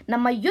ಅಂತಂದ್ರೆ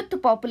ನಮ್ಮ ಯೂತ್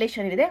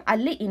ಪಾಪ್ಯುಲೇಷನ್ ಇದೆ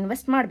ಅಲ್ಲಿ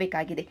ಇನ್ವೆಸ್ಟ್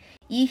ಮಾಡಬೇಕಾಗಿದೆ.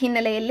 ಈ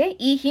ಹಿನ್ನೆಲೆಯಲ್ಲೇ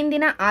ಈ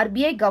ಹಿಂದಿನ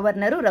RBI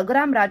ಗವರ್ನರು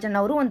ರಘುರಾಮ್ ರಾಜನ್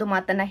ಅವರು ಒಂದು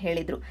ಮಾತನ್ನ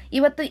ಹೇಳಿದ್ರು.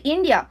 ಇವತ್ತು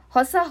ಇಂಡಿಯಾ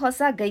ಹೊಸ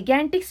ಹೊಸ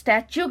ಗೈಗ್ಯಾಂಟಿಕ್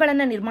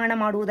ಸ್ಟ್ಯಾಚ್ಯೂಗಳನ್ನ ನಿರ್ಮಾಣ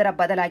ಮಾಡುವುದರ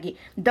ಬದಲಾಗಿ,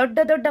 ದೊಡ್ಡ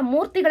ದೊಡ್ಡ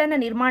ಮೂರ್ತಿಗಳನ್ನ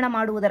ನಿರ್ಮಾಣ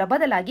ಮಾಡುವುದರ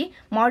ಬದಲಾಗಿ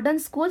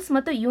ಮಾಡರ್ನ್ ಸ್ಕೂಲ್ಸ್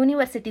ಮತ್ತು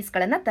ಯೂನಿವರ್ಸಿಟೀಸ್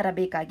ಗಳನ್ನ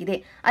ತರಬೇಕಾಗಿದೆ.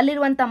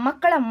 ಅಲ್ಲಿರುವಂತಹ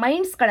ಮಕ್ಕಳ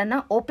ಮೈಂಡ್ಸ್ ಗಳನ್ನ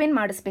ಓಪನ್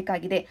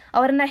ಮಾಡಿಸಬೇಕಾಗಿದೆ,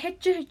 ಅವರನ್ನ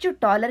ಹೆಚ್ಚು ಹೆಚ್ಚು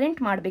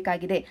ಟಾಲರೆಂಟ್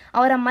ಮಾಡಬೇಕಾಗಿದೆ,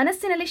 ಅವರ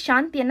ಮನಸ್ಸಿನಲ್ಲಿ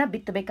ಶಾಂತಿಯನ್ನ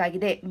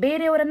ಬಿತ್ತಬೇಕಾಗಿದೆ,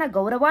 ಬೇರೆಯವರನ್ನ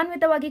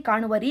ಗೌರವಾನ್ವಿತವಾಗಿ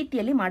ಕಾಣುವ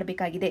ರೀತಿಯಲ್ಲಿ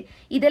ಮಾಡಬೇಕಾಗಿದೆ.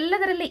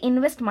 ಇದೆಲ್ಲದರಲ್ಲಿ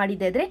ಇನ್ವೆಸ್ಟ್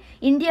ಮಾಡಿದೆ ಆದ್ರೆ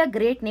ಇಂಡಿಯಾ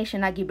ಗ್ರೇಟ್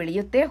ನೇಷನ್ ಆಗಿ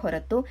ಬೆಳೆಯುತ್ತೆ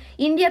ಹೊರತು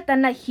ಇಂಡಿಯಾ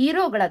ತನ್ನ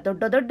ಹೀರೋಗಳ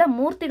ದೊಡ್ಡ ದೊಡ್ಡ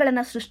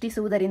ಮೂರ್ತಿಗಳನ್ನ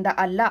ಸೃಷ್ಟಿಸುವುದರಿಂದ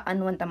ಅಲ್ಲ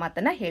ಅನ್ನುವಂತ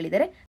ಮಾತನ್ನ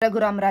ಹೇಳಿದರೆ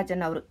ರಘುರಾಮ್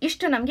ರಾಜನ್ ಅವರು.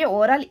 ಇಷ್ಟು ನಮಗೆ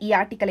ಓವರ್ ಆಲ್ ಈ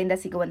ಆರ್ಟಿಕಲ್ ಇಂದ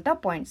ಸಿಗುವಂತ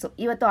ಪಾಯಿಂಟ್ಸ್.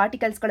 ಇವತ್ತು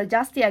ಆರ್ಟಿಕಲ್ಸ್ ಗಳು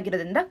ಜಾಸ್ತಿ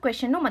ಆಗಿರೋದ್ರಿಂದ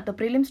ಕ್ವೆಶ್ಚನ್ ಮತ್ತು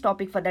prelims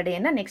topic for the day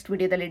ಅನ್ನ ನೆಕ್ಸ್ಟ್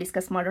ವಿಡಿಯೋದಲ್ಲಿ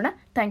ಡಿಸ್ಕಸ್ ಮಾಡೋಣ.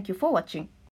 Thank you for watching.